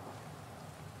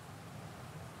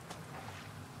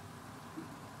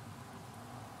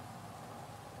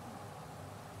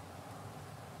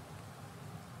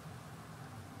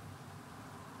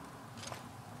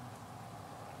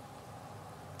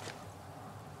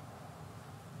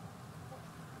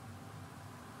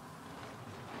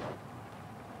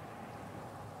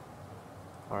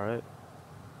 Alright.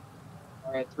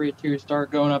 Alright, 3-2,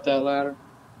 start going up that ladder.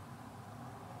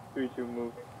 3-2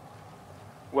 moving.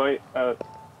 Wait,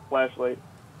 flashlight.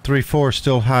 3-4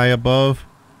 still high above.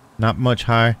 Not much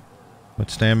high.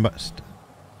 But stand by.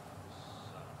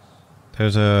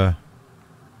 There's a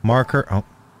marker. Oh,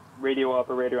 Radio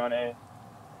operator on A.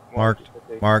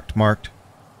 marked.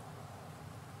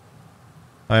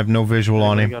 I have no visual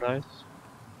on him. Got eyes?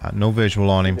 No visual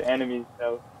on him. The enemies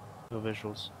south. No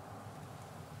visuals.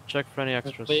 Check for any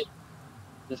extras.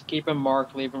 Just keep him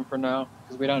marked, leave him for now,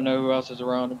 because we don't know who else is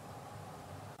around him.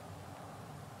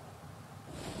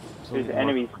 There's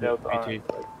enemies south on, BT.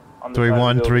 like, on the side of the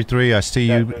 3-1, building. 3-3. I see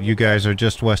you. You guys are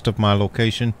just west of my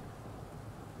location.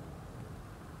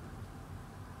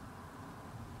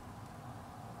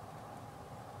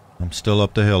 I'm still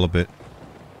up the hill a bit.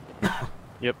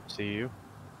 Yep, see you.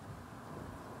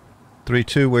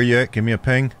 3-2, where you at? Give me a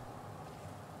ping.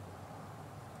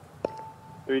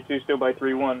 3-2 still by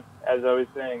 3-1. As I was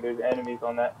saying, there's enemies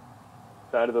on that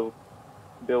side of the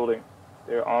building.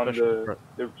 They're on the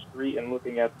street and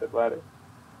looking at the ladder.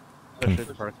 Especially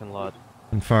the parking lot.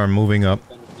 Confirm, moving up.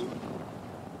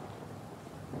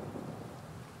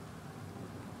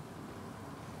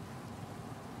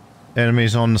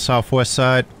 Enemies on the southwest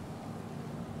side.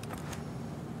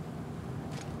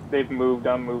 They've moved.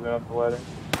 I'm moving up the ladder.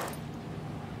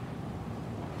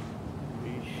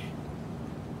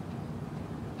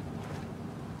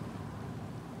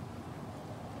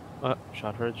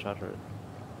 Shot heard.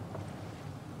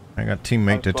 I got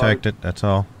teammate detected, that's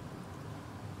all.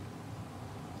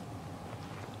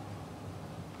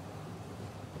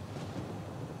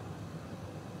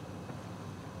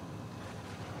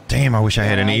 Damn, I wish I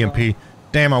had an EMP.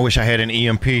 Damn, I wish I had an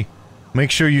EMP.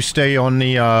 Make sure you stay on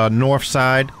the north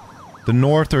side. The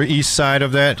north or east side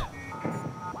of that.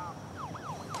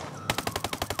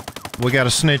 We got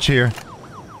a snitch here.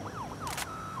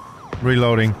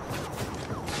 Reloading.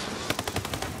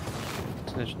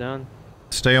 Snitch down.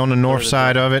 Stay on the north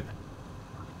side of it.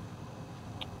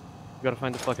 We gotta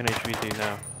find the fucking HVT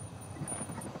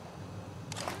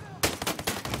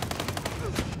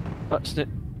now. Snitch.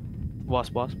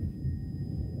 Wasp.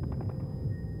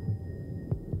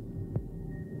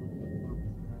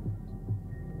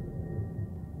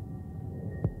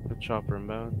 The chopper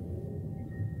inbound.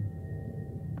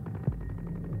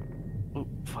 Oh,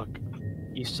 fuck.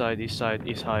 East side, east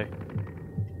high.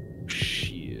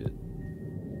 Shit.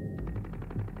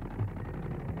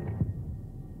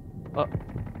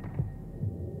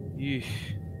 Yeesh.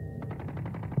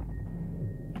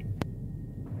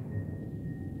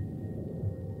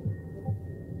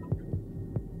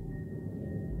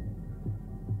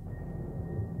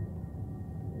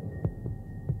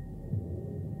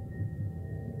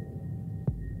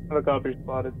 Helicopter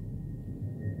spotted.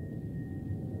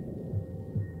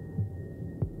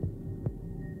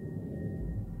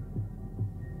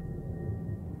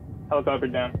 Helicopter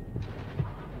down.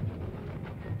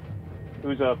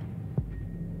 Who's up?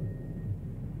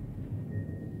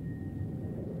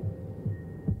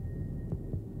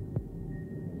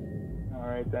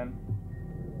 Alright then.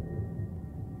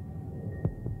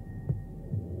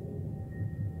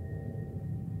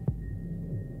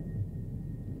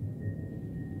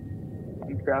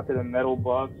 I'm trapped in a metal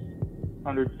box,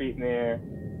 100 feet in the air.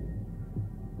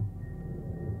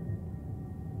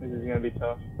 This is gonna be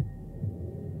tough.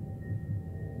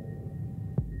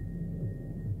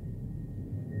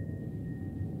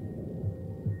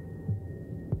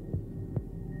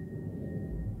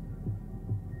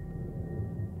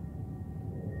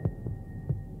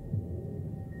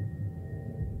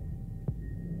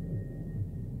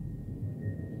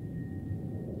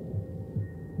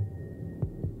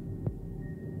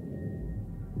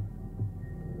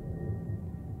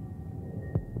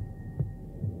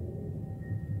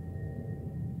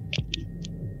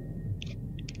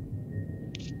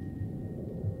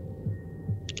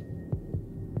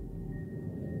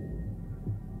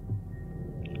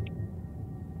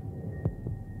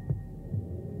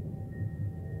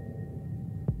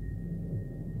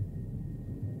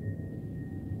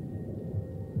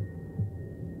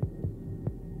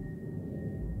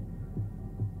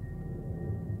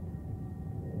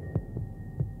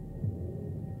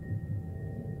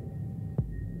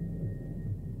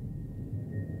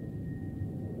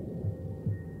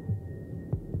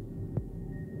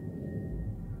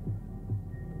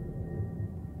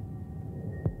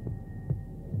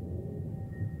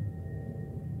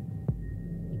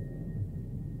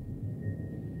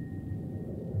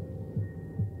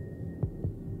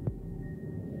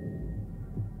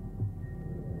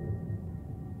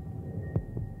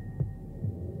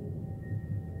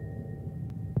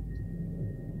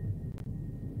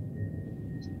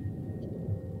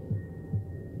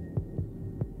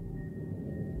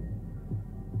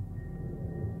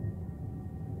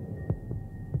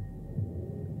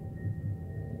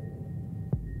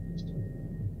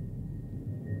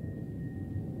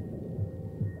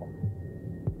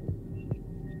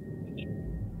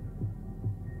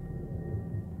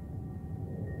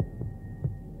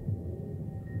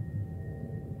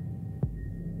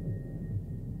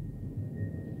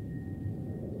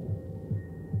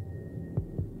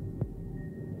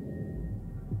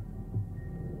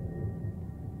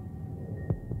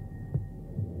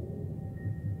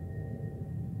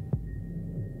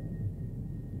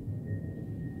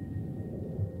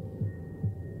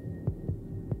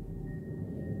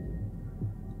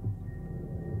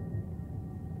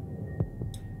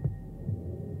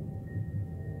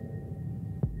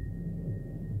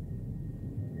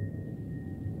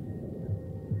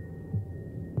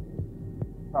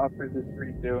 Offers is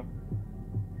 3-2.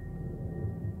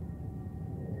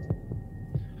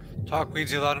 Talk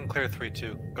reads you loud and clear,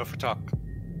 3-2. Go for talk.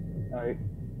 Alright.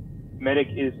 Medic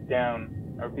is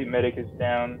down. I repeat, medic is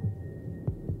down.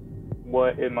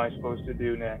 What am I supposed to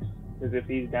do next? Because if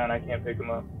he's down, I can't pick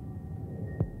him up.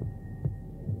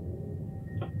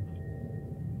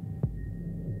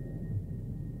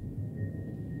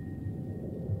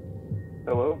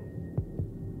 Hello?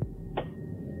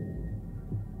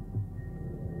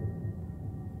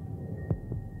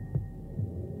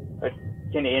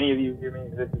 Can any of you hear me?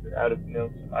 This is out of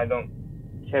notes. I don't.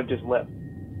 Kev just left.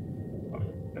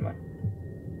 Okay, never mind.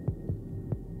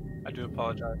 I do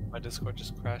apologize. My Discord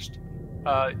just crashed.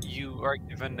 You are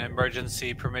given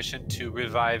emergency permission to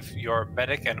revive your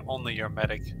medic and only your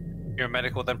medic. Your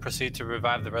medic will then proceed to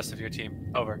revive the rest of your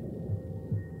team. Over.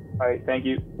 Alright, thank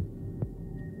you.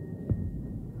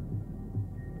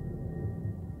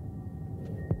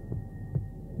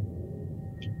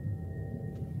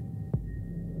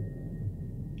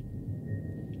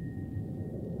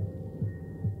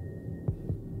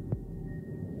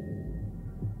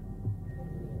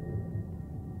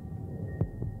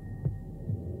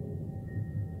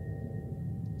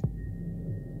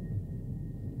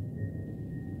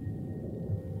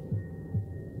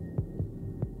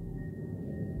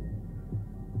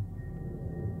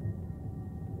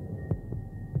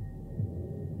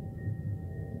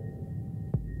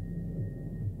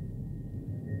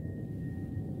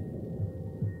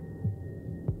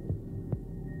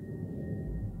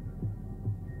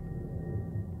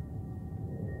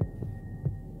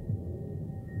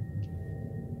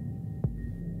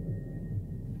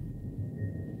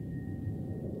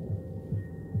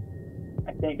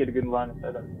 I can't get a good line of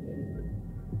sight on this thing.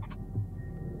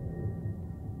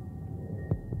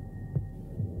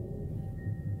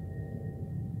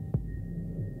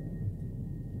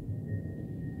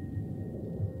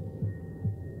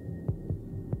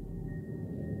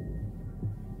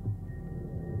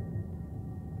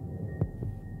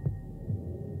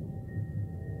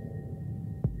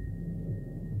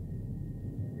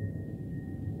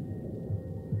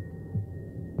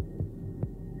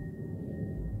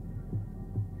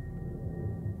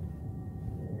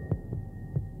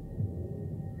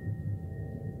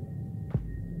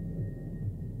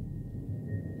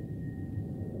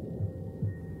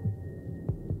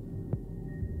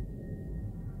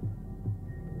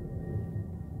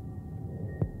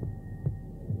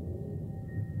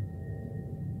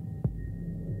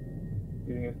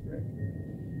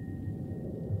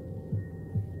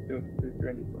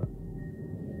 syringes left.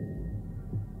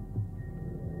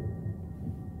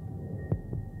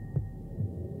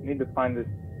 Need to find this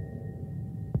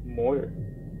mortar.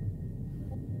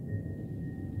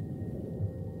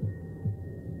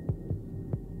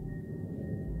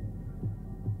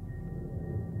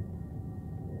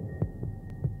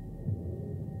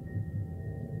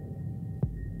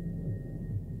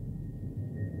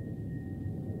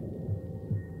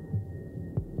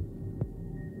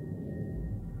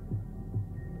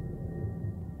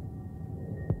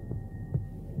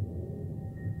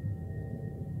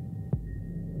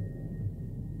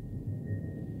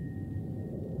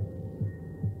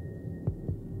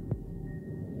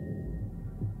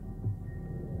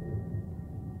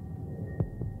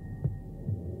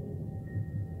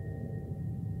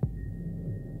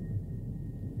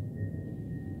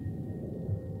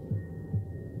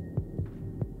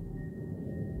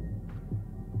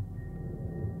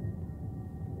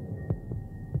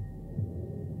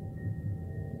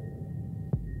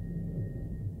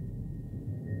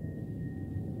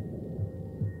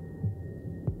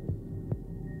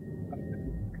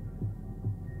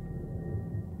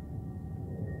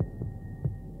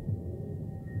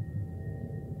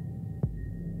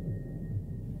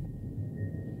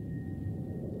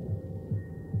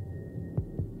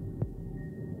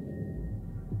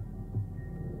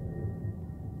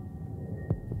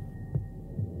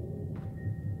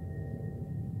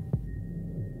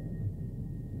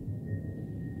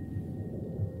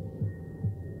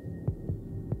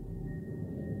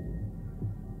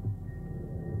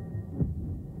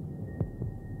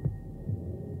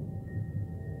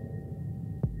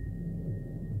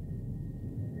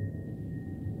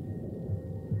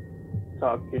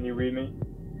 Talk, can you read me?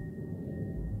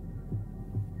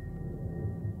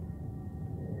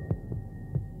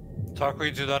 Talk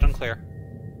reads you loud and clear.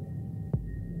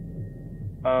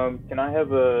 Can I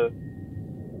have a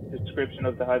description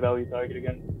of the high value target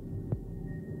again?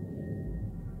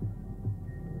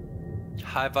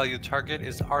 High value target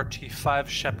is RT5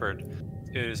 Shepherd.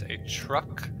 It is a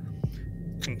truck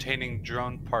containing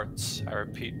drone parts. I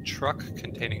repeat, truck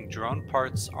containing drone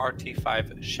parts,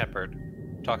 RT5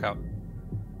 Shepherd. Talk out.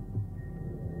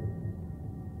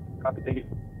 Copy, thank you.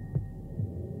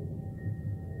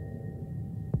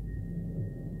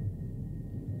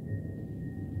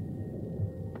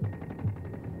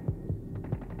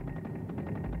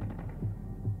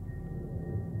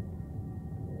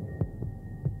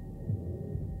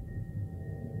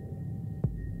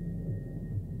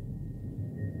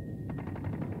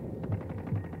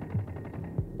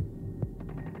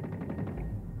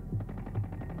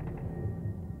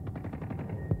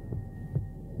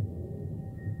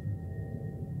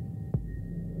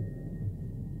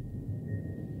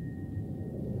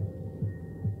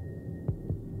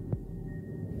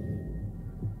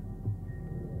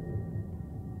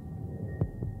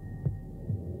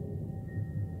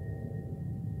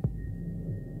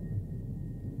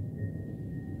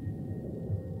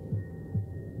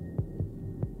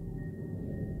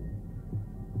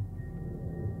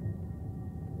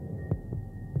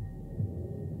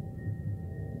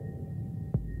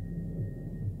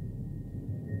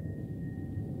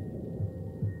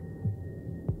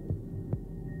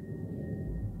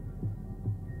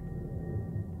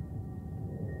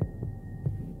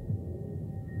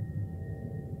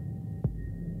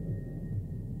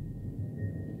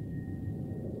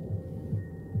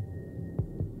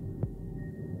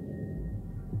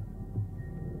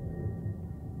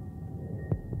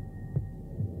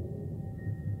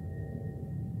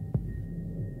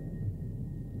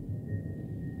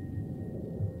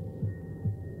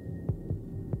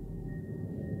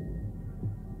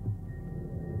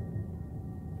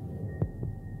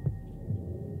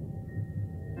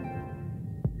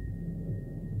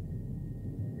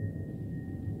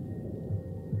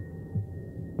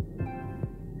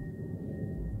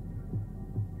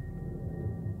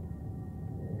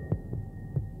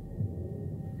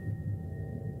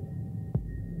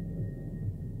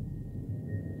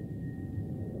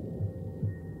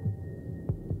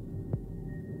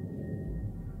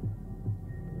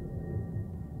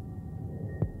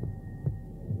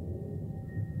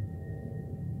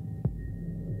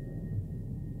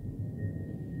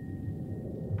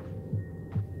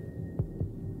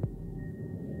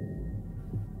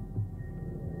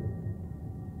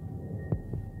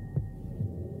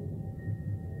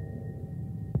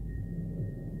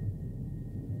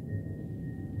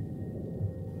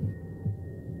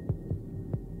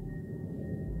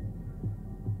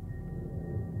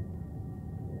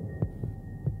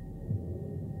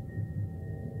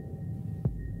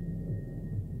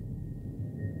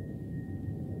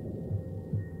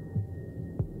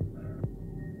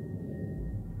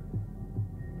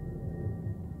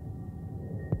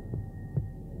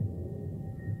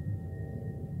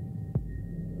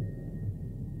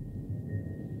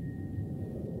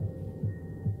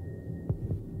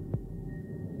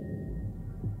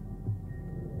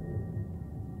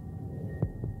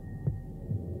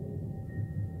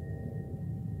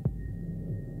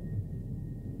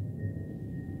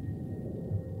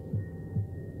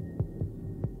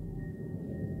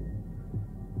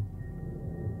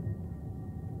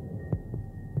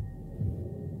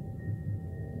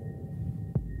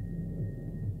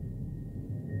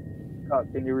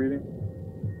 Can you read me?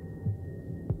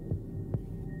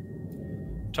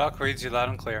 Talk reads you loud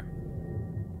and clear.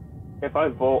 If I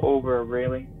vault over a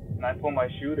railing, can I pull my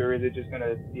chute, or is it just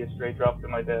gonna be a straight drop to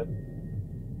my death?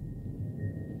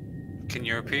 Can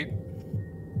you repeat?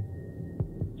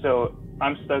 So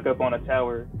I'm stuck up on a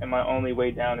tower, and my only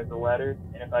way down is the ladder.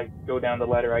 And if I go down the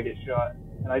ladder, I get shot.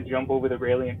 Can I jump over the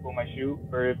railing and pull my chute,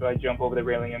 or if I jump over the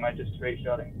railing, am I just straight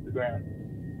shotting to the ground?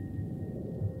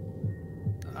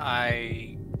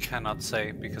 I cannot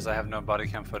say because I have no body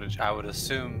cam footage. I would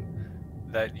assume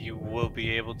that you will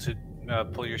be able to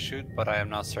pull your chute, but I am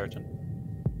not certain.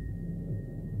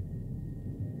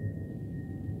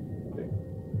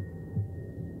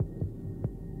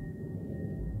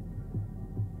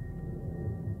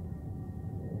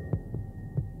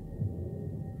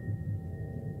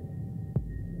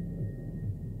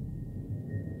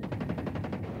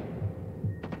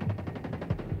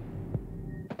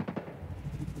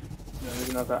 No,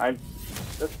 there's nothing.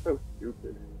 That's so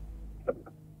stupid.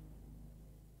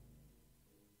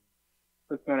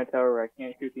 Puts me on a tower where I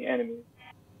can't shoot the enemies.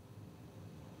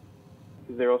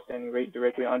 Because they're all standing right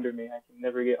directly under me. I can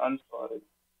never get unspotted.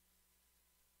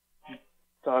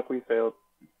 Talk, we failed.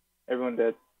 Everyone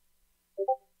dead.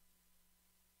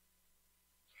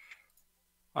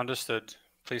 Understood.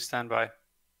 Please stand by.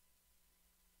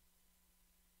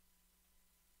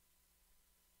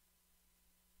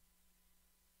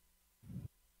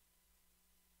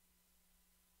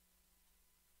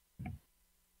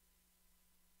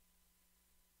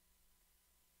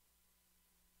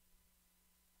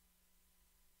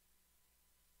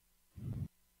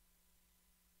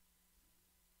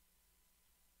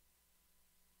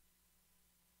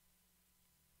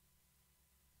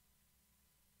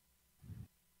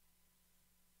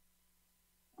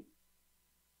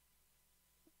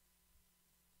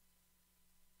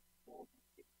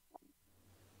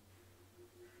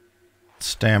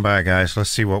 Stand by, guys.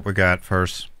 Let's see what we got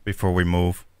first before we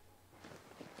move.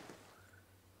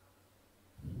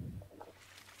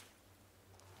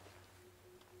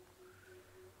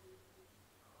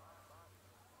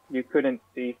 You couldn't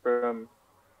see from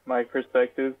my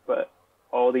perspective, but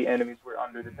all the enemies were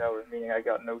under the tower, meaning I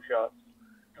got no shots.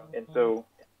 And so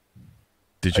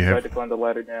Did I you tried have... to climb the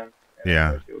ladder down.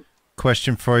 Yeah.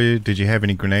 Question for you. Did you have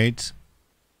any grenades?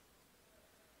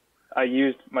 I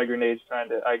used my grenades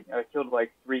I killed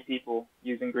like 3 people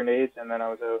using grenades, and then I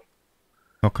was out.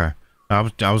 Okay. I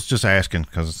was just asking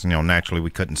because, you know, naturally we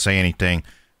couldn't say anything,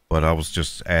 but I was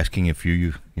just asking if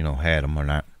you had them or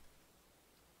not.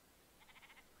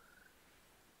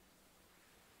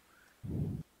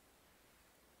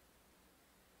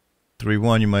 Three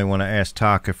one. You might want to ask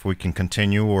Talk if we can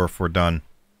continue or if we're done.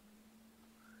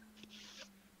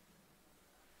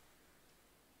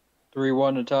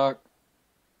 3-1 to talk.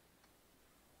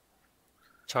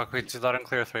 Talk reads you loud and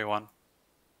clear, 3-1.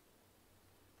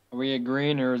 Are we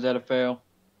agreeing or is that a fail?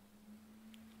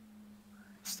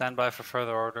 Stand by for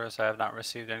further orders. I have not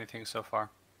received anything so far.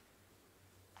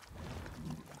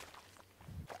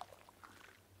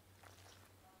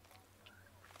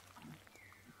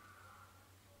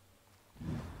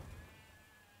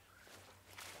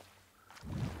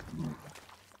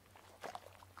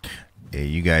 Yeah,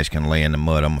 you guys can lay in the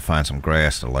mud. I'm gonna find some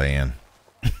grass to lay in.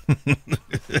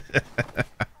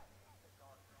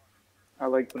 I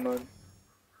like the mud.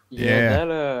 Yeah,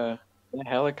 that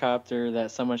helicopter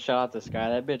that someone shot at the sky,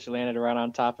 that bitch landed right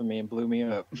on top of me and blew me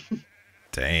up.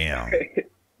 Damn.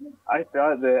 I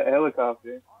shot the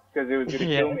helicopter because it was going to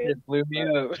Yeah, kill me. it blew me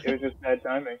up. It was just bad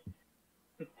timing.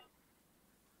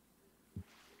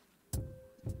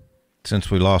 Since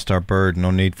we lost our bird,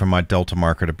 no need for my Delta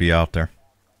marker to be out there.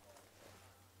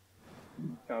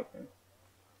 Okay.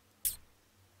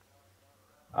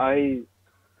 I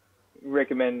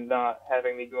recommend not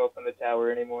having me go up on the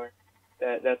tower anymore.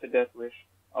 That's a death wish.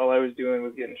 All I was doing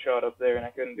was getting shot up there, and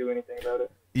I couldn't do anything about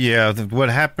it. Yeah, what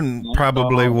happened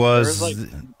probably was like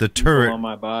the turret. On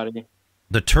my body.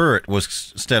 The turret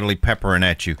was steadily peppering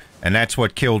at you, and that's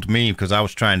what killed me because I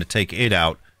was trying to take it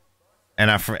out,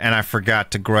 and I forgot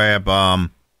to grab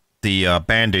the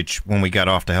bandage when we got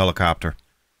off the helicopter.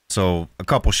 So a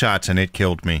couple shots and it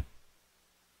killed me.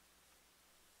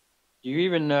 Do you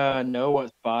even know what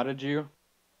spotted you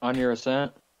on your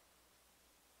ascent?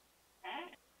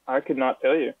 I could not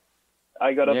tell you.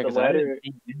 I got up the 'Cause I ladder,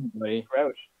 didn't see anybody.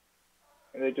 crouched,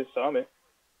 and they just saw me.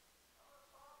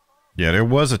 Yeah, there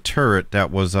was a turret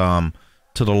that was to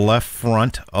the left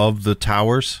front of the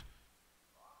towers,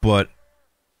 but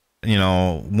you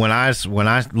know when I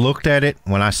looked at it,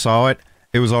 when I saw it,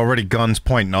 it was already guns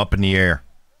pointing up in the air,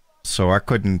 so I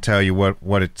couldn't tell you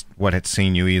what had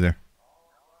seen you either.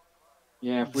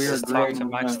 Yeah, if we This are is talk great. to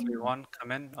Max 3-1.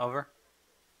 Come in. Over.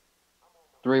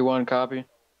 3-1 copy.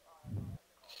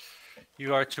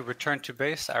 You are to return to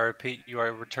base. I repeat, you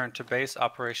are returned to base.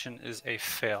 Operation is a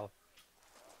fail.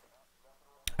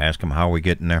 Ask him how we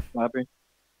getting there. Copy.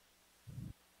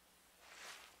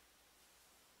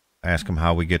 Ask him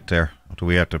how we get there. Do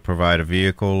we have to provide a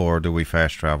vehicle or do we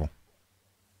fast travel?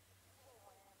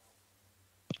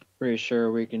 Pretty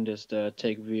sure we can just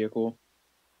take vehicle.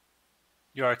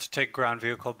 You are to take ground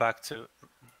vehicle back to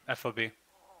FOB.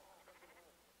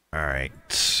 Alright,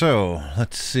 so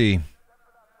let's see.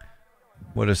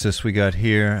 What is this we got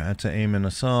here? That's an aim and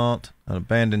assault. An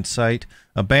abandoned site.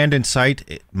 Abandoned site,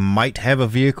 it might have a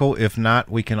vehicle. If not,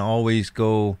 we can always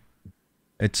go.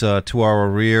 It's to our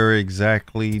rear,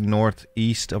 exactly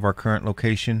northeast of our current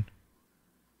location.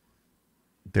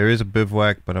 There is a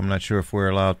bivouac, but I'm not sure if we're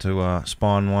allowed to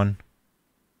spawn one.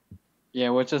 Yeah,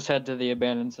 let's just head to the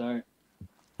abandoned site.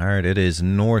 Alright, it is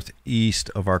northeast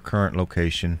of our current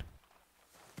location.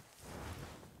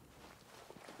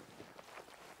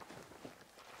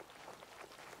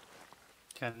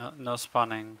 Okay, no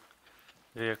spawning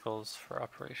vehicles for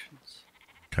operations.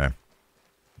 Okay.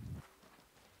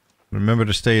 Remember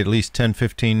to stay at least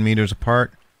 10-15 meters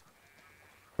apart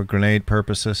for grenade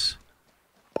purposes.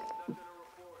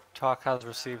 TOC has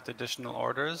received additional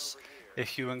orders.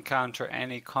 If you encounter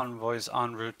any convoys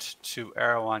en route to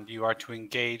Erewhon, you are to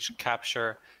engage,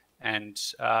 capture, and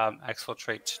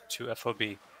exfiltrate to FOB.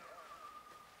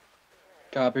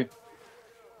 Copy.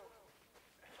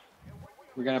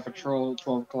 We're gonna patrol at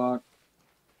 12 o'clock.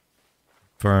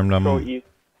 Confirmed. Go east.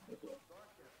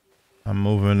 I'm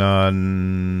moving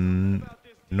on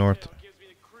north.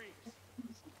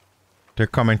 They're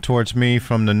coming towards me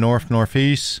from the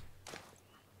northeast.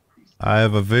 I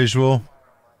have a visual.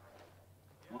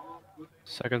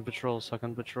 Second patrol,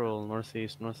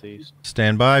 northeast.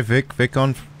 Stand by, Vic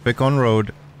on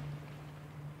road.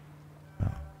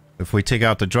 If we take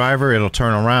out the driver, it'll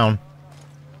turn around.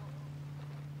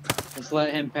 Let's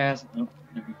let him pass. Oh,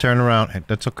 Turn around.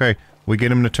 That's okay. We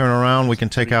get him to turn around, we can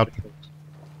take out.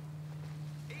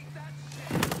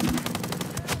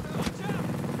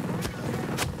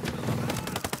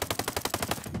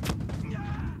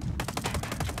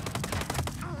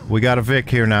 We got a Vic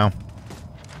here now.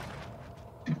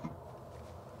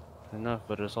 Enough,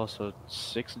 but there's also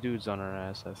 6 dudes on our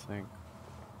ass, I think.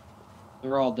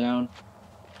 they're all down.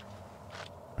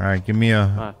 All right, give me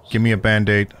a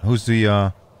band-aid. Who's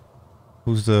the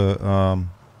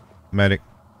medic?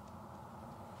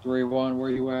 3-1, where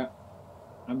you at?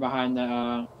 I'm behind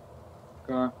the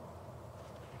car.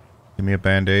 Give me a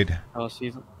band-aid. Y'all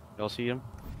see him?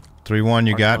 3-1,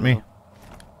 you got me?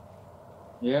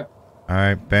 Yep. All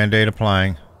right, band-aid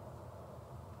applying.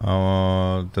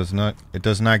 It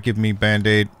does not give me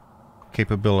band-aid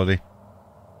capability.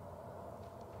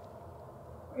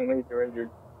 Only if you're injured.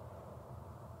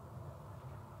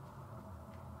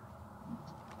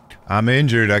 I'm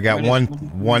injured. I got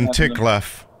one tick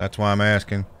left. That's why I'm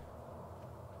asking.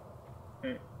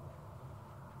 So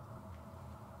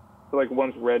like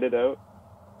one's redded out?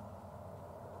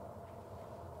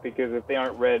 Because if they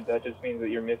aren't red, that just means that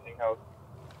you're missing health.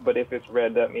 But if it's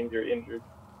red, that means you're injured.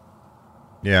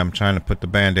 Yeah, I'm trying to put the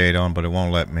band-aid on, but it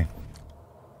won't let me.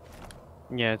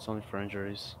 Yeah, it's only for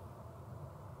injuries.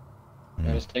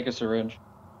 Yeah, just take a syringe.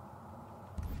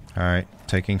 Alright,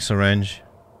 taking syringe.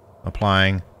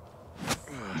 Applying.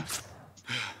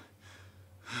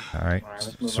 Alright,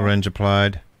 syringe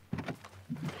applied.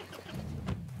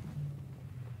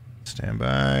 Stand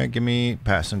by. Give me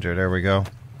passenger. There we go.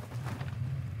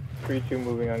 3-2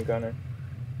 moving on gunner.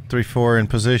 3-4 in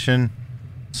position.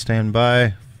 Stand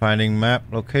by. Finding map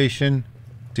location.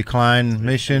 Decline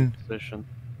mission. Position.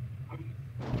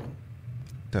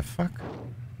 The fuck?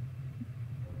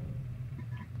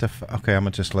 Okay, I'm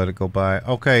gonna just let it go by.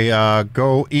 Okay,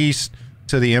 go east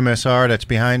to the MSR that's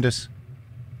behind us.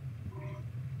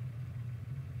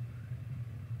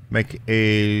 Make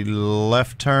a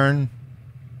left turn.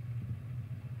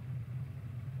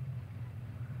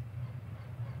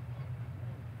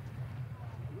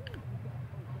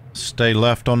 Stay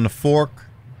left on the fork.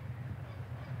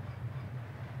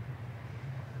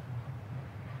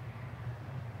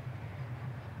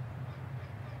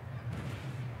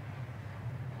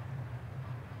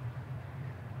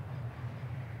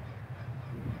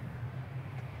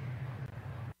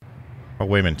 Oh,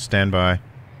 wait a minute. Stand by.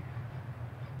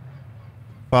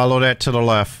 Follow that to the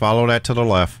left. Follow that to the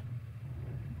left.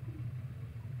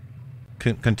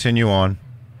 Continue on.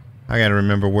 I gotta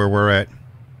remember where we're at.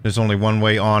 There's only one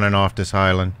way on and off this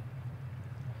island.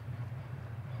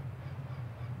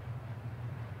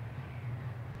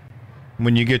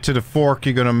 When you get to the fork,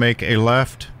 you're gonna make a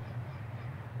left.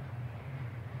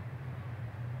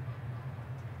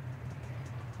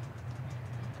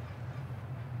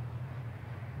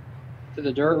 To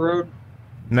the dirt road?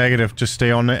 Negative. Just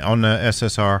stay on the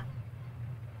SSR.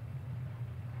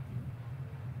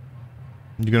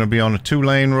 You're gonna be on a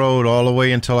 2-lane road all the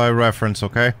way until I reference,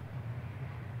 okay?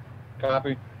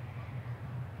 Copy.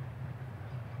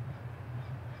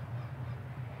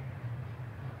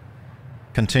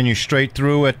 Continue straight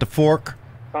through at the fork.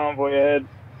 Convoy ahead.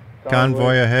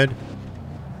 Convoy ahead.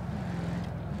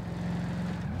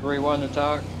 3-1 to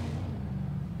talk.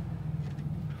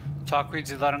 Talk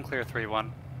reads you loud and clear,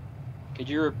 3-1. Could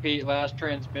you repeat last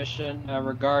transmission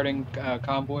regarding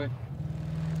convoy?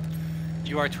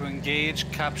 You are to engage,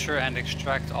 capture, and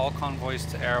extract all convoys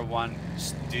to Air 1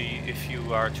 if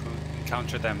you are to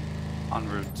encounter them en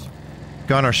route.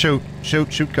 Gunner, shoot.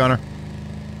 Shoot, shoot, Gunner.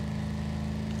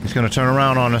 He's gonna turn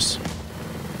around on us.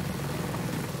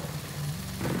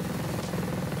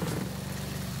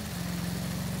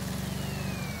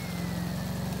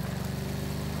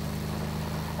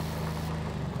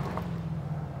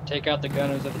 Take out the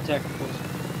gunners of the technicals.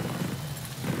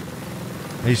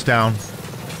 He's down.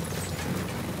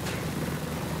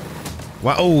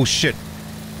 Wow, oh shit.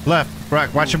 Left,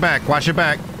 right, watch your back, watch your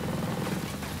back.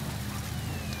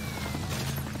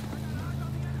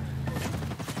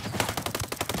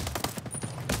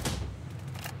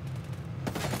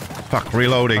 Fuck,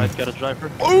 reloading. I've got a driver.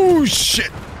 Oh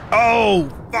shit! Oh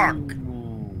fuck!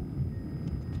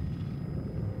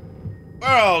 We're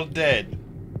all dead.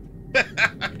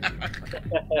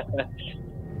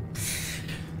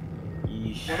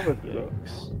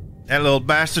 Yikes. That little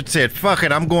bastard said, "Fuck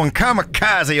it, I'm going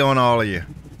kamikaze on all of you."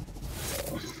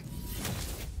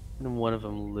 And one of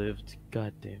them lived.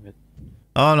 God damn it.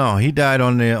 Oh no, he died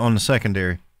on the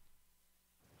secondary.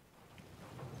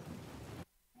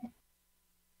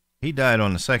 He died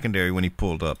on the secondary when he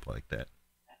pulled up like that.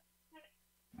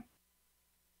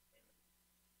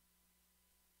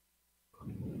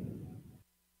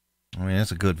 I mean,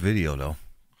 that's a good video though.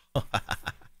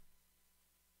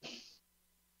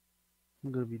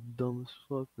 I'm gonna be dumb as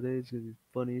fuck today. It's gonna be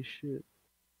funny as shit.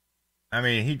 I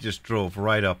mean, he just drove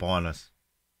right up on us.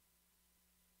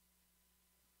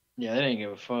 Yeah, they didn't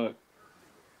give a fuck.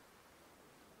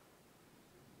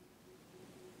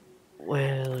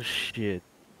 Well, shit.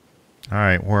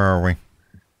 Alright, where are we?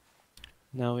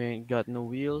 Now we ain't got no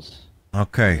wheels.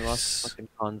 Okay. We lost the fucking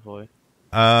convoy.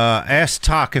 Ask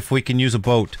Talk if we can use a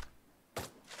boat.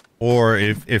 Or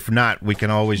if not, we can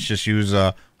always just use,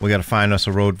 we gotta find us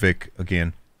a road Vic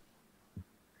again.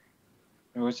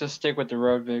 Let's just stick with the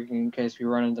road Vic in case we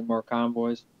run into more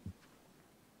convoys.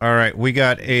 Alright, we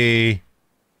got a...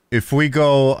 If we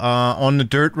go, on the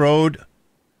dirt road,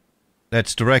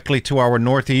 that's directly to our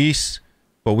northeast,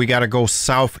 but we gotta go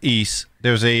southeast.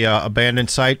 There's a, abandoned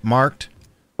site marked,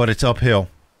 but it's uphill.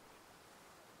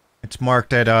 It's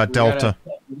marked at, Delta.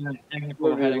 We got a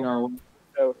technical heading our way.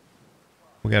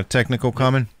 We got a technical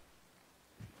coming.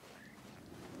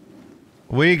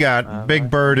 We got Big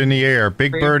Bird in the air.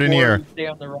 Big Bird in the air. Stay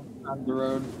on the right side of the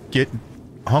road. Get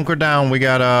hunker down. We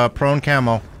got prone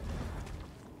camo.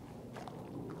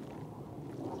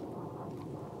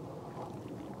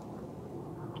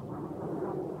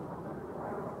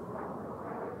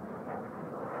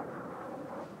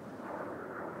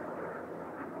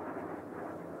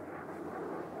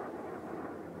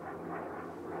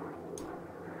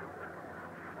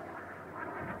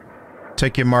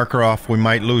 Take your marker off. We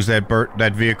might lose that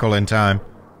vehicle in time.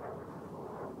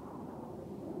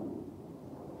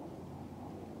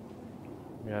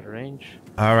 We got a range.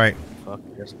 All right. Fuck,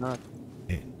 guess not.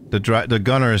 The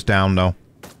gunner is down though.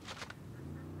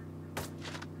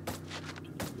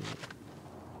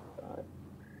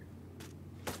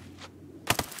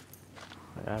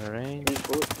 I got a range.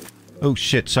 Oh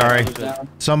shit! Sorry.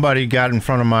 Somebody got in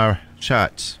front of my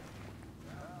shots.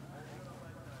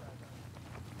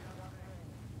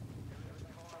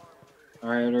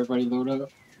 Alright, everybody load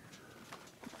up.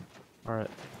 Alright.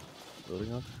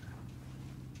 Loading up.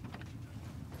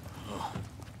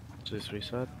 So this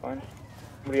reset. Fine.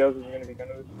 Somebody else is gonna be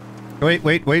gunners.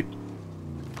 Wait.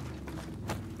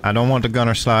 I don't want the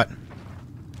gunner slot.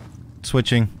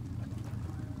 Switching.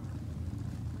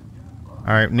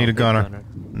 Alright, need a gunner.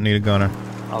 Need a gunner.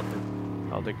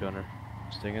 I'll take gunner.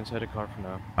 Staying inside the car for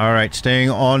now. Alright,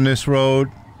 staying on this road.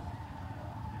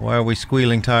 Why are we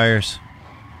squealing tires?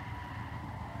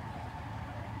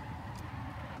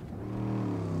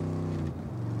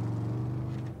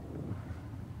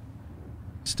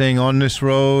 Staying on this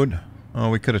road. Oh,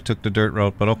 we could have took the dirt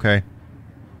road, but okay.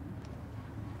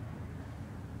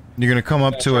 You're gonna come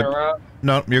up to it.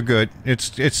 No, you're good.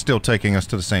 It's still taking us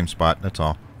to the same spot, that's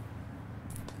all.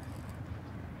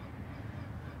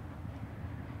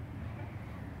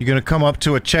 You're gonna come up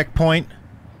to a checkpoint,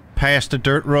 past the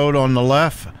dirt road on the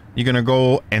left. You're gonna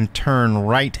go and turn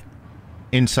right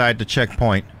inside the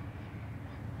checkpoint.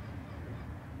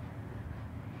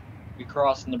 We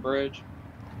crossing the bridge.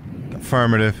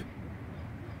 Affirmative.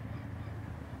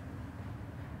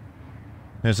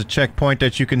 There's a checkpoint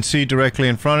that you can see directly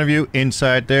in front of you.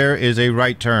 Inside there is a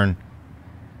right turn.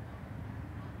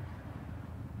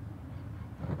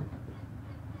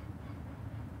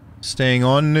 Staying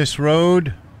on this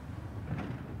road.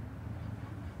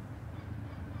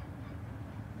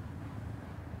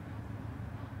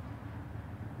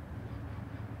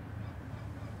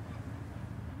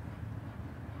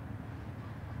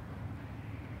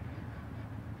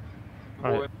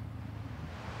 Alright.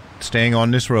 Staying on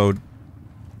this road.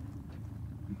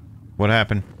 What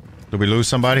happened? Did we lose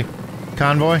somebody?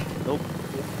 Convoy? Nope.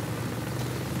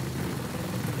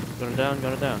 Gun it down,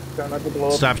 gun it down. Try not to blow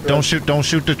up Stop. the Don't truck.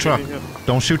 shoot the truck.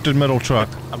 Don't shoot the middle truck.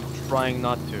 I'm trying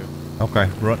not to. Okay,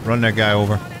 run that guy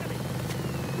over.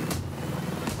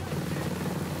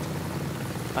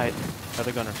 Alright, got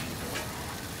a gunner.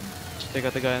 They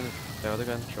got the guy in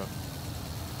the truck.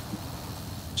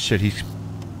 Shit, he's...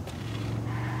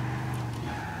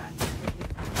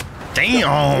 Damn!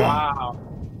 Wow.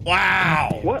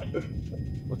 Wow! What?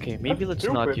 Okay, maybe That's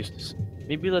let's not stupid. use this.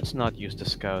 Maybe let's not use the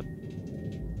scout.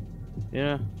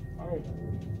 Yeah,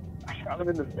 I shot him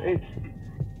in the face.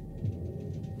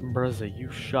 brother,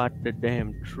 you shot the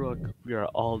damn truck. We are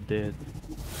all dead.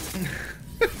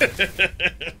 Got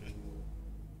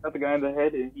the guy in the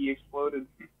head and he exploded.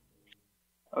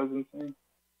 That was insane.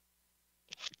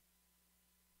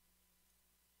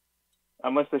 I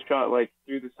must have shot like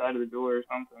through the side of the door or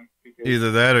something. Because,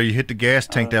 Either that or you hit the gas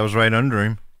tank that was right under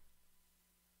him.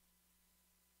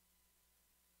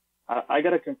 I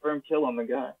got a confirmed kill on the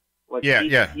guy. Like Yeah,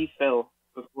 yeah. He fell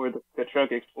before the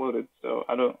truck exploded, so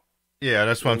I don't. Yeah,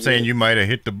 that's what I'm saying. You might have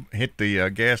hit the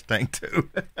gas tank too.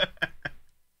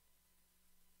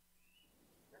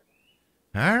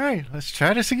 All right, let's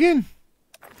try this again.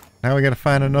 Now we got to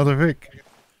find another Vic.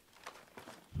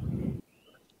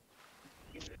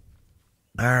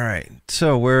 All right,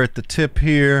 so we're at the tip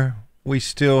here. We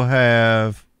still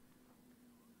have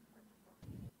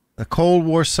the Cold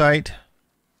War site.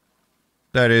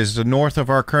 That is the north of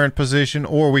our current position,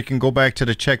 or we can go back to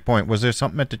the checkpoint. Was there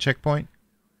something at the checkpoint?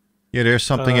 Yeah, there's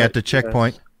something at the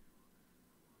checkpoint. Yes.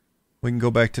 We can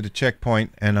go back to the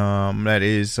checkpoint, and that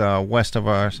is west of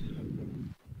ours.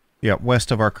 Yeah,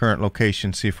 west of our current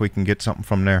location. See if we can get something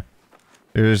from there.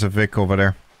 There is a Vic over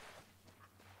there.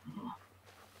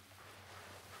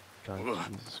 God,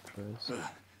 Jesus Christ.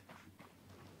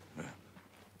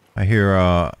 I hear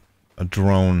a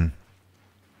drone.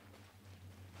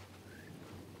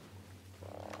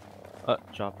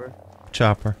 Chopper.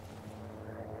 Chopper.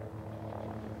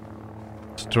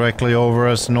 It's directly over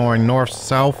us,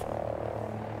 north-south.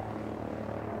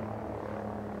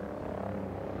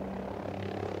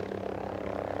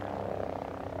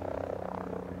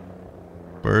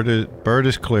 Bird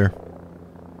is clear.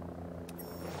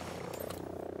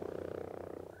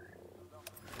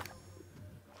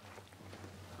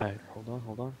 Alright, hold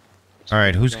on. All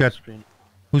right, who's got Screen.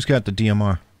 the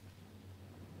DMR?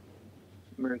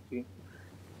 Mercy.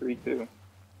 3-2.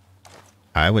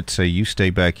 I would say you stay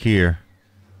back here.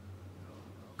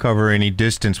 Cover any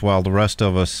distance while the rest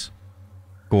of us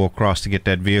go across to get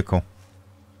that vehicle.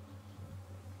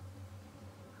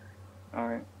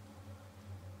 Alright.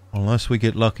 Unless we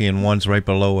get lucky and one's right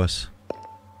below us.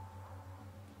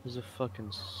 There's a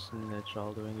fucking snitch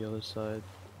all the way on the other side.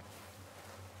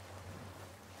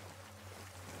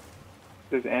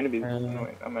 There's enemies. Um,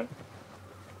 Wait, I'm in.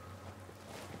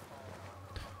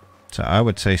 So I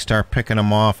would say start picking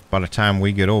them off by the time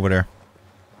we get over there.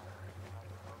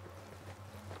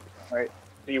 Alright.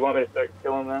 Do you want me to start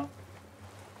killing now?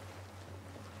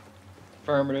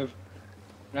 Affirmative.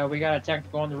 No, we got a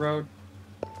technical on the road.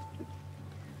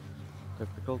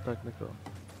 Technical.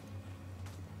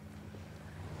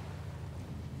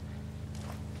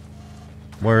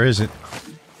 Where is it?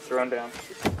 It's run down.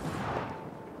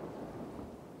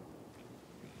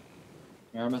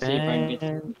 Yeah, I'm gonna see if I can get.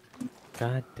 And...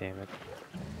 God damn it.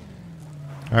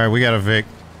 All right, we got a Vic.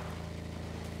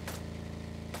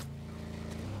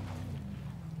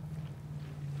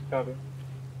 Copy.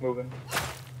 Moving.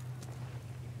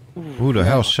 Who the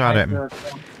hell shot at me?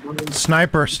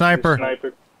 Sniper! Sniper!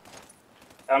 Sniper.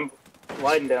 I'm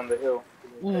sliding down the hill.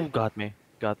 Ooh, got me.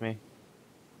 Got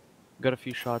a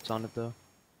few shots on it though.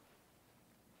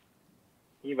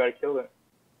 You better kill it.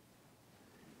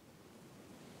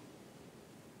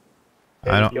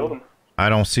 Yeah, we killed him. I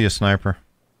don't see a sniper.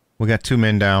 We got 2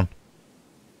 men down.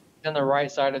 He's on the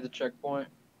right side of the checkpoint.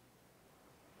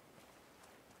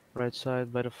 Right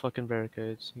side by the fucking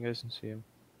barricades. You guys can see him.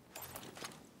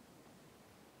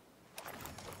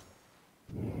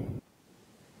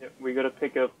 Yeah, we gotta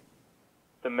pick up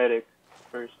the medic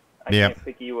first. I Yep. can't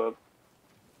pick you up.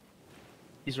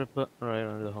 He's right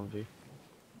under the Humvee.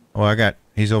 Oh,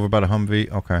 he's over by the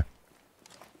Humvee. Okay.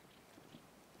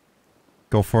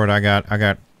 Go for it. I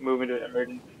got. Moving to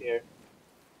emergency care.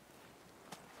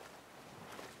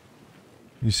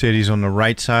 You said he's on the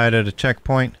right side of the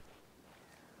checkpoint?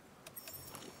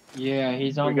 Yeah,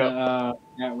 he's on got- the Last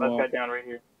catwalk. guy down right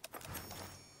here.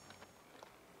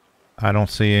 I don't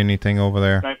see anything over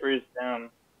there. Sniper is down.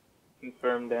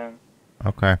 Confirmed down.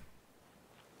 Okay.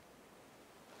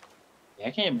 Yeah,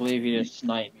 I can't believe he just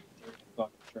sniped me through the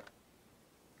fucking truck.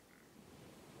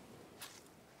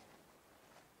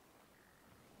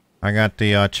 I got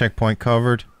the checkpoint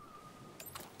covered.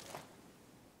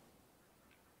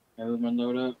 Everyone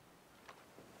load up.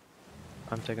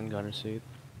 I'm taking gunner seat.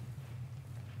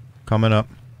 Coming up.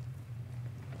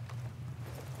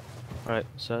 Alright,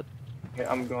 set.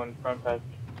 Yeah, I'm going front passenger.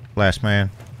 Last man.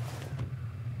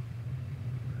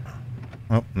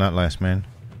 Oh, not last man.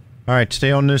 Alright,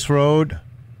 stay on this road.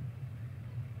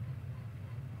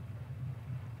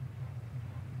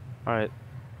 Alright.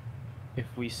 If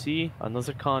we see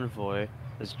another convoy,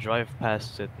 let's drive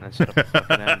past it and set up a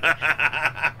fucking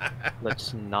ambush.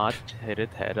 Let's not hit it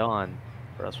head on,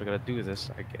 or else we're gonna do this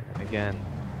again and again.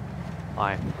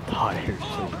 I'm tired.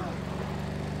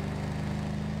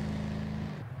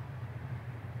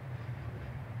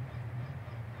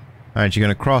 Alright, you're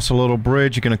gonna cross a little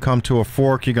bridge, you're gonna come to a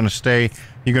fork, you're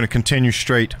gonna continue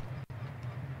straight.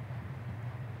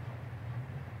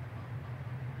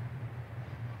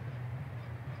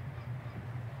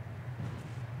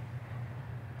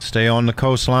 Stay on the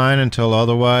coastline until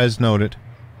otherwise noted.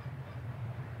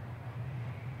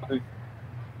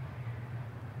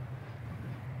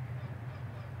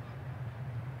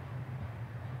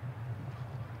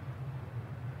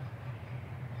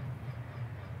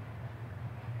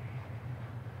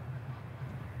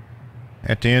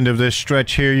 At the end of this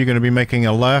stretch here, you're going to be making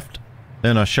a left,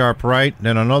 then a sharp right,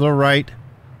 then another right,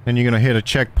 then you're going to hit a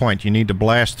checkpoint. You need to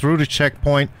blast through the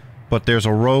checkpoint, but there's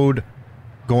a road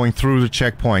going through the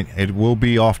checkpoint. It will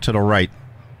be off to the right.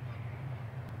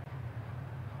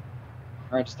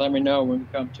 Alright, just let me know when we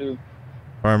come to.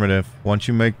 Affirmative. Once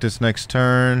you make this next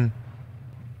turn...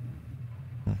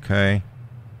 Okay.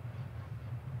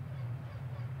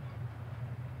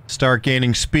 Start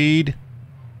gaining speed.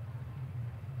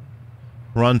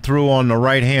 Run through on the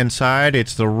right-hand side.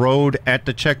 It's the road at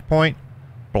the checkpoint.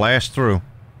 Blast through.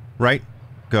 Right.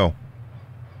 Go.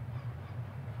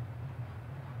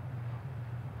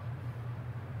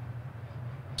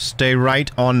 Stay right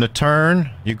on the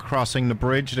turn. You're crossing the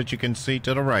bridge that you can see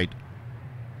to the right.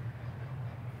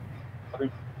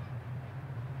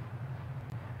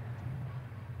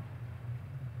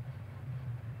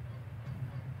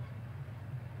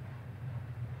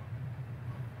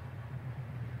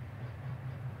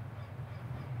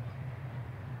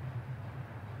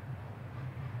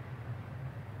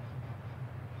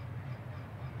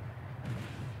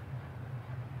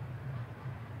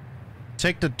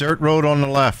 Take the dirt road on the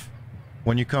left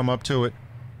when you come up to it.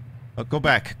 Go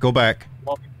back. Go back.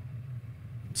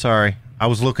 Sorry. I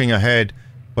was looking ahead,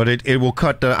 but it will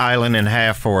cut the island in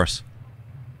half for us.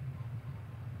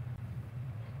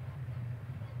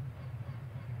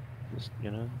 Just, you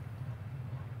know.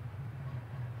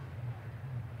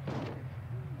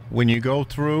 When you go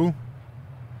through,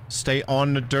 stay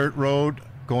on the dirt road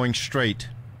going straight.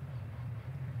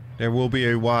 There will be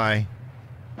a Y.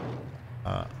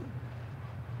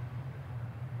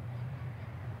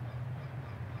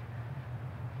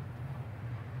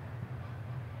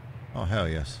 Oh, hell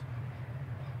yes.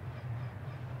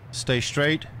 Stay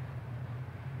straight.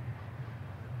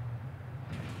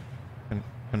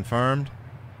 Confirmed.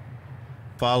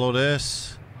 Follow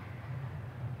this.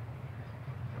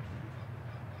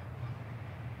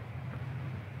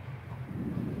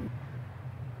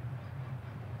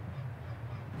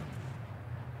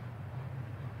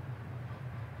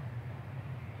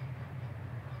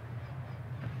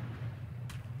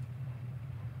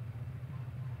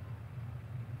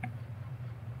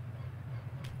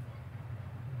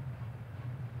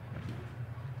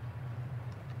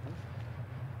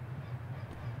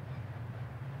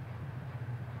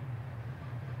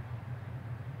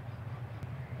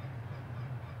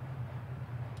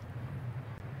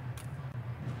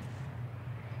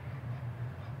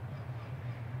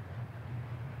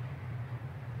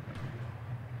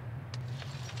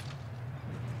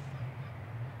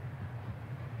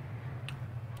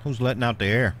 Who's letting out the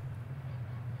air?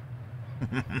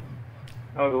 I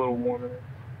was a little warmer.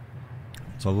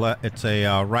 It's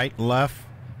a right left.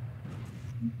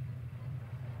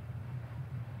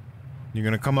 You're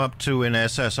gonna come up to an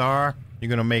SSR. You're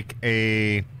gonna make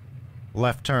a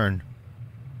left turn.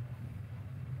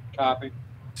 Copy.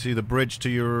 See the bridge to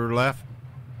your left?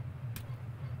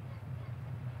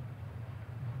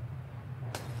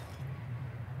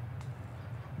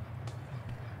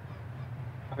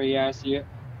 Oh, yeah, I see it.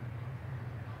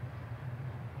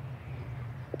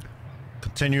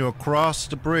 Continue across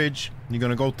the bridge. You're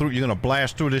gonna go through. You're gonna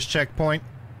blast through this checkpoint.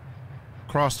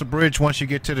 Cross the bridge. Once you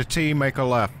get to the T, make a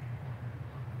left.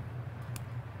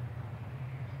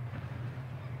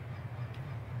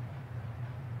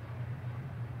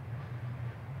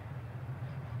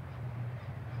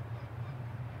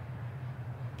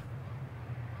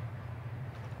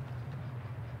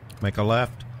 Make a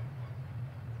left.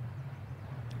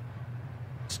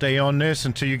 Stay on this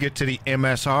until you get to the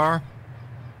MSR.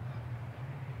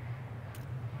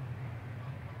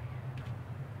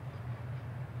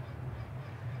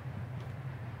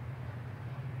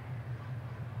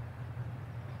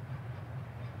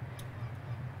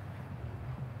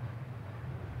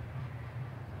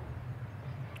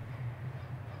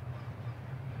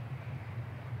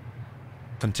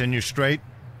 Continue straight.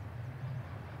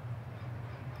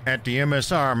 At the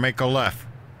MSR, make a left.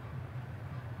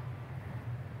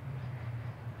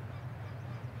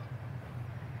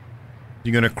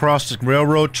 You're going to cross the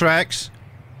railroad tracks,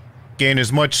 gain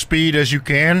as much speed as you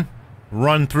can,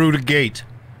 run through the gate.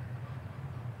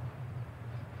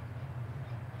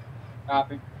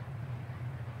 Copy.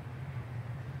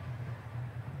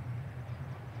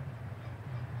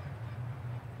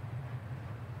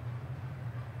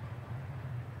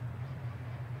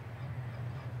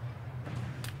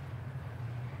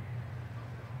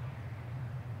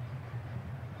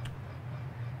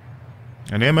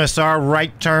 An MSR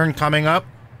right turn coming up.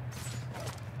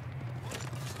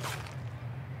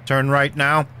 Turn right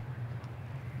now.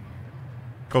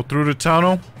 Go through the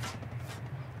tunnel.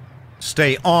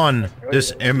 Stay on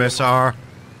this MSR.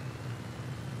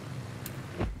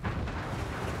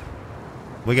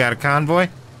 We got a convoy?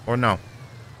 Or no?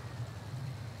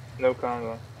 No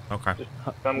convo. Okay.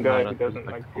 Just some guy who doesn't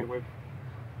like to get whipped.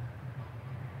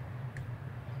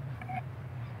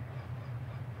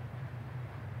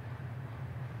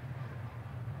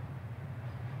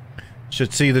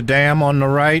 Should see the dam on the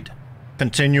right.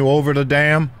 Continue over the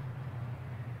dam.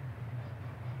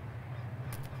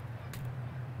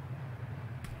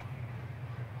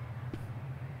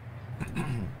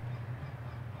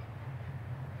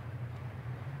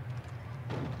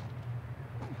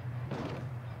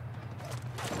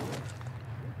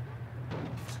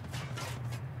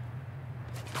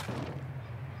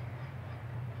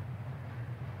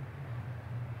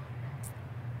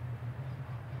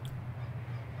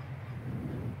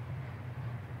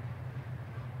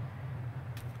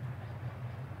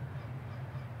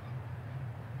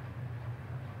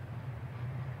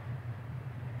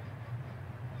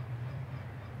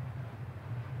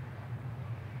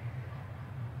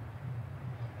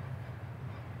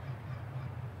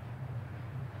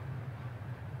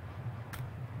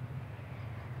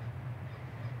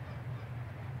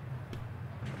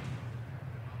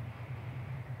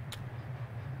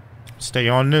 Stay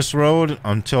on this road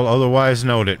until otherwise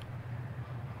noted.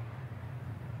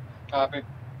 Copy.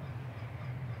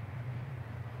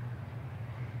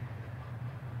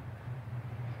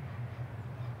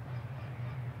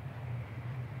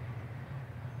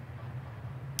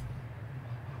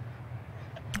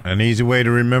 An easy way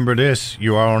to remember this,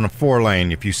 you are on a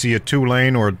 4-lane. If you see a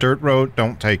 2-lane or a dirt road,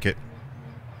 don't take it.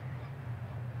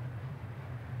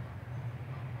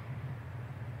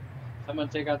 Someone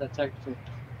take out that text.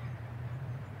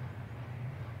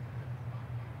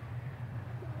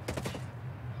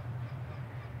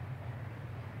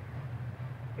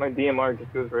 My DMR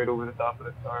just goes right over the top of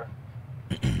the car.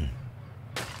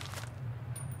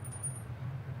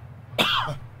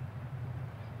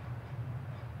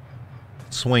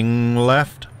 Swing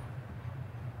left.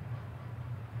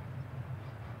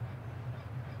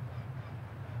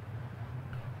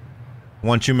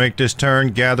 Once you make this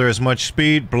turn, gather as much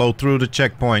speed, blow through the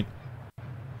checkpoint.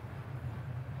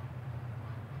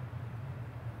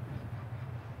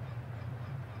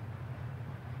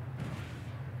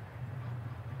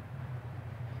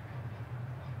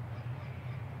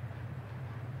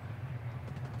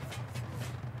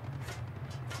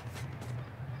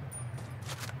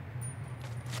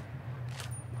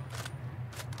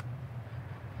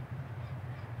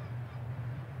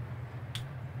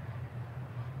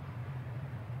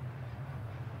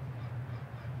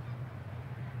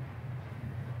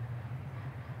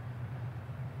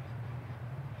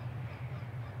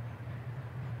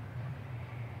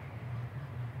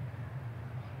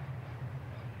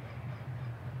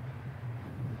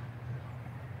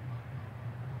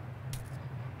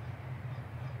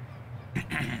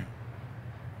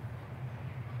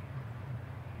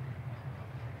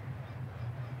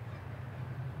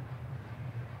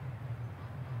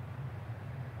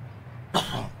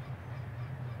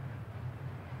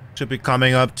 Should be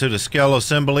coming up to the Scale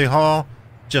Assembly Hall.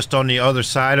 Just on the other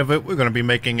side of it, we're going to be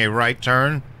making a right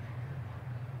turn,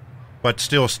 but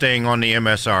still staying on the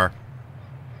MSR.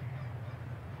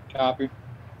 Copy.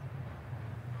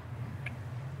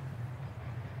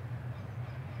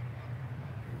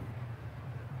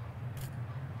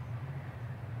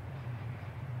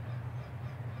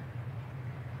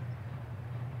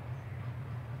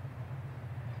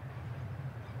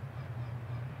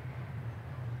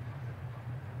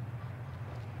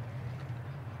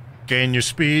 Gain your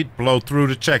speed, blow through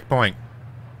the checkpoint.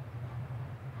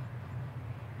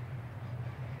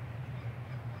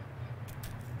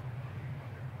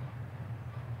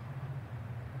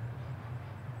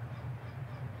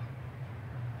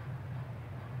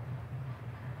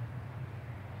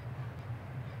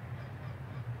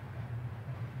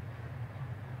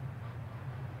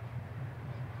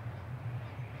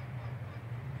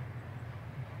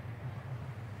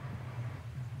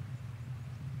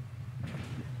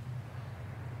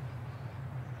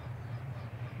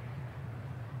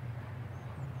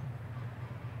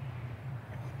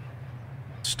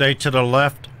 Stay to the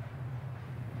left.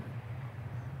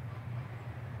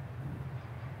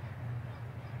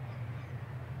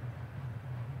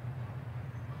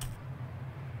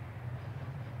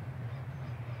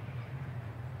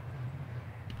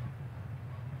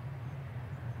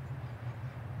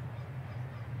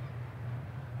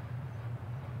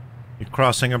 You're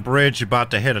crossing a bridge, you're about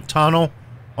to hit a tunnel.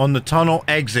 On the tunnel,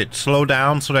 exit. Slow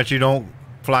down so that you don't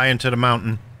fly into the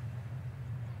mountain.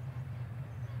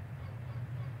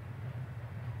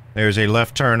 There's a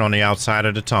left turn on the outside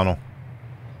of the tunnel.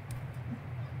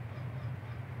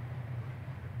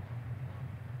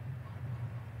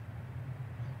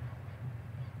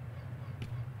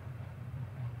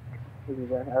 Does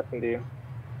that happen to you?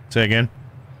 Say again?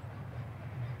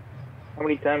 How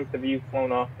many times have you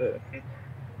flown off the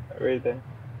right there?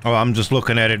 Oh, I'm just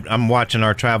looking at it. I'm watching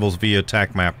our travels via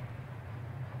attack map.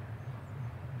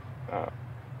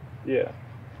 Yeah.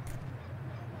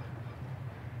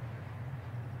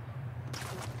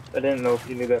 I didn't know if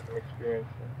you knew that from experience.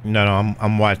 No,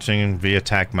 I'm watching via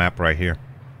attack map right here.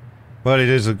 But it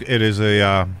is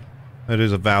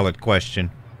a valid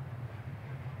question.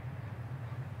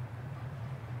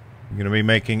 You're going to be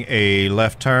making a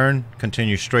left turn,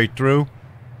 continue straight through,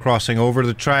 crossing over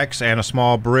the tracks and a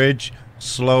small bridge,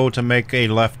 slow to make a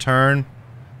left turn.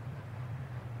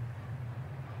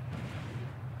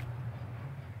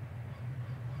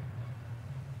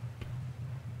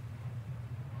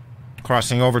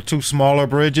 Crossing over two smaller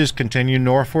bridges, continue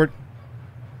northward.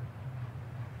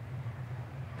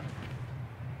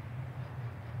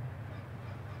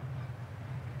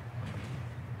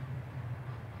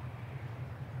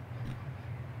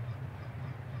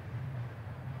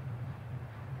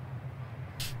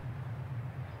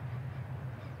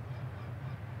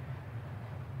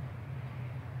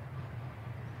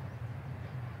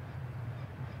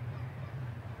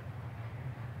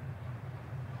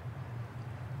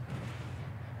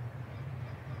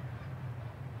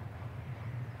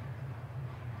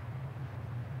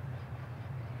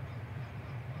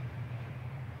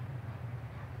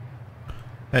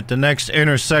 At the next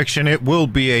intersection, it will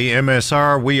be a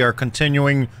MSR. We are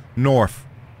continuing north.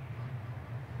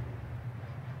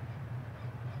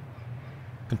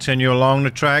 Continue along the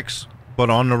tracks, but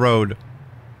on the road.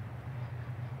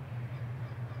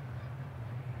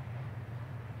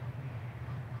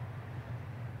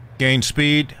 Gain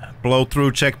speed, blow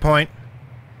through checkpoint.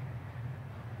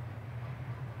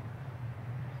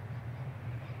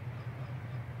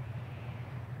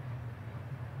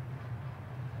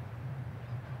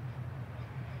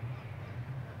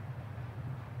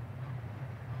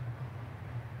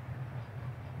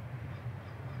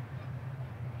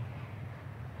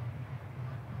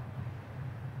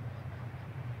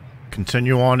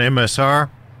 Continue on MSR.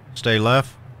 Stay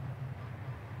left.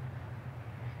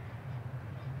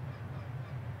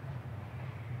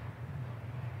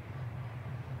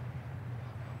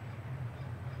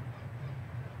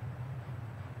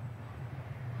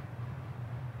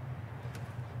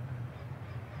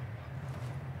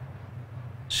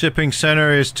 Shipping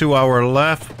center is to our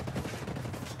left.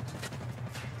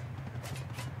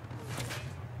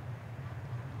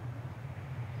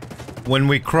 When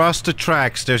we cross the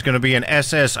tracks, there's going to be an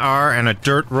SSR and a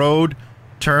dirt road.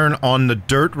 Turn on the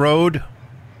dirt road.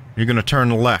 You're going to turn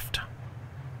left.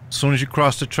 As soon as you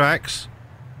cross the tracks,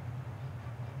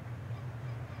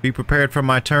 be prepared for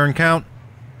my turn count.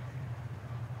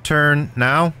 turn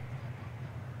now.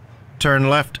 Turn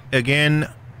left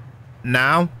again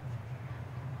now.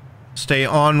 Stay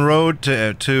on road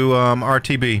to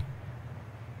RTB.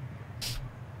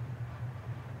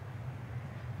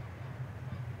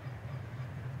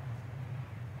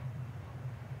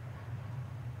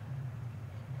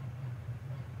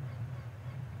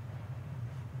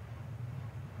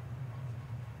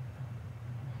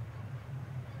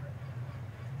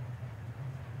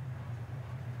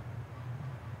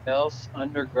 Else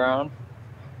underground.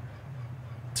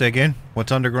 Say again?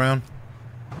 What's underground?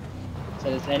 So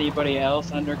is anybody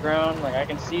else underground? Like I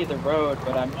can see the road,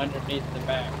 but I'm underneath the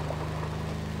map.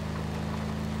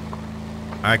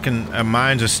 I can.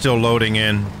 Mine's is still loading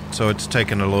in, so it's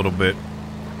taking a little bit.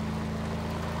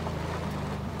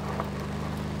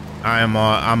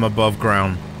 I'm above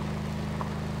ground.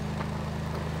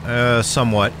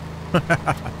 Somewhat.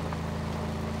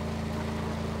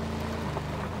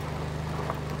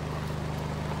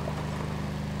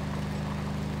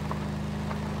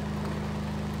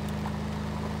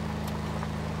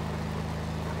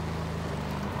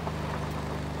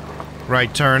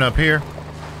 Right turn up here.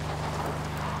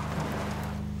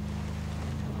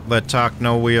 Let TOC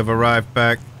know we have arrived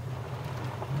back.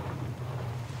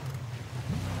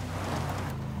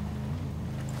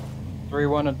 Three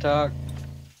one to TOC.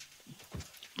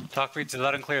 TOC reads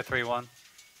loud and clear, 3-1.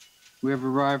 We have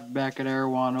arrived back at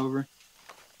Erewhon, over.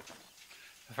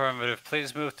 Affirmative.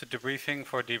 Please move to debriefing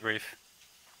for debrief.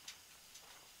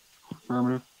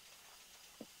 Affirmative.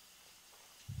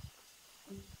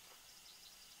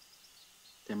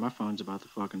 Damn, my phone's about to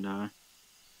fucking die.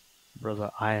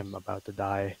 Brother, I am about to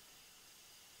die.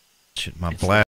 Shit, my blast.